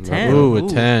 10. everyone. 10. Ooh, a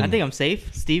 10. I think I'm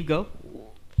safe. Steve, go.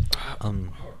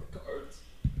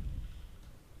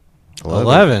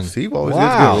 11. Steve always Wow.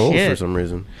 gets good rolls Shit. for some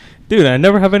reason. Dude, I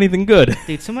never have anything good.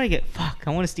 Dude, somebody get... Fuck, I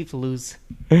want Steve to lose.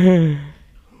 3.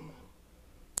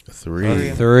 Three.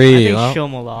 I think well,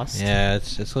 Shomo lost. yeah,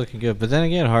 it's looking good. But then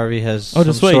again, Harvey has Oh, some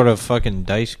just wait. sort of fucking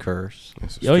dice curse.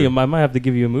 This is Yo, true. I might have to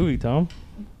give you a movie, Tom.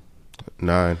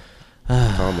 9.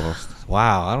 Tom lost.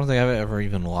 Wow, I don't think I've ever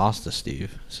even lost to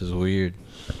Steve. This is weird.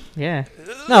 Yeah.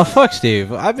 No, fuck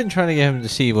Steve. I've been trying to get him to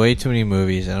see way too many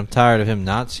movies, and I'm tired of him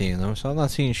not seeing them, so I'm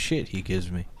not seeing shit he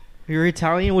gives me. You're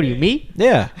Italian? What are you, me?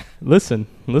 Yeah. Listen.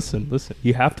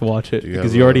 You have to watch it You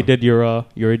because have, you already did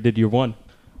your one.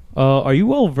 Are you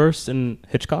well versed in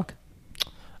Hitchcock?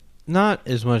 Not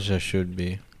as much as I should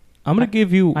be. I'm gonna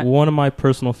give you one of my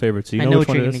personal favorites. You I know know which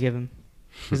what one you're it going to is? give him.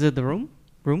 Is it The Room?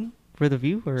 Room? For the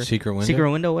View? Or Secret Window?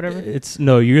 Secret Window, whatever? It's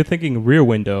no. You're thinking Rear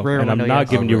Window, Rear and Window, I'm not yes.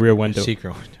 giving you Rear Window.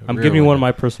 Secret Window. I'm Rear giving you one of Window.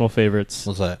 my personal favorites.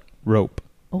 What's that? Rope.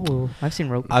 Oh, I've seen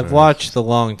Rope. I've watched The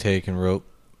Long Take and Rope,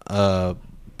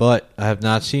 but I have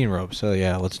not seen Rope, so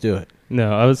yeah, let's do it.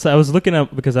 No, I was looking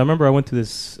up because I remember I went to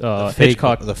this The fake,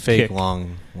 Hitchcock the fake kick.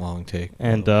 long take.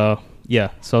 And yeah,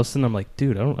 so I was sitting there, I'm like,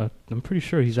 dude, I'm pretty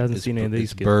sure he hasn't seen any of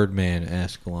these It's kids.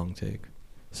 Birdman-esque long take.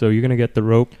 So you're gonna get the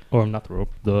rope, or not the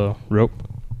rope, the rope.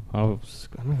 I don't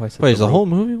know if I said. Wait, the is the rope. whole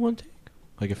movie one take?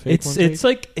 Like a fake one take? It's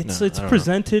like No, I it's don't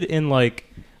presented in like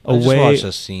a I just way. watched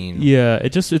a scene. Yeah,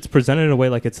 it's presented in a way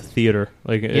like it's a theater.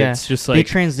 Like Yeah. it's just They like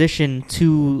transition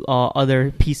to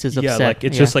other pieces of yeah, set. like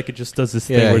it's just like it just does this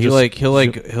thing. Yeah, where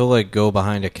he'll go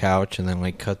behind a couch and then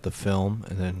like cut the film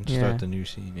and then Yeah. start the new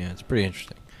scene. Yeah, it's pretty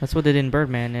interesting. That's what they did in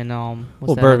Birdman and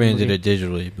Well, Birdman did it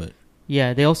digitally, but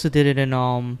Yeah, they also did it in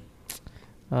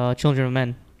Children of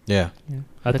Men. yeah.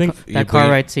 I think that car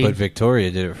ride scene. But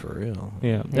Victoria did it for real.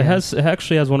 yeah, Yeah. it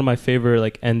actually has one of my favorite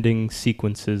like ending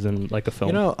sequences in like a film.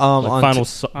 You know, like on final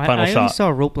I final only shot. saw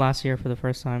Rope last year for the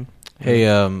first time. Hey,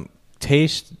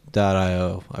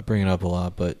 taste.io. I bring it up a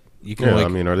lot, but you can Yeah, like. I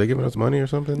mean, are they giving us money or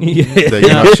something? Yeah. That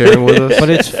you're not sharing with us?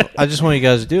 But I just want you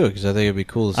guys to do it because I think it'd be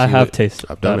cool to see. I have what- tasted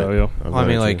I've done that. it. Yo. I've Well, I done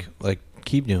mean, it too. like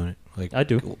keep doing it. Like I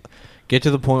do. Get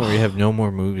to the point where you have no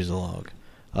more movies to log.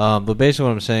 But basically,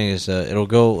 what I'm saying is, it'll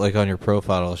go like on your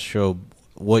profile. It'll show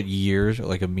what years,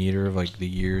 like a meter of like the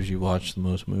years you watched the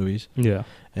most movies, Yeah,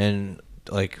 and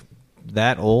like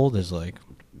that old is like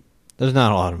there's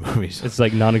not a lot of movies. it's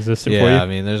like non-existent for you. Yeah, I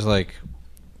mean, there's like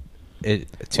it.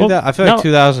 Well, I feel now- like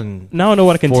 2000. Now I know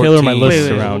what I can tailor my 14. list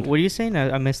Wait, around. what are you saying?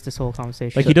 I missed this whole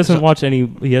conversation. Like he doesn't watch any.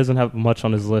 He doesn't have much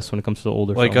on his list when it comes to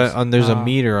older Like films. there's a Ah.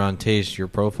 meter on Taste your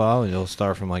profile, and it'll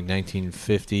start from like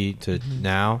 1950 to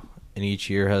now, and each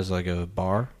year has like a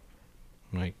bar.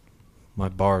 Like my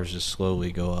bars just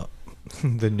slowly go up.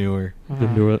 the newer the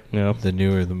newer, yeah.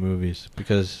 the movies,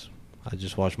 because I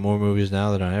just watch more movies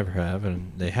now than I ever have,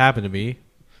 and they happen to be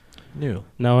new.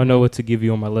 Now I know what to give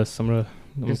you on my list. I'm gonna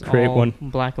Just create all one.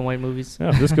 black and white movies.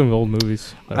 Yeah, just give me old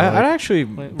movies. that I I'd like. actually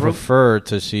Wait, prefer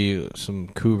to see some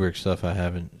Kubrick stuff I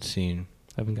haven't seen,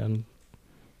 haven't gotten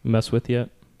messed with yet.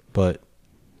 but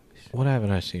what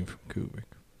haven't I seen from Kubrick?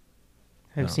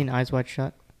 Have you No. seen Eyes Wide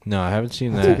Shut? No, I haven't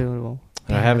seen That's that. beautiful.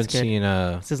 And I Damn, haven't that's good. seen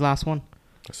It's his last one.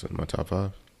 That's in my top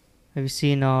 5. Have you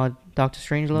seen Doctor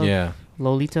Strangelove? yeah.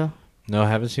 Lolita? No, I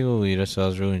haven't seen Lolita, so I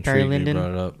was really Barry intrigued you Lyndon?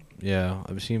 brought it up. Yeah,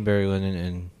 I've seen Barry Lyndon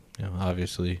and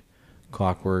obviously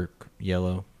Clockwork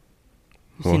Yellow.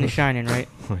 You've seen The Shining, right?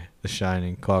 The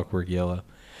Shining, Clockwork Yellow.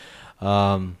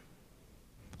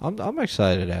 I'm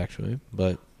excited actually,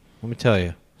 but let me tell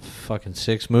you, fucking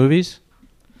 6 movies.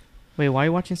 Wait, why are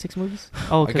you watching 6 movies?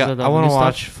 Oh, because of the I want new to stuff?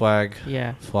 watch Flag,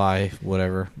 Yeah. Fly,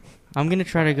 whatever. I'm going to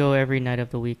try to go every night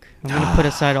of the week. I'm going to put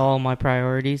aside all my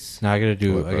priorities. Now I gotta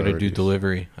do What priorities?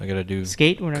 delivery. I gotta do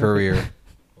Skate? Whatever. courier.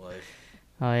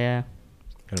 Oh, yeah.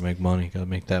 Gotta make money. Gotta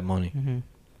make that money. Mm-hmm.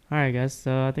 All right, guys.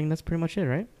 So I think that's pretty much it,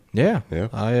 right? Yeah. Yeah.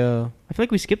 I feel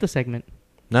like we skipped a segment.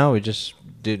 No, we just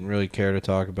didn't really care to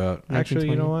talk about. Actually,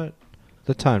 you know 1920. what?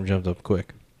 The time jumped up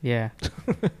quick. Yeah.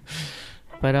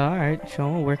 But all right,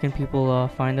 Sean, where can people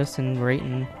find us and rate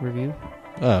and review?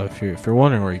 If you're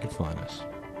wondering where you can find us,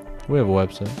 we have a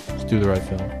website. It's I'm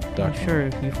DoTheRightFilm.com. sure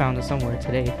you found us somewhere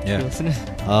today. if Yeah. you're listening.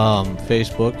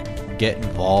 Facebook. Get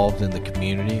involved in the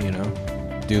community. You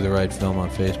know, Do the Right Film on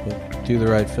Facebook. Do the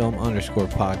Right Film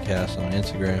 _podcast on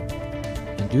Instagram.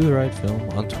 And Do the Right Film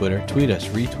on Twitter. Tweet us,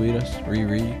 retweet us,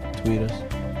 retweet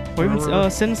us. Or even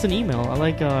send us an email. I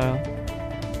like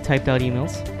typed out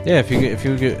emails. Yeah, if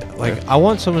you get like, I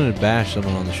want someone to bash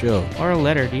someone on the show. Or a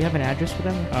letter. Do you have an address for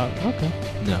them? Okay.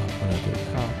 No, we're not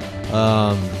doing that.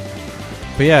 Oh.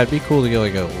 But yeah, it'd be cool to get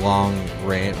like a long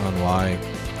rant on why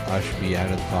I should be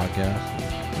out of the podcast.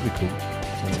 That'd be cool.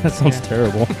 That sounds Yeah.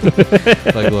 terrible.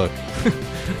 Like, look.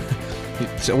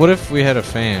 So what if we had a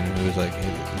fan who was like,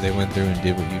 they went through and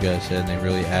did what you guys said, and they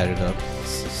really added up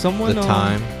Someone the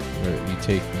time where you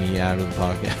take me out of the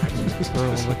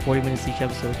podcast? for like 40 minutes each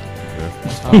episode.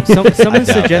 Yeah. Someone I doubt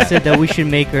suggested that we should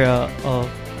make a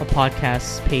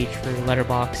podcast page for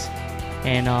Letterboxd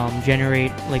and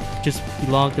generate like just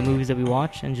log the movies that we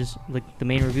watch and just like the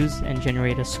main reviews and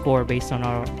generate a score based on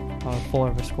our 4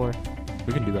 of a score.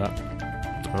 We can do that.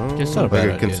 Oh, Just not a bad like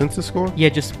a idea. consensus score? Yeah,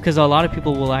 just because a lot of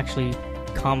people will actually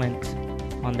comment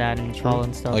on that and follow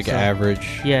and stuff. Like so-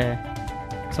 average.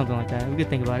 Yeah, something like that. We could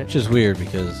think about it. Which is weird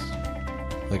because,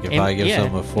 like, if I give yeah,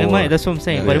 someone a it 4, might, that's what I'm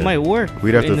saying. Yeah. But it might work.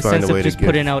 We'd have in to the find sense a way of to just get-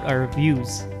 putting out our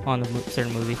reviews on the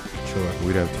certain movie. sure.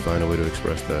 We'd have to find a way to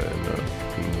express that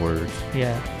in words.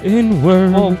 Yeah. In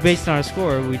words. Well, based on our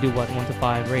score, we do 1 to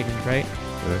 5 ratings, right?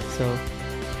 Yeah. So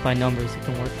by numbers, it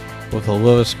can work. Well, if the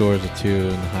lowest score is a 2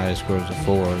 and the highest score is a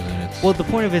 4, then it's... Well, the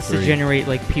point of it is to 3. generate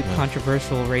like Yeah.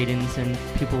 controversial ratings, and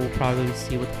people will probably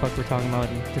see what the fuck we're talking about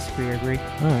and disagree or agree.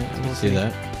 All right, I We'll can see see.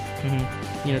 that.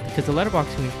 You know, because the letterbox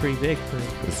is pretty big for.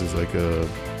 This is like a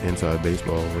inside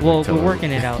baseball. Well, we're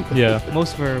working it out. Yeah.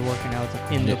 Most of our working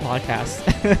out in the Yeah.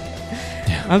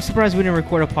 podcast. I'm surprised we didn't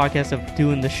record a podcast of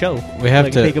doing the show. We have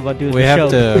Like, to think about doing we the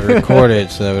have show. to record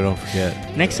it so that we don't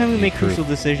forget. Next time we make Recruit. crucial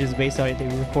decisions based on anything,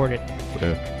 we record it.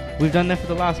 Yeah. We've done that for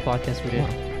the last podcast we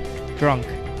did. Drunk.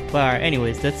 But alright,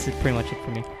 anyways, that's pretty much it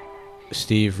for me.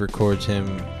 Steve records him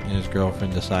and his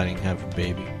girlfriend deciding to have a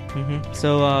baby.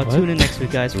 So tune in next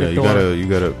week, guys, for Yeah, Thor.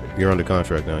 you're under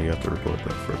contract now. You have to record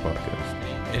that for a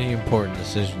podcast. Any important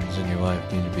decisions in your life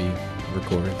need to be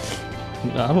recorded.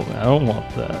 I don't want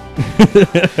that.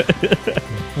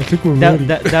 I think we're ready.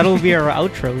 That'll be our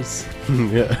outros.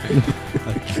 Yeah.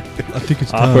 I think it's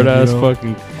time. Awkward ass you know?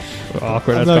 fucking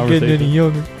awkward I'm ass not getting conversation. any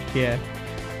younger. Yeah.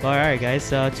 Well, alright, guys.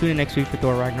 Tune in next week for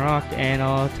Thor Ragnarok, and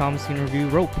Tom's gonna review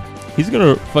Rope. He's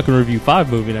gonna fucking review 5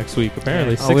 movie next week.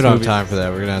 Apparently, Yeah. 6 Oh, we don't have movies. time for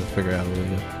that. We're gonna have to figure out a way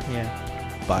to Yeah.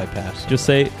 bypass. Just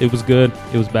say it was good.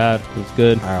 It was bad. It was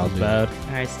good. Alright, I'll it was do bad.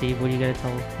 Alright, Steve, what do you gotta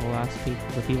tell the last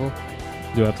the people?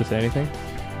 Do I have to say anything?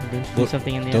 Do What-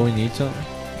 something in the Don't end. we need something?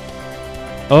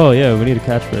 Oh yeah, we need a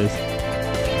catchphrase.